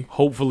memory.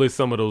 Hopefully,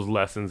 some of those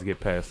lessons get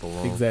passed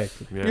along.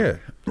 Exactly. Yeah.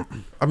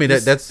 I mean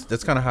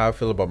that's kind of how I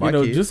feel about my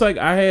kids. Just like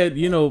I had,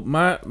 you know,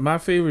 my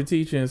favorite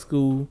teacher in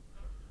school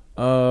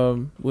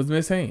was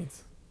Miss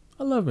Haynes.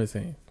 I love Miss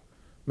Haynes.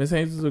 Miss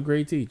Haynes was a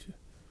great teacher.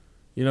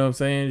 You know what I'm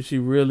saying? She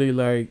really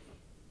like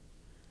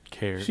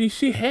cared.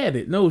 She had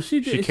it. No,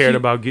 she did. She cared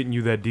about getting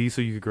you that D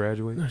so you could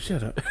graduate. No,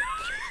 shut up.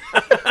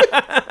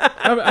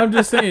 I'm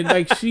just saying,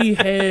 like she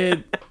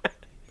had.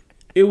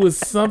 It was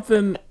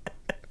something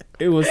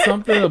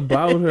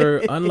about her,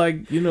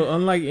 unlike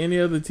any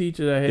other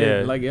teacher I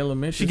had, like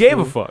elementary. She gave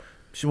a fuck.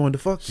 She wanted to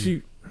fuck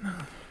you.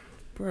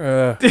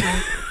 Bruh.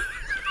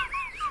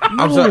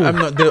 No. I'm sorry.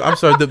 I'm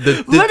sorry.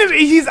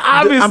 He's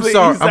obviously.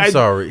 I'm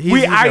sorry.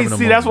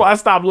 That's why I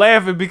stopped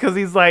laughing, because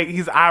he's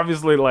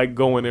obviously like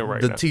going in right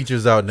now. The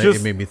teacher's out there.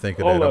 It made me think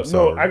of that. I'm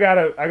sorry. No, I got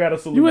a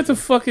solution. You went to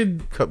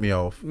fucking cut me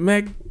off.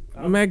 Mac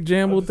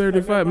Jambo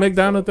 35,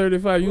 McDonald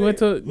 35. You went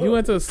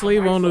to a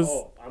slave owner's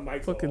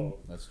fucking.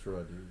 That's true, I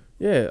did.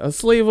 Yeah, a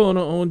slave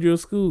owner owned your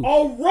school.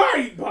 All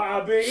right,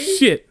 Bobby.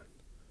 Shit.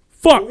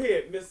 Fuck. Go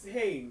ahead, Miss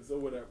Haynes or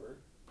whatever.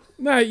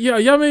 Nah,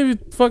 y'all made me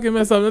fucking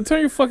mess up. Now turn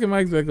your fucking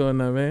mics back on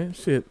now, man.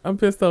 Shit, I'm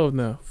pissed off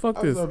now. Fuck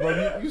this.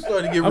 You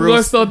started to get I'm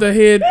gonna start the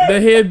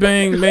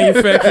headbang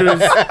manufacturers.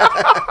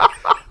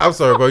 I'm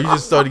sorry, bro. You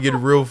just started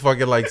getting real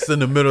fucking like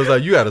sentimentals.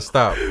 Like, you gotta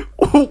stop.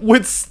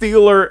 With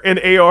Steeler and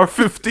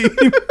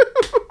AR-15.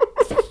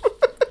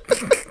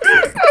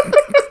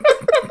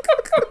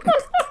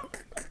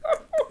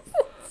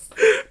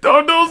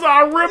 Those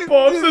are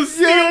ripoffs of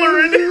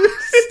Steeler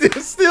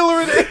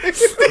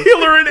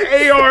and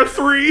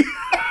AR-3.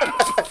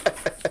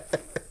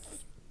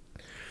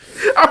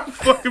 I'm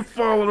fucking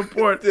falling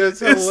apart. It's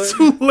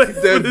too late.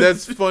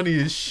 That's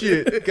funny as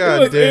shit.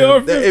 God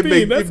damn. It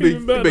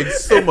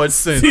makes so much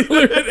sense.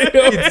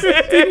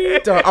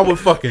 I would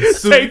fucking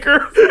sue. Take her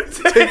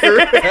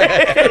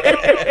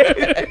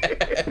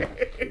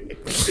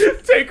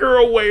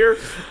away.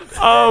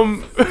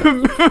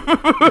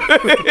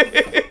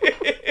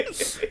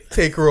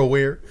 Take her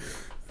away.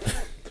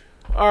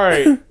 All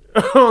right.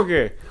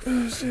 Okay.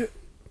 Oh, shit.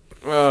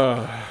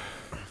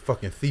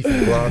 Fucking thief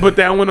and block. But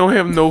that one don't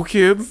have no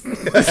kids.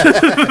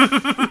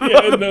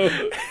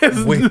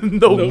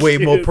 Way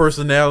more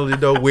personality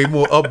though. Way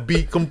more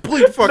upbeat.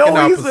 Complete fucking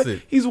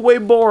opposite. He's way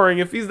boring.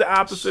 If he's the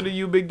opposite of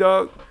you, big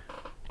dog.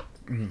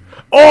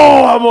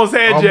 Oh, I almost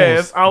had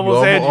Jazz. I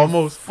almost had you.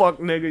 Almost. Fuck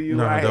nigga,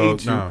 you. I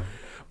hate you. Nah.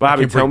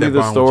 Bobby, tell me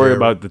the story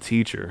about the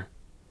teacher.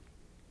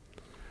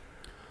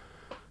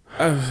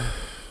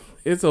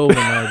 It's over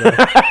now, though.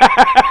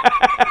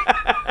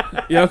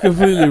 Y'all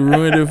completely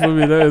ruined it for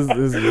me.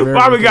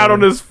 Bobby got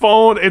on his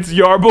phone. It's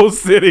Yarbo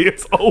City.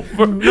 It's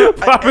over.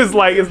 Bobby's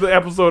like, is the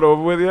episode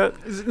over with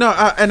yet? No,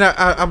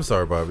 I'm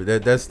sorry, Bobby.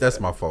 That's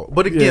my fault.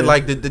 But again,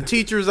 like the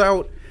teacher's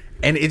out,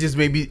 and it just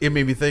made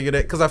me think of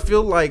that, because I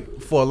feel like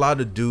for a lot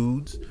of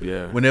dudes,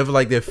 whenever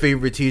like their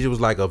favorite teacher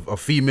was like a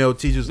female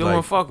teacher, they like,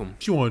 want to fuck him.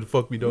 She wanted to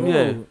fuck me, though.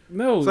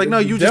 No, it's like, no,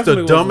 you just a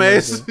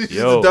dumbass. You just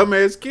a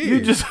dumbass kid.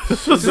 You just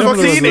a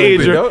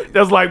teenager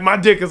that's like, my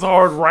dick is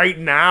hard right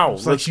now.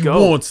 It's like she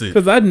wants it.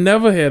 Because I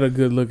never had a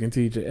good looking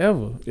teacher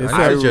ever.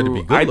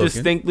 I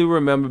distinctly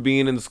remember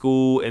being in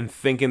school and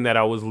thinking that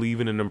I was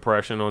leaving an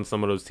impression on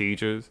some of those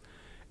teachers.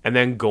 And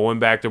then going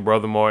back to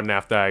Brother Martin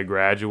after I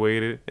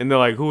graduated. And they're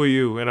like, who are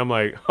you? And I'm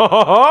like,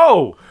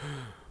 oh,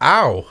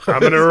 ow.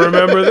 I'm going to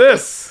remember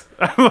this.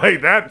 I'm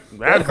like, that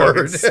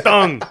hurt.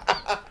 Stung.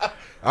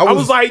 I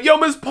was like, yo,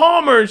 Miss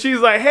Palmer. And she's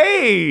like,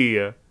 hey.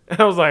 And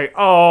I was like,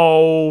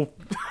 oh.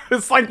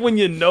 It's like when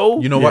you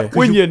know. You know what?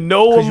 When you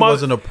know a you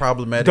wasn't a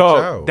problematic dog,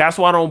 child. that's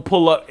why I don't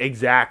pull up.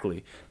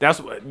 Exactly. That's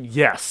what.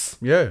 Yes.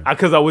 Yeah.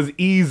 Because I was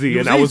easy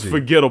and I was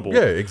forgettable.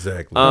 Yeah,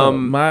 exactly.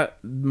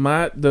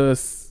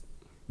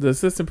 The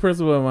assistant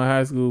principal at my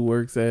high school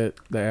works at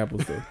the Apple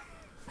Store.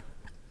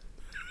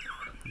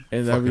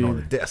 And Fucking on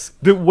the desk.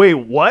 Wait,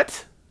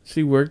 what?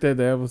 She worked at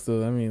the Apple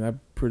Store. I mean, I'm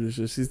pretty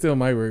sure she still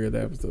might work at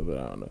the Apple Store, but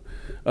I don't know.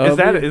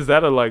 Is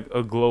that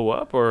a glow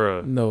up or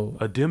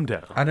a dim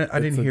down? I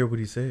didn't hear what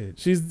he said.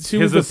 She His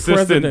was the assistant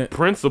president.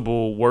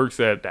 principal works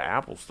at the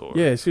Apple Store.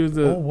 Yeah, she was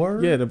the. Oh,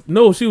 word? Yeah,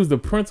 no, she was the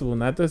principal,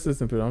 not the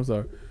assistant principal. I'm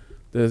sorry,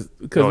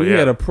 because we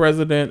had a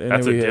president and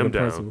That's then we a had a dim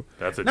down. principal.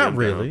 That's a Not dim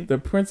really. down. The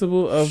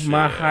principal of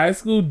my high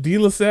school, De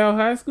La Salle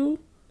High School,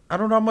 I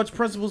don't know how much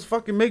principals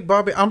fucking make,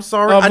 Bobby. I'm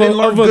sorry. Of I didn't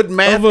learn good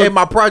math of at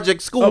my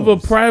project school. of a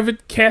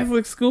private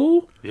Catholic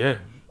school. Yeah.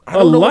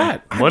 A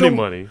lot.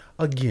 Money.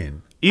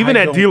 Again. Even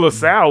I at don't- De La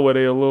Salle, where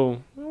they a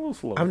little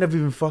slow. I've never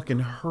even fucking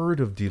heard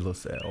of De La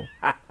Salle.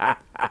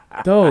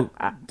 Dog,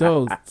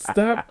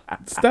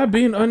 stop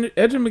being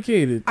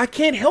uneducated. I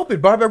can't help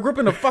it, Bobby. I grew up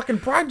in a fucking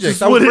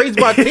project. I what was it raised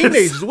by is.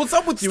 teenagers. What's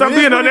up with you? Stop It is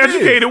being what it is.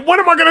 uneducated. When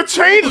am I gonna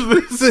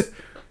change this?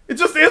 It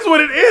just is what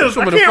it is.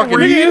 I of the can't fucking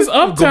read. Nigga, it's Go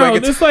back uptown.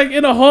 and- It's like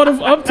in the heart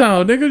of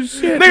uptown, nigga.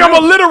 Shit. Nigga, I'm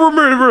a little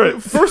remember.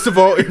 First of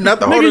all,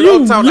 not the heart Nigga, of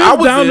you uptown. I live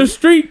was down in. the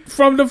street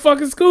from the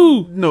fucking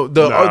school. No,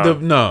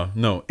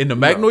 no. In the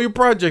Magnolia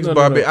Projects, No,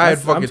 Bobby, no. I had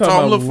I'm fucking talking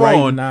Tom about right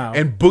LaFawn now.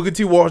 and Booker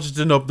T.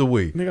 Washington up the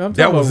way. Nigga, I'm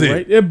that talking was about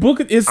it.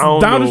 right. It's I don't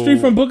down the know.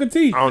 street from Booker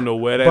T. I don't know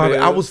where that Bobby,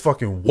 is. I was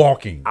fucking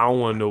walking. I don't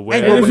want to know where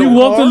Ain't that And no if is. you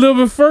walked a car? little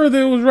bit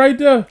further, it was right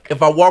there.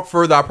 If I walk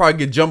further, I'll probably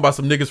get jumped by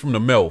some niggas from the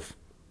Melf.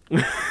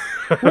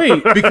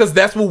 Wait, Because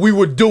that's what we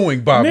were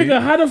doing, Bobby.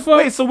 nigga, how the fuck?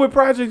 Wait, so what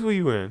projects were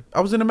you in?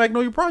 I was in the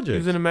Magnolia You Projects.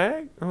 was in the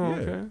mag? Oh, Yeah.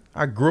 okay.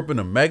 I grew up in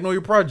the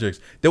Magnolia Projects.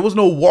 There was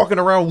no walking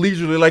around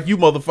leisurely like you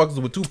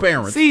motherfuckers with two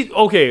parents. See,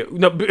 okay,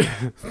 no,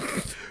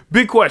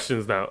 big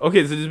questions now.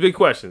 Okay, so there's big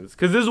questions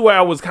because this is where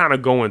I was kind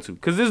of going to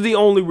because this is the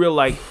only real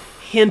like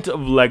hint of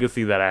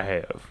legacy that I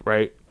have.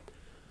 Right?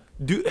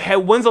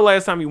 When's the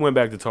last time you went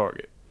back to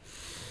Target?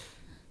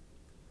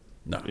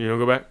 No. You don't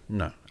go back?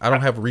 No, I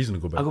don't have a reason to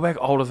go back. I go back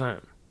all the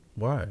time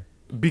Why?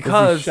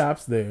 because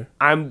shops there.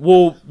 I'm I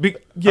live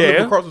yeah.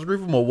 across the street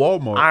from a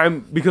Walmart.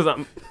 I'm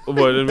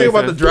what? Think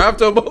about to drive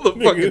to a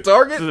motherfucking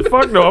Target?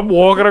 Fuck no! I'm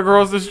walking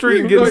across the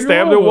street and getting No, you're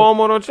stabbed at wrong.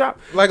 Walmart on Chop.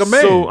 Like a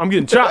man. So I'm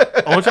getting chopped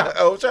on Chop.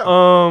 Oh,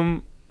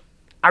 child.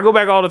 I go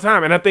back all the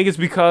time, and I think it's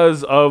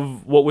because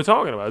of what we're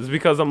talking about. It's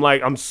because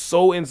I'm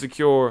so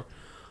insecure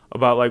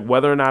about like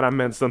whether or not I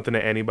meant something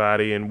to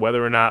anybody, and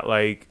whether or not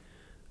like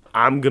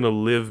I'm gonna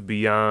live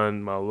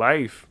beyond my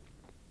life.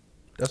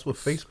 That's what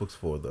Facebook's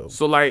for, though.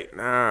 So like,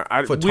 nah,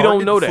 For we don't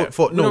Target? know that.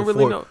 For, We no, don't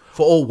really for, know.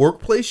 for old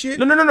workplace shit?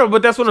 No.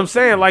 But that's what I'm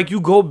saying. Like,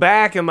 you go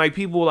back and like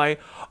people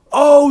like,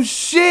 oh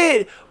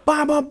shit,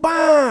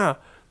 bah.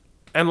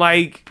 And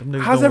like, Them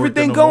niggas how's don't work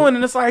everything there no more. going?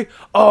 And it's like,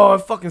 oh, it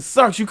fucking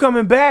sucks. You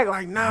coming back?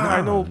 Like, nah,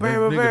 I know,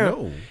 bam.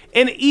 no.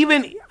 And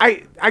even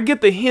I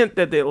get the hint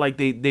that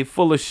they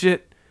full of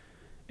shit,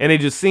 and they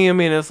just seeing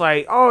me, and it's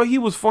like, oh, he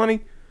was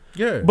funny.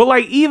 Yeah. But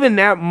like even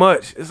that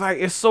much, it's like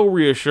it's so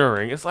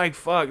reassuring. It's like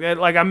fuck that.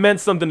 Like I meant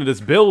something to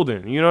this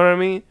building. You know what I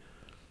mean?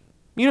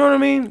 You know what I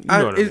mean? You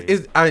know what I mean.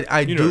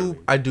 You know what I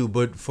mean. I do,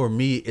 but for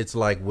me, it's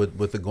like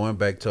with the going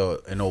back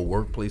to an old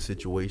workplace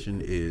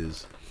situation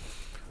is,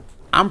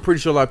 I'm pretty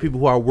sure a lot of people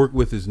who I work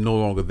with is no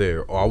longer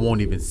there, or I won't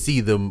even see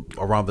them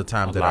around the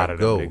time that lot I of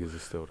them go. niggas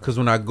is still there. Because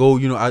when I go,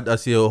 you know, I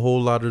see a whole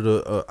lot of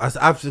the,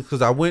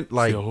 because I went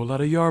like, See a whole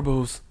lot of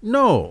yarbos.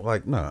 no,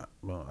 like nah,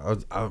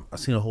 I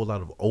seen a whole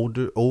lot of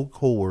old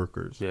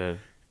coworkers. Yeah.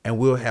 And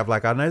we'll have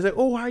like our nights like,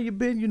 oh, how you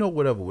been? You know,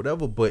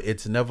 whatever. But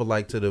it's never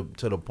like to the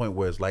point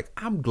where it's like,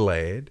 I'm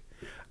glad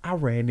I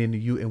ran into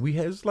you, and we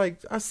had it's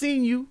like I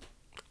seen you.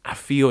 I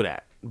feel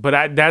that,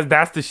 but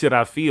that's the shit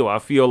I feel. I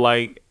feel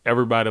like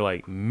everybody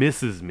like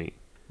misses me,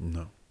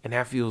 No, and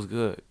that feels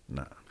good.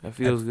 nah, That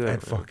feels good.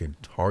 At man. fucking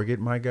Target,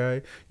 my guy,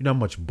 you know how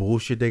much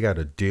bullshit they got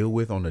to deal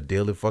with on a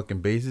daily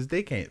fucking basis.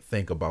 They can't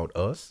think about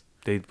us.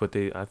 I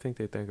think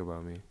they think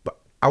about me. But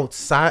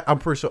outside, I'm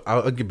pretty sure.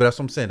 But that's what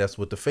I'm saying. That's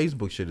what the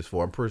Facebook shit is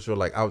for. I'm pretty sure,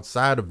 like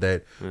outside of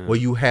that, where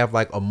you have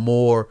like a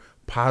more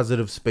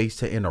positive space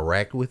to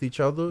interact with each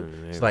other.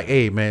 It's like,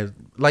 hey man,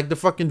 like the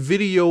fucking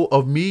video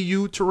of me,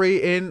 you,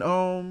 Teray, and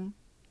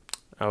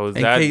I was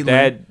And that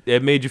Caitlyn.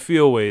 that made you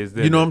feel ways.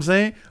 you know what I'm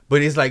saying?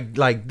 But it's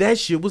like that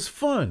shit was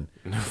fun.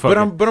 but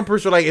I'm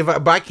pretty sure like if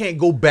I can't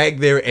go back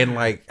there and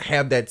like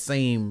have that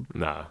same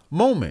Nah.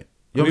 moment.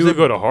 You know We what I'm would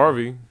go saying? to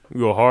Harvey. We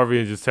go to Harvey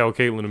and just tell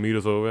Caitlyn to meet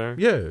us over there.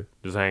 Yeah,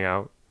 Just hang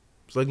out.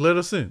 it's like let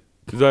us in.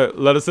 Just like,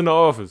 let us in the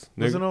office.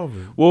 Let us nigga. in the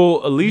office.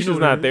 Well, Alicia's You know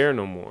what it not is. there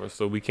no more,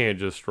 so we can't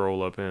just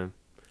stroll up in.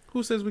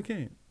 Who says we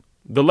can't?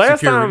 The last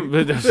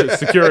Security. time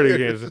security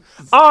games.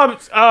 Where you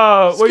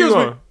Excuse me.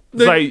 going?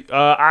 It's like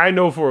I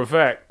know for a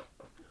fact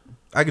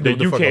I can do that what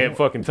the you fuck I can't want.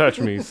 fucking touch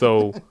me,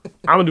 so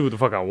I'm gonna do what the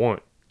fuck I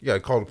want. You gotta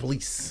call the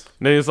police.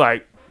 And then it's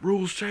like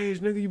rules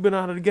change, nigga. You been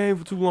out of the game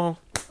for too long.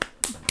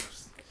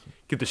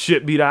 get the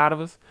shit beat out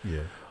of us.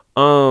 Yeah.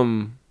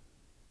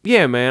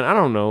 Yeah, man. I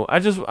don't know.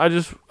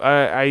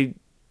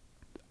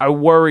 I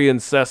worry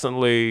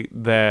incessantly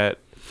that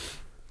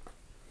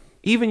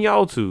even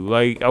y'all too.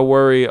 Like, I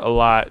worry a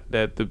lot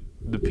that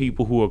the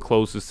people who are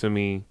closest to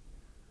me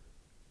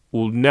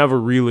will never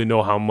really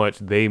know how much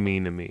they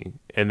mean to me,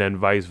 and then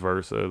vice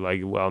versa.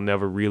 Like, well, I'll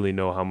never really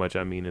know how much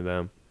I mean to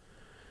them.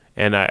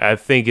 And I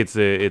think it's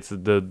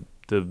the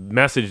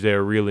message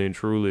there really and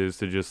truly is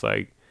to just,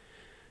 like,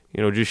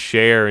 you know, just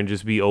share and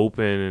just be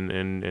open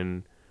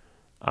and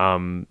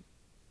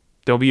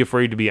don't be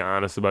afraid to be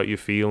honest about your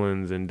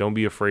feelings, and don't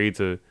be afraid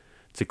to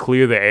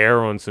clear the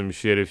air on some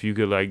shit if you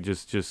could, like,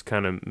 just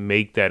kind of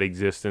make that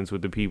existence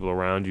with the people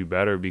around you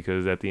better.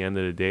 Because at the end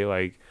of the day,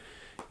 like,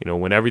 you know,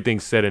 when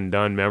everything's said and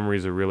done,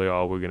 memories are really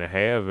all we're going to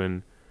have.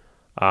 And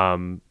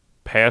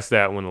past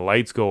that, when the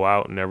lights go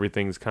out and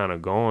everything's kind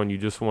of gone, you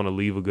just want to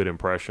leave a good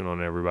impression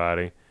on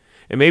everybody.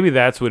 And maybe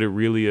that's what it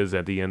really is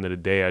at the end of the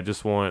day. I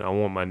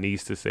want my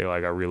niece to say,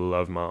 like, I really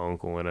love my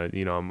uncle, and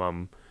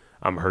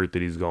I'm hurt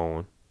that he's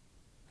gone.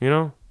 You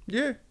know?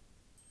 Yeah.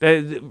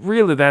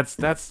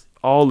 That's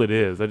all it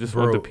is. I just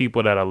want the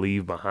people that I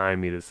leave behind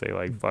me to say,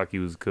 like, fuck, he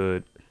was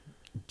good.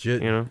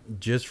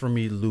 Just for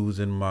me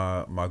losing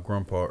my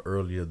grandpa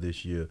earlier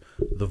this year,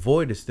 the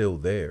void is still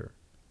there.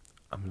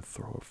 I'm gonna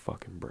throw a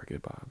fucking brick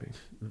at Bobby.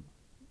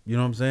 You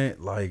know what I'm saying?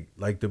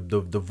 Like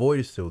the void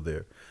is still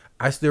there.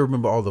 I still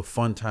remember all the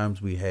fun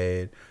times we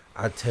had.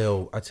 I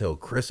tell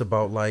Chris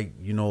about, like,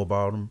 you know,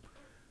 about him.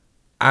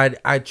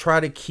 I try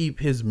to keep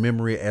his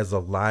memory as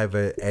alive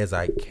as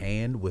I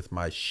can with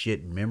my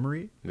shit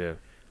memory. Yeah.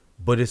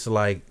 But it's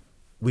like,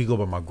 we go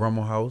by my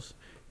grandma's house,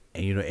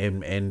 and, you know,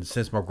 and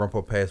since my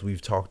grandpa passed,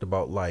 we've talked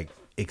about, like,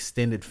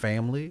 extended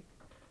family.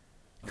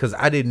 Because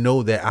I didn't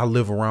know that I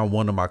live around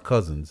one of my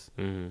cousins.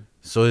 Mm-hmm.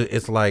 So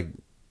it's like,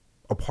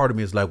 a part of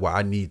me is like, well,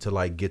 I need to,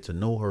 like, get to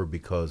know her,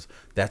 because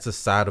that's a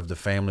side of the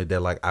family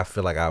that, like, I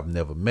feel like I've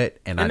never met.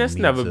 And that's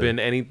never been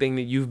anything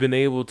that you've been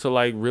able to,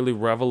 like, really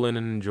revel in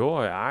and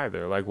enjoy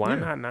either. Like, why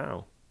not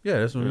now? Yeah,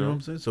 that's what, you know what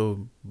I'm saying?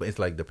 So, but it's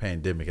like the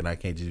pandemic, and I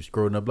can't just be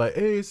scrolling up like,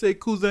 hey, say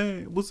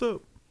cousin, what's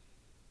up?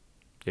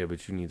 Yeah,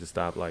 but you need to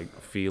stop, like,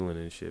 feeling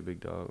and shit,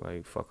 big dog.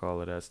 Like, fuck all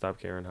of that. Stop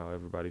caring how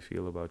everybody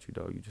feel about you,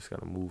 dog. You just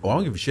gotta move on. I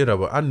don't give a shit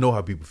about. I know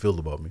how people feel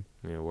about me.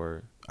 Yeah,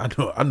 word.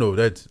 I know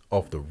that's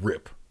off the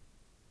rip.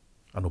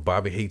 I know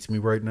Bobby hates me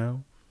right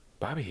now.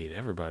 Bobby hate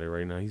everybody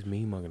right now. He's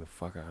mean mugging the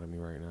fuck out of me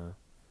right now.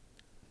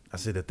 I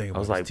said that thing about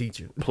his like,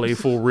 teacher.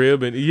 Playful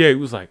rib, and yeah, he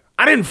was like,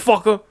 I didn't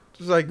fuck her.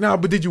 She's like, nah,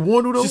 but did you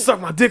want to though? She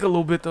sucked my dick a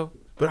little bit though.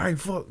 But I ain't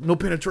fuck. No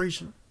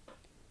penetration.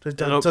 Touch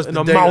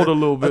the mouth a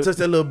little bit. I touched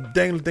that little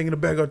dangling thing in the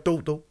back of her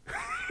throat though.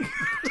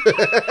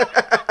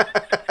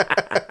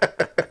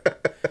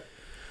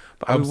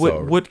 I'm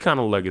sorry. What kind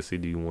of legacy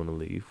do you want to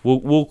leave?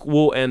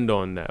 We'll end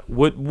on that.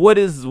 What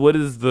is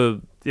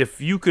the, if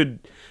you could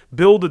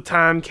build a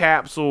time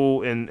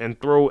capsule and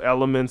throw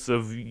elements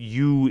of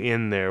you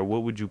in there,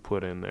 what would you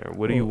put in there?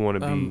 What do you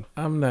want to be?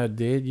 I'm not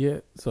dead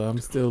yet, so I'm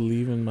still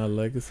leaving my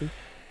legacy.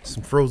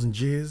 Some frozen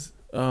jizz.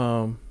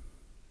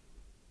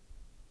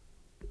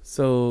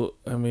 So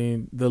I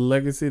mean, the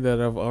legacy that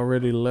I've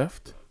already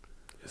left,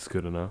 it's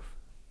good enough.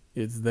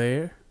 It's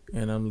there,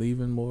 and I'm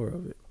leaving more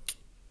of it.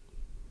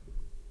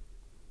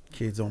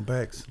 Kids on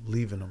backs,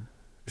 leaving them.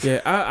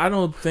 Yeah, I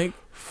don't think.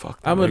 Fuck.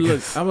 I'm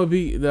gonna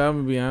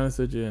be honest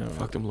with you.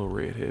 Fuck them little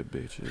redhead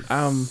bitches.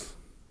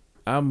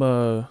 I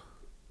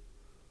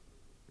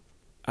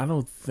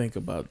don't think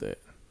about that.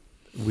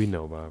 We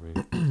know, Bobby.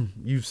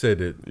 You've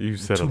said it.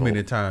 You've said too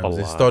many times.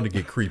 It's starting to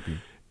get creepy.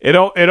 It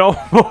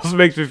almost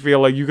makes me feel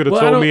like you could have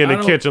told me in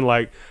the kitchen,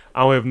 like, I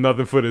don't have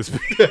nothing for this.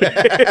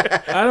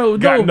 I don't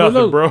got nothing,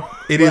 look, bro.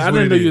 It is. I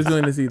didn't know you was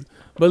doing this either.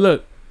 But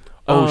look.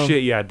 Oh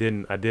shit! Yeah, I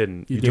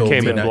didn't. You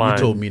came in blind.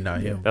 You told me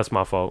not him. That's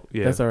my fault.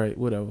 Yeah, that's all right.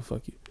 Whatever.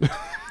 Fuck you.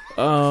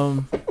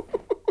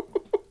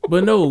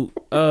 But no.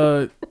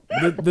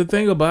 The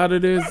thing about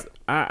it is,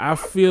 I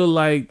feel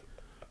like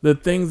the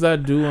things I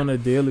do on a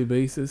daily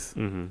basis,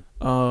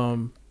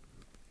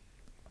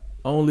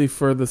 only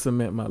further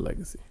cement my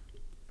legacy.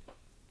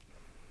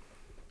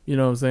 You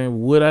know what I'm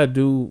saying?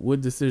 What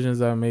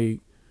decisions I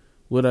make,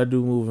 what I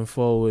do moving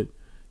forward.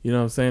 You know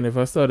what I'm saying? If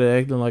I started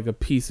acting like a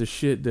piece of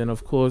shit, then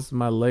of course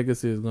my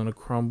legacy is going to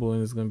crumble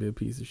and it's going to be a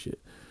piece of shit.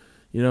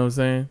 You know what I'm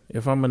saying?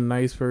 If I'm a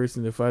nice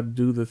person, if I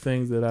do the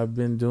things that I've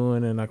been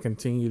doing and I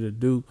continue to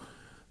do,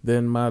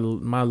 then my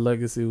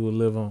legacy will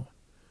live on.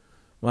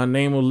 My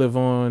name will live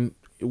on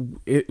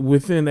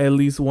within at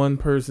least one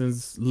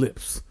person's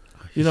lips.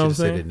 You know what I'm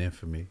saying? Said it in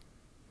for me.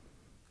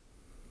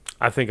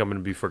 I think I'm going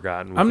to be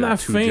forgotten. I'm not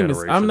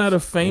famous. I'm not a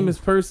famous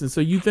person.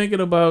 So you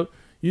thinking about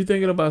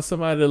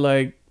somebody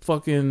like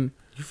fucking.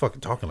 You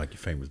fucking talking like you're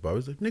famous, bro.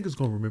 It's like, niggas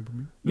gonna remember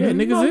me. Yeah,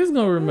 niggas is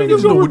gonna remember me.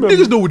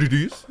 Niggas know what it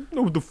is.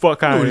 Know what the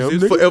fuck I am.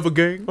 It's Forever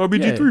Gang.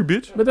 RBG3,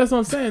 bitch. But that's what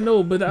I'm saying.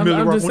 No, but I'm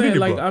just saying,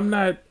 like, I'm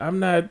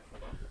not,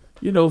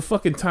 you know,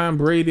 fucking Tom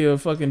Brady or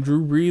fucking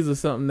Drew Brees or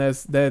something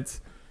that's,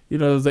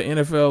 there's an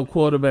NFL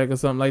quarterback or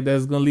something like that,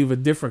 it's gonna leave a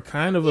different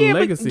kind of a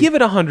legacy. But give it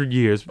 100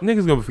 years,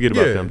 niggas gonna forget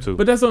about them too.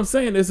 But that's what I'm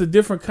saying. It's a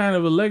different kind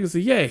of a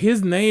legacy. Yeah,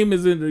 his name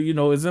is in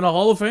is in a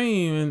Hall of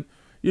Fame, and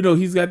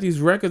he's got these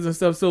records and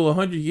stuff. So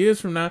 100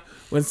 years from now,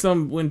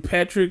 when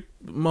Patrick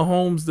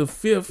Mahomes the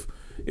fifth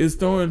is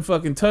throwing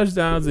fucking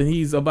touchdowns and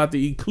he's about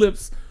to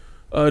eclipse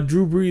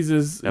Drew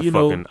Brees' that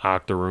fucking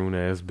octoroon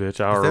ass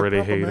bitch. I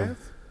already hate him.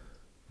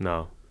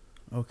 No.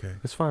 Okay.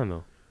 It's fine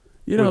though.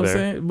 You know what I'm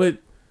saying?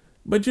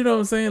 But you know what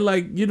I'm saying?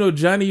 Like,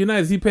 Johnny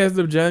Unitas, he passed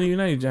up Johnny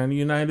Unitas. Johnny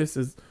Unitas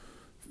is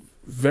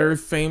very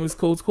famous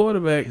Colts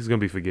quarterback. He's gonna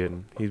be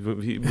forgetting. We're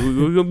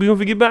gonna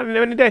forget about him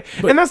every day.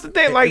 And that's the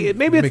thing. Like,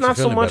 maybe it's not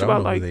so much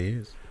about like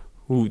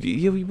who.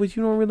 Yeah, but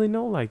you don't really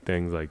know like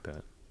things like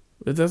that.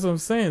 But that's what I'm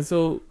saying.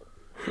 So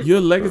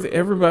your legacy,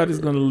 everybody's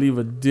gonna leave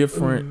a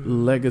different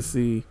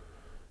legacy,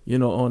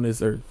 on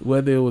this earth,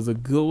 whether it was a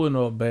good one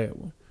or a bad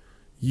one.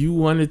 You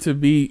want it to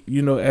be,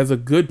 as a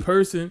good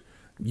person,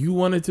 you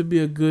want it to be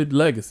a good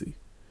legacy.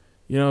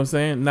 You know what I'm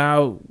saying?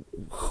 Now,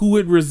 who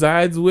it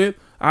resides with,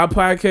 our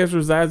podcast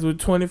resides with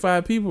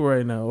 25 people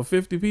right now or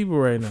 50 people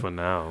right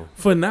now.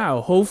 For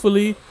now.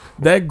 Hopefully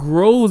that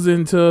grows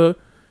into,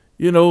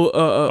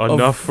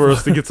 enough for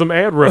us to get some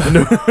ad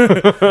revenue.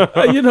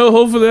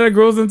 Hopefully that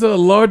grows into a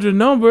larger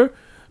number.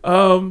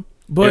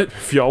 But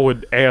if y'all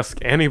would ask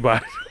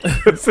anybody,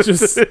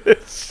 just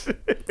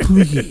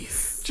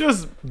please,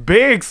 just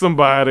beg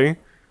somebody.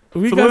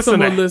 We got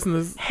some more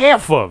listeners.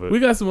 Half of it. We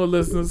got some more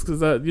listeners because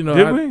did we?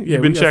 Yeah,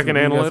 you've been checking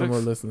analytics. We got some more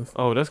listeners.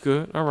 Oh, that's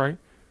good. All right,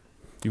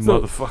 you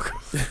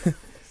motherfuckers.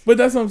 But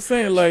that's what I'm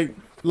saying. Like,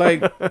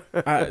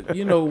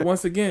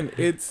 once again,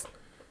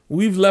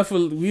 we've left a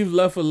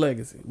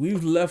legacy.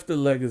 We've left a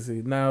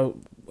legacy. Now,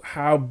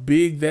 how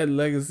big that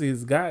legacy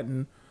has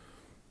gotten,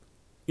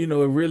 it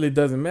really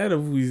doesn't matter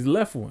if we've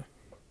left one.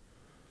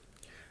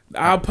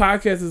 Our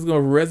podcast is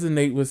gonna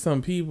resonate with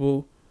some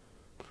people.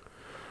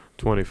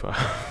 25.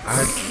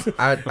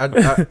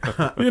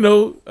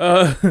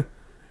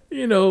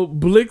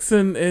 Blix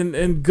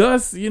and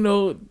Gus,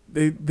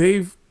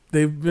 they've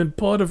been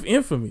part of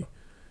infamy.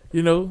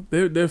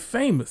 They're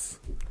famous.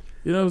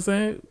 You know what I'm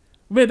saying?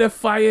 Made that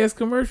fire ass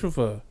commercial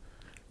for her.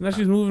 Now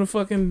she's moving to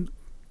fucking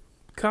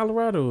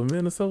Colorado or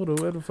Minnesota,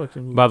 where the fuck she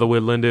moving. By the way,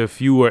 Linda, if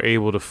you were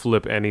able to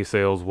flip any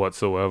sales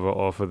whatsoever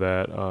off of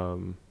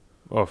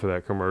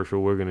that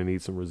commercial, we're gonna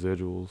need some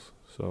residuals.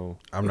 So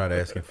I'm not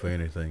asking for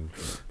anything.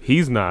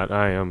 He's not.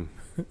 I am.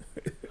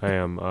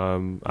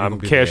 I'm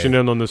cashing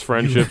in on this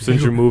friendship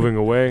since you're moving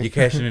away. You're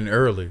cashing in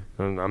early.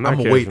 I'm not. I'm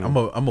gonna wait. I'm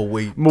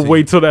gonna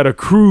wait till that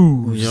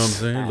accrues. You know what I'm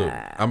saying? Look,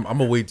 I'm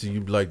gonna wait till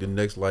you like the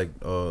next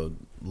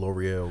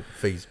L'Oreal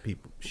face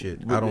people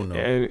shit. I don't know.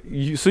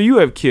 And so you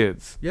have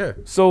kids. Yeah.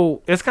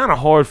 So it's kind of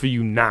hard for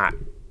you not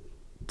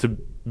to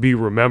be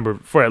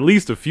remembered for at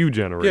least a few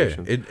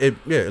generations.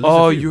 Yeah.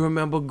 Oh, you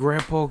remember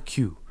Grandpa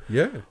Q?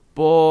 Yeah.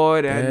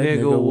 Boy, that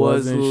nigga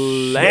was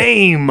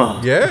lame.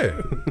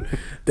 Yeah.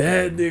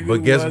 That nigga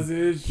but guess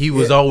wasn't he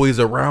was always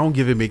around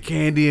giving me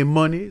candy and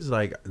money. It's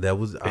like that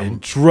was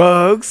and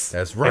drugs.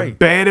 That's right. And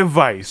bad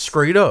advice.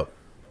 Straight up.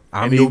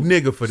 I'm your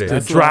nigga for that. To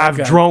drive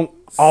drunk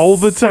all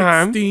the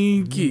time.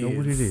 16 kids. You know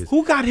what it is.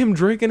 Who got him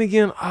drinking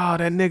again? Oh,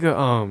 that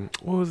nigga,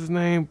 what was his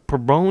name?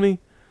 Perboni?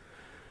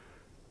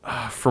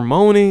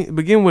 Fermoni?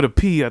 Begin with a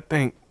P, I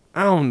think.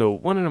 I don't know.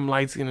 One of them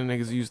light-skinned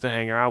niggas who used to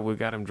hang out with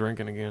got him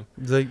drinking again.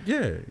 It's like,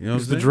 yeah. You know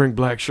used to drink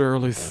Black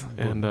Shirley's.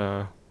 And,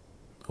 oh,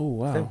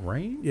 wow. Is that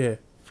rain? Yeah.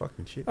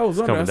 Fucking shit. I was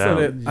on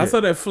there. I saw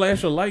that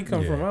flash of light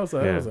come from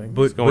outside. Yeah. I was like,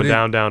 it's going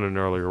down and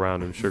earlier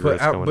around and sugar is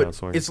coming down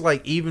swinging. It's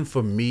like, even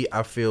for me,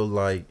 I feel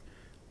like,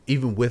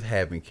 even with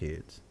having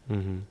kids,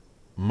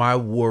 my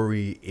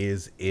worry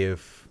is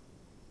if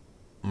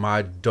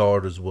my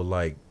daughters will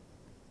like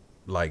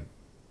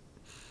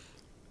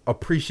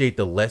appreciate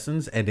the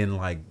lessons and then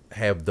like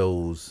have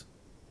those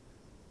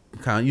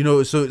kind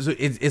of, so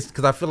it's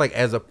because I feel like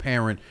as a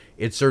parent,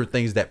 it's certain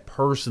things that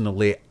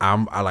personally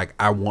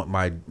I want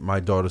my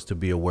daughters to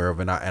be aware of,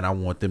 and I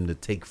want them to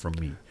take from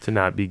me. To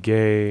not be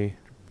gay.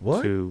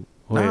 What? To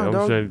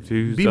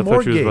be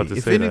more gay.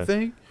 If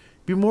anything,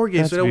 be more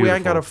gay. So that way I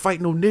ain't gotta fight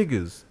no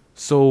niggas.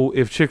 So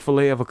if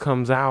Chick-fil-A ever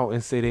comes out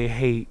and say they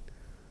hate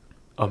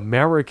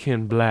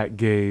American black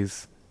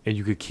gays and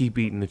you could keep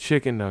eating the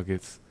chicken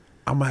nuggets,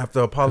 I'm gonna have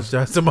to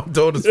apologize to my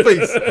daughter's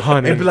face,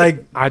 honey, and be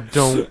like, I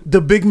don't.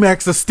 The Big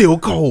Macs are still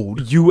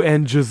cold. You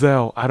and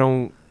Giselle, I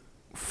don't.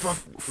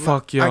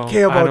 Fuck y'all. I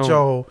care about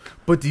y'all,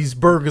 but these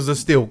burgers are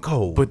still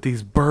cold. But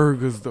these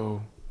burgers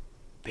though,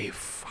 they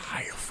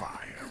fire.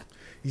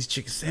 These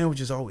chicken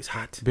sandwiches are always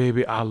hot.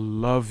 Baby, I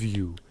love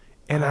you,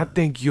 and I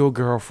think your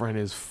girlfriend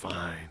is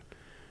fine.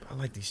 I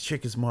like these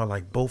chickens more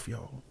like both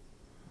y'all.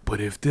 But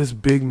if this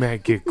Big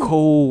Mac get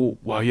cold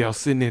while y'all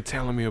sitting there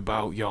telling me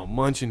about y'all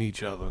munching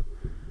each other,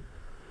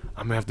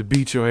 I'm gonna have to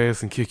beat your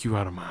ass and kick you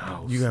out of my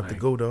house. You have to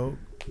go, dog.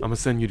 I'm gonna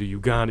send you to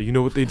Uganda. You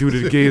know what they do to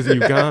the gays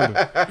in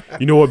Uganda?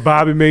 You know what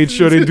Bobby made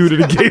sure they do to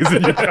the gays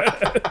in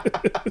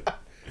Uganda?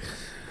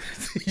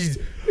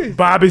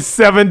 Bobby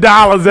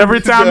 $7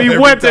 every time he Every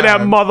went to that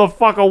time.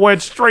 motherfucker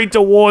went straight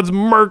towards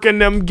murking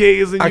them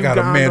gays in I got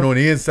Uganda. a man on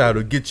the inside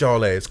who'll get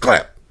y'all ass.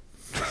 Clap.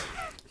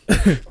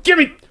 Give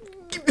me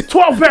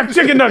 12-pack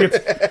chicken nuggets.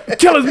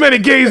 Kill as many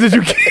gays as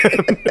you can.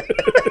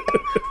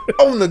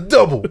 On the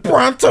double.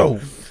 Pronto.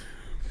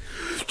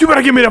 You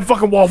better give me that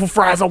fucking waffle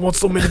fries. I want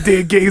so many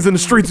dead gays in the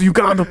streets of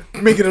Uganda.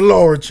 Make it a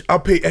large. I'll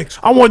pay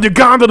extra. I want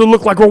Uganda to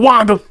look like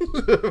Rwanda.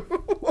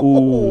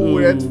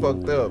 Ooh, that's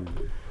fucked up.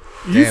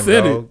 You Damn,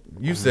 said dog.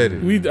 You said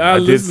it. Our I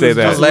did listeners say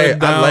that. just I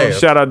went laughed. down.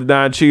 Shout out to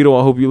Don Cheadle.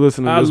 I hope you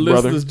listen to Our this,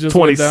 brother. listeners just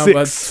went down by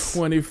 26,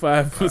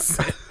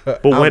 25%.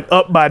 but went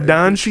up by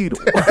Don Cheadle.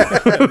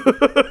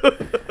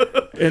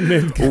 And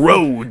then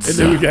Rhodes. And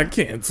then we got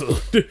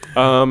canceled.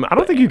 I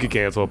don't think you could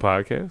cancel a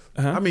podcast.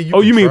 I mean, You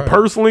can mean try.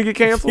 personally get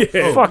canceled?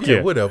 Yeah. Fuck yeah.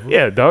 Whatever.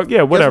 Yeah, dog. Yeah,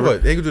 Guess whatever.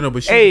 what? They can do nothing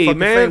but shoot Hey, fucking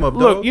man, fame up,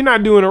 look, dog. you're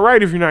not doing it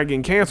right if you're not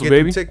getting canceled, Get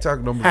baby. them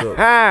TikTok numbers up.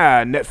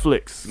 Ha!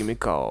 Netflix, give me a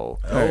call.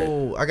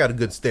 Oh, I got a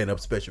good stand-up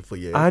special for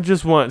you. I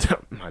just want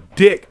my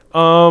dick.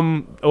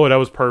 Oh, that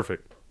was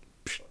perfect.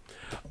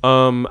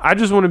 I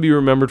just want to be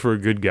remembered for a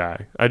good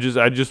guy. I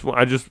just want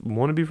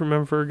to be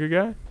remembered for a good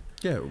guy.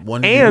 Yeah,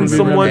 one And to be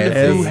someone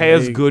remembered who as-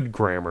 has good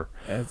grammar.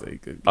 That's a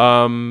good.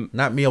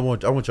 Not me. I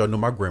want y'all to know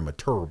my grammar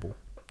terrible.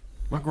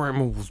 My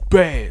grammar was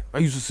bad. I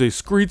used to say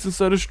streets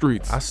instead of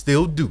streets. I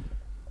still do.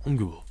 I don't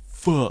give a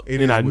fuck. It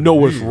And is I what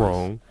know it it's is.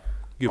 wrong.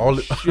 Give All,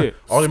 a shit.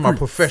 all in my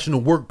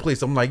professional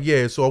workplace, I'm like,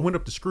 yeah. So I went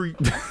up the street,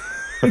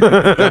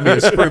 got me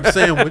a scrimp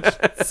sandwich.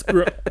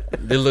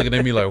 They're looking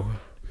at me like,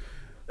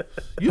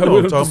 you know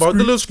what I'm talking about? The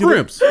little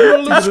scrimps. You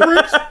know the little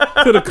scrimps?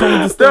 To the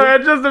corner So store. I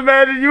just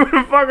imagine you in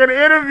a fucking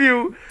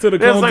interview. To the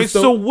It's corner like,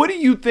 store. so what do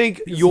you think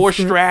your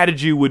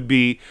strategy would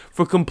be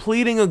for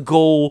completing a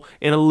goal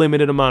in a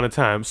limited amount of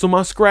time? So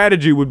my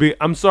strategy would be,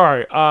 I'm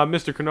sorry,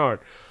 Mr. Kennard,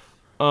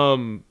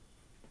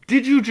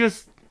 did you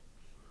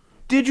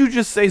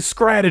just say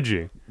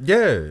strategy?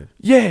 Yeah,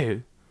 Yeah.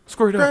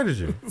 Straight up.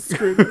 strategy.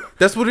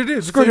 That's what it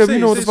is. Straight It's up, you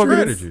know what the it's fuck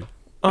it is. strategy.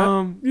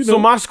 You So know.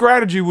 my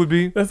strategy would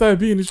be, That's how it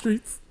be in the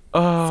streets.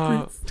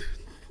 and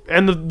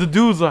the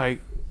dude's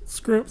like,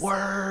 Scrimps.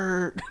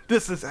 word,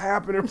 this is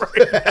happening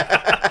right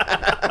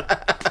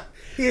now.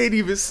 He ain't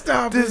even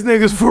stopped. This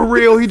nigga's for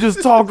real. He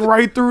just talked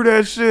right through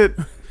that shit.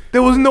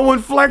 There was no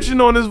inflection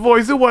on his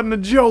voice. It wasn't a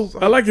joke.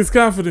 I like his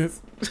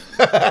confidence.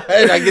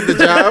 And I get the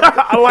job.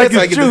 I like That's his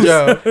how I get the juice.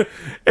 job.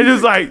 And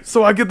just like,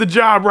 so I get the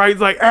job right.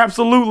 He's like,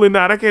 absolutely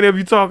not. I can't have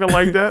you talking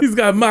like that. He's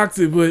got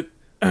moxie, but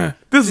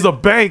This is a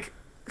bank.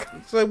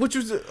 It's like, what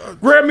you said?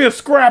 Grab me a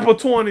scrap of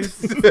 20s.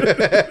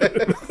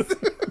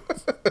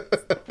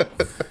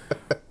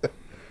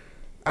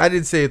 I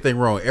didn't say anything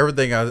wrong.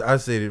 Everything I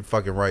said it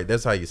fucking right.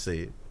 That's how you say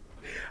it.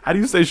 How do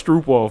you say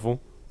stroopwafel?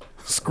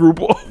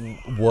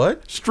 Stroopwafel.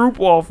 What?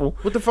 Stroopwafel.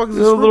 What the fuck is a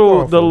The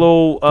little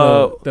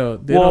they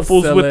don't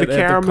waffles sell with that the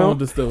at caramel.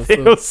 corner store, They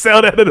so- don't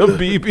sell that at the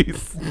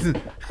BB's.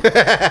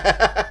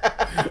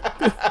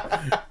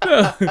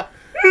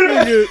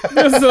 Nigga,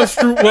 there's no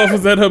Stroop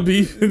waffles at her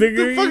beef. Nigga,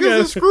 The fuck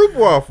is a scroop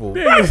waffle?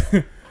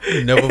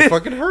 You never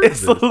fucking heard of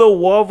It's this. the little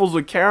waffles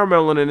with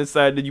caramel on the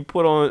inside that you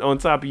put on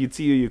top of your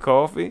tea or your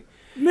coffee.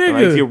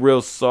 Nigga. Like get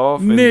real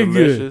soft and Nigga.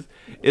 delicious.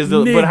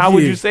 But how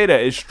would Nigga. you say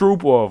that? It's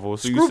stroopwafel.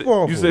 So Stroop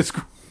waffle. you say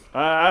stroop.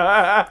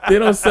 They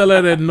don't sell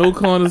that at no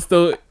corner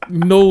store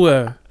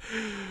nowhere.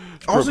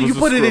 Also, you Scribbles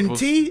put it are in scribbles.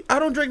 tea? I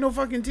don't drink no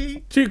fucking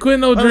tea. Chick Quinn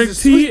don't Oh, drink is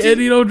it tea sweet tea?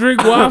 and he don't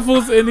drink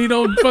waffles and he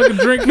don't fucking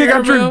drink Nigga,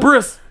 I caramel. drink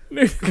bris.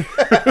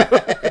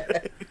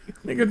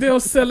 Nigga, they don't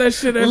sell that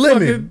shit at Lemon.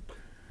 fucking.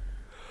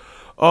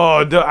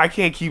 Oh, duh, I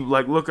can't keep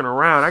like looking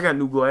around. I got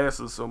new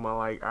glasses, so my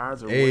like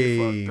eyes are way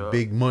Hey, fucked up.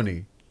 big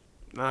money.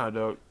 Nah,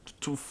 dog.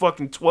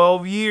 Fucking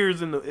 12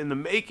 years in the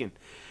making,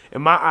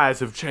 and my eyes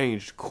have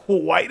changed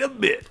quite a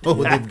bit. Oh,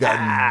 they've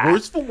gotten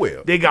worse for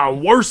wear. They got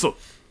worse.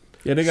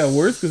 Yeah, they got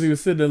worse because he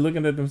was sitting there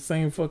looking at them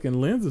same fucking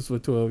lenses for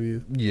 12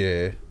 years.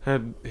 Yeah.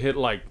 Had hit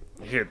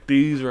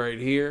these right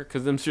here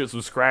because them shits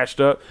was scratched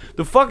up.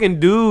 The fucking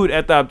dude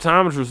at the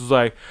optometrist was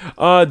like,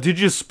 did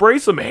you spray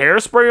some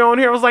hairspray on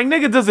here? I was like,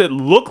 nigga, does it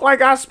look like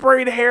I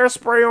sprayed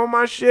hairspray on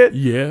my shit?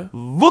 Yeah.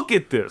 Look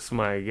at this,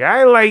 my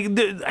guy. Like,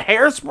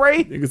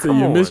 hairspray? Nigga said Come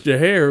you on. missed your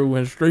hair, it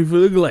went straight for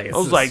the glasses. I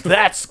was like,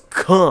 that's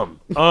cum.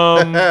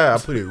 I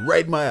put it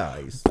right in my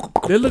eyes.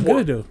 They look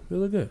good, though. They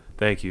look good.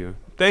 Thank you.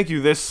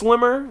 They're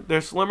slimmer.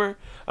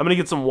 I'm gonna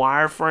get some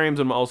wireframes, and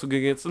I'm also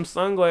gonna get some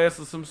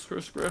sunglasses, some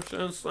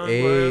prescription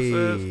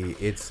sunglasses.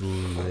 Hey, it's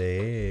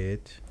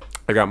lit.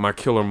 I got my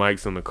killer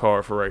mics in the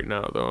car for right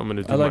now, though. I'm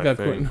gonna do I like my how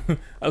thing. Quentin,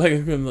 I like how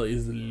Quentin like,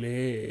 it's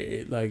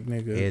lit. Like,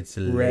 nigga, It's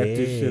wrap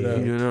this shit up.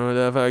 You know what?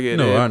 If I get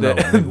No, it, I know.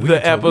 the, We can the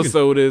talk-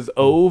 episode is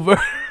over.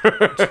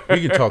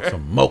 We can talk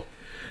some more.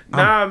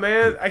 Nah,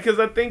 man, because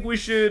I think we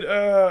should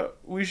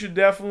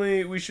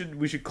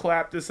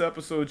clap this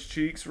episode's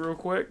cheeks real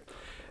quick,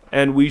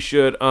 and we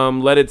should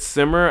let it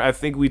simmer. I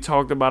think we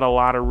talked about a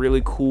lot of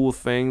really cool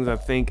things. I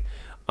think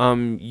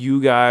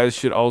you guys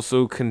should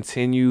also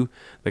continue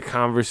the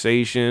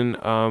conversation,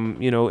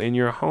 in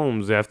your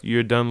homes after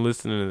you're done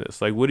listening to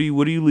this. Like, what are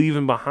you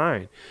leaving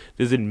behind?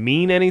 Does it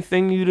mean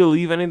anything to you to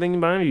leave anything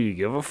behind? Do you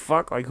give a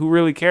fuck? Like, who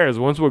really cares?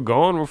 Once we're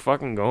gone, we're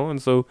fucking gone.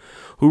 So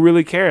who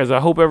really cares? I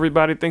hope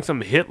everybody thinks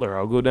I'm Hitler.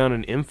 I'll go down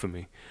in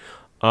infamy.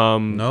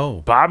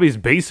 No. Bobby's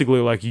basically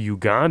like a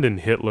Ugandan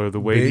Hitler, the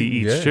way he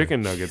eats yeah.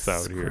 chicken nuggets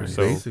out here.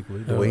 So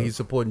Basically, the way he's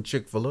supporting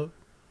Chick-fil-A.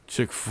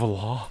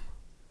 Chick-fil-A.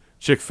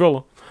 They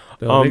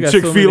got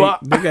Chick-fil-A.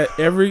 They got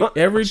every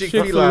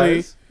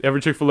Chick-fil-A. Every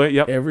Chick-fil-A,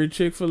 yep. Every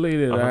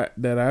Chick-fil-A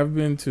that I've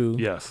been to,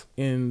 Yes,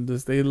 in the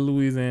state of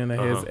Louisiana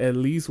has at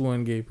least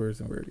one gay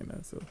person working there.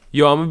 So,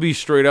 yo, I'm gonna be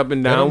straight up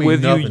and That don't down mean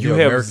with you. nothing. You You're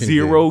have American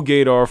zero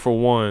gaydar for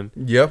one,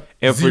 Yep.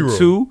 and Zero. for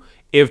two,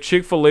 if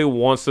Chick-fil-A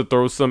wants to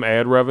throw some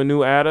ad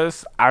revenue at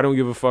us, I don't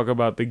give a fuck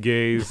about the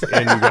gays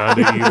in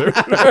Uganda either.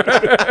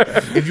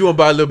 If you want to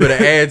buy a little bit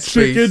of ad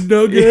space, chicken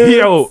nuggets.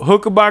 Yo,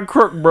 hook by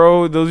crook,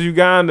 bro. Those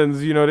Ugandans,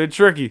 they're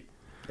tricky.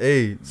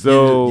 hey,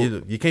 So-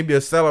 you can't be a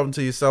sellout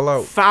until you sell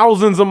out.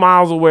 Thousands of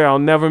miles away, I'll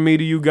never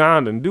meet a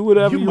Ugandan. Do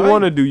whatever you might,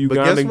 want to do, but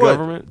guess Ugandan what?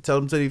 government. Tell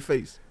them to their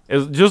face.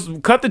 It's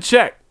just cut the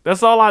check.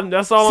 That's all I'm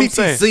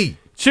saying. CTC,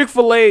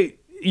 Chick-fil-A,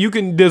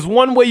 there's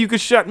one way you can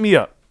shut me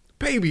up.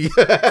 baby.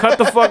 Cut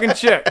the fucking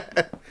check.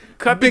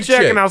 Cut the Big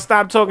check, check. and I'll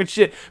stop talking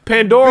shit.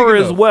 Pandora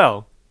Big as enough.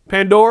 well.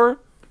 Pandora,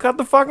 cut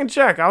the fucking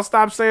check. I'll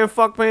stop saying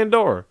fuck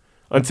Pandora.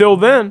 Until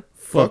then,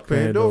 Fuck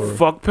Pandora.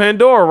 fuck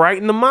Pandora right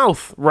in the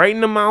mouth. Right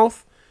in the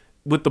mouth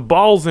with the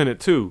balls in it,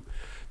 too.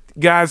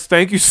 Guys,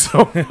 thank you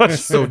so much.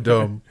 So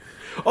dumb.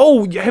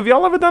 Oh, have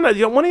y'all ever done that?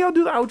 One of y'all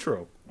do the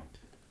outro.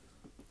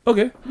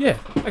 Okay, yeah,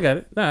 I got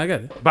it. Nah, I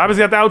got it. Bobby's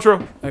got the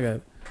outro. I got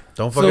it.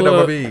 Don't fuck So, it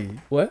up, baby.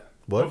 What?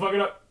 What? Fuck it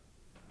up.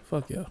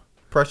 Fuck y'all.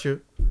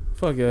 Pressure.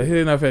 Fuck y'all.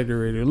 Hit Not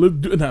Factory Radio.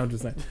 No, I'm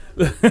just saying.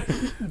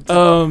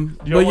 know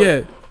But what?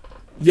 yeah,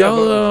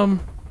 y'all.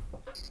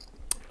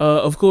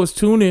 Of course,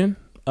 tune in.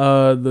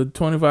 The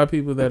 25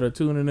 people that are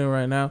tuning in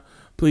right now,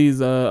 please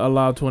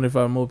allow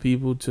 25 more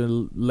people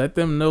to let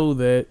them know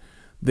that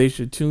they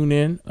should tune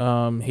in.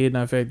 Head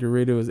Not Factory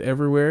Radio is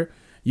everywhere.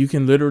 You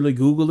can literally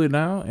Google it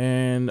now,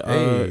 and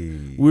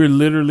we're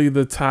literally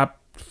the top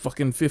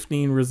fucking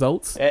 15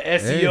 results.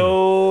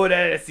 SEO,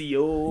 that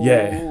SEO.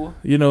 Yeah,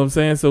 you know what I'm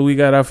saying. So we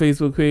got our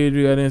Facebook page,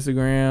 we got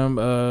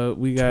Instagram,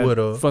 we got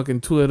Twitter. fucking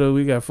Twitter,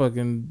 we got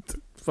fucking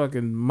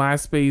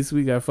MySpace,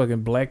 we got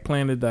fucking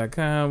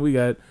BlackPlanet.com, we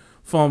got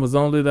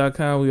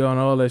FarmersOnly.com, we on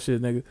all that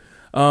shit, nigga.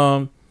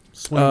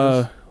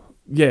 Swingers.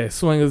 Yeah,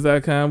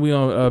 Swingers.com, we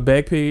on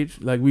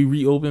Backpage, like we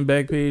reopened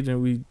Backpage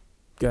and we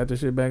got the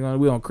shit back on.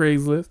 We on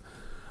Craigslist.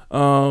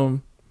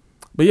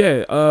 But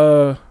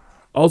yeah,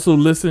 also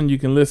listen. You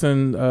can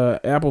listen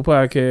Apple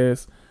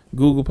Podcasts,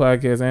 Google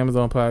Podcasts,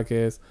 Amazon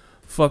Podcasts,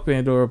 Fuck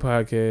Pandora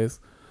Podcasts.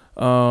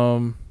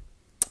 You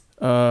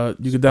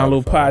can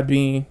download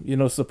Podbean.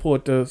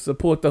 Support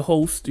the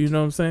host. You know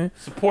what I'm saying?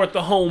 Support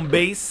the home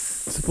base.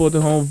 Support the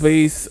home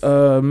base.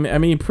 I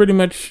mean, pretty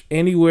much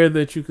anywhere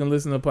that you can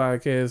listen to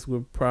podcasts,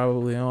 we're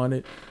probably on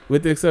it,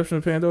 with the exception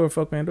of Pandora.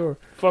 Fuck Pandora.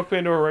 Fuck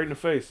Pandora right in the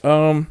face.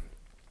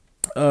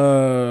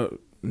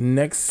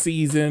 Next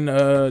season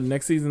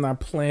I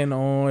plan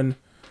on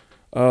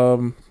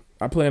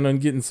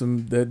getting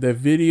some that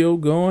video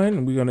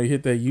going. We're gonna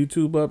hit that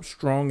YouTube up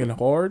strong and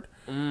hard.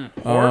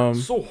 Hard?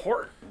 So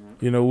hard.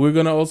 We're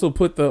gonna also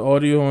put the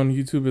audio on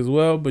YouTube as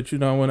well, but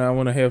I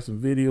want to have some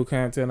video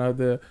content out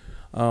there,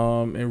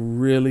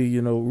 and really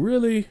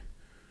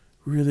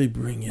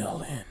bring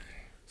y'all in.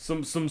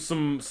 Some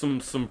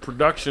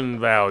production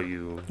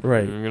value.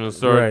 Right. We're gonna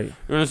start. Right.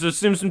 We're gonna start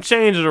seeing some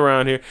changes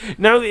around here.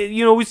 Now,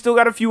 we still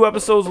got a few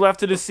episodes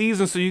left of the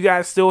season, so you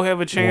guys still have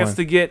a chance One.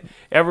 to get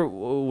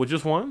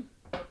just one.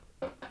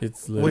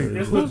 It's literally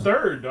It's the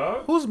third,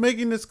 dog. Who's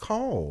making this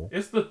call?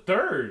 It's the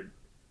third.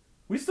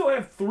 We still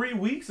have 3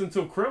 weeks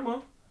until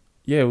Crema.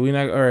 yeah. We're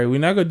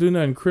not gonna do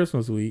nothing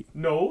Christmas week.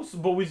 No,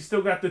 but we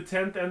still got the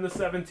 10th and the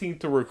 17th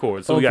to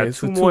record. So we Okay, got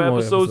so two two more more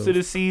episodes to episodes.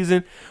 the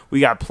season. We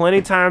got plenty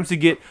of time to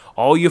get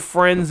all your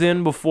friends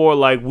in before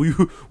we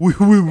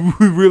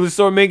really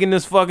start making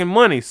this fucking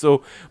money.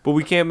 So, but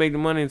we can't make the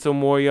money until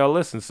more of y'all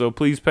listen. So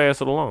please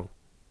pass it along.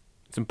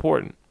 It's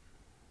important.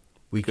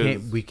 We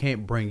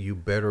can't bring you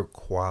better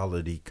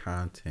quality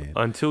content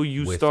Until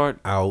you start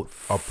out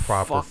a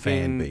proper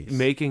fan fucking base.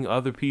 making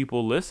other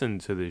people listen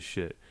to this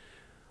shit.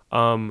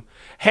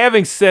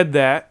 Having said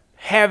that,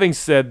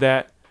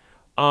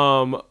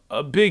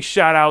 a big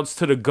shout outs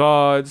to the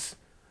gods,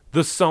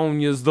 the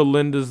Sonias, the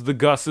Lindas, the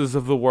Gusses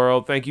of the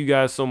world. Thank you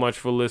guys so much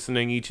for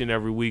listening each and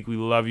every week. We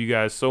love you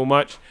guys so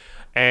much,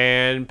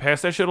 and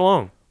pass that shit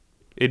along.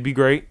 It'd be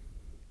great.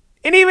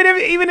 And even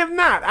if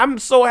not, I'm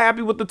so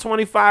happy with the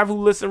 25 who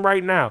listen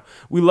right now.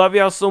 We love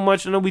y'all so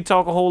much. I know we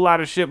talk a whole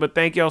lot of shit, but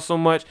thank y'all so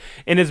much.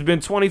 And it's been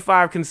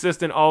 25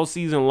 consistent all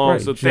season long.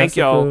 Right, So thank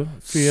y'all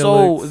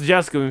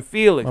Jessica and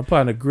Felix. My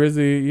partner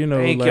Grizzy,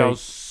 Thank y'all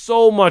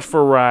so much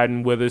for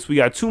riding with us. We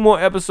got 2 more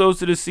episodes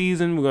to the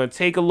season. We're going to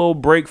take a little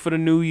break for the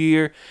new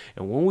year.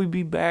 And when we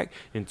be back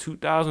in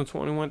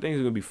 2021, things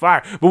are going to be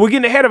fire. But we're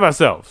getting ahead of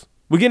ourselves.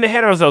 We're getting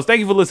ahead of ourselves. Thank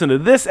you for listening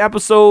to this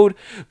episode.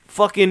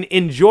 Fucking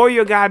enjoy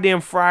your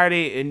goddamn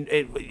Friday and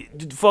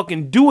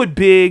fucking do it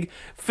big.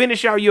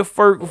 Finish out your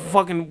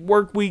fucking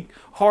work week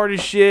hard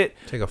as shit.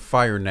 Take a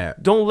fire nap.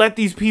 Don't let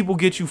these people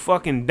get you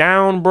fucking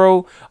down,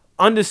 bro.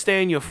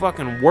 Understand your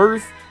fucking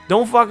worth.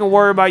 Don't fucking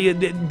worry about you.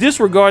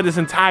 Disregard this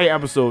entire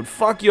episode.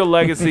 Fuck your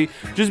legacy.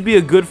 Just be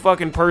a good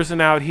fucking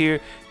person out here.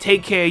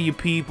 Take care of your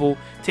people.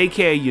 Take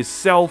care of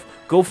yourself.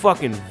 Go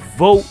fucking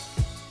vote.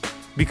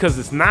 Because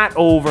it's not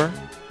over.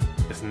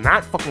 It's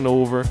not fucking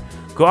over.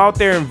 Go out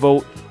there and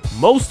vote.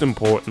 Most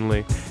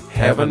importantly,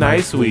 have a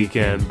nice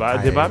weekend.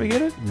 Did Bobby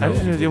get it? No,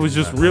 it was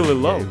just really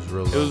low. It was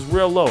real low. It was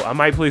real low. I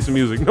might play some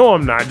music. No,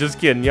 I'm not. Just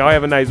kidding. Y'all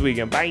have a nice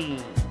weekend. Bye.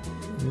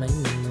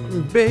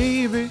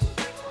 Baby.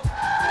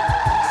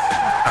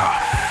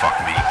 Fuck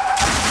me.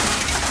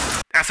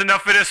 That's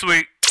enough for this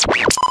week.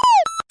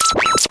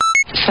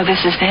 So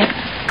this is it?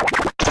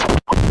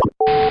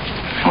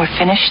 We're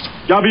finished?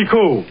 Y'all be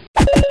cool.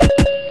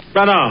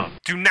 Right on.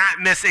 Do not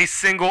miss a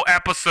single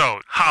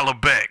episode. Holla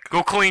back.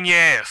 Go clean your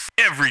ass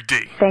every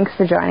day. Thanks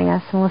for joining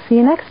us, and we'll see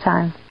you next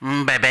time.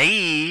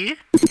 Bye-bye.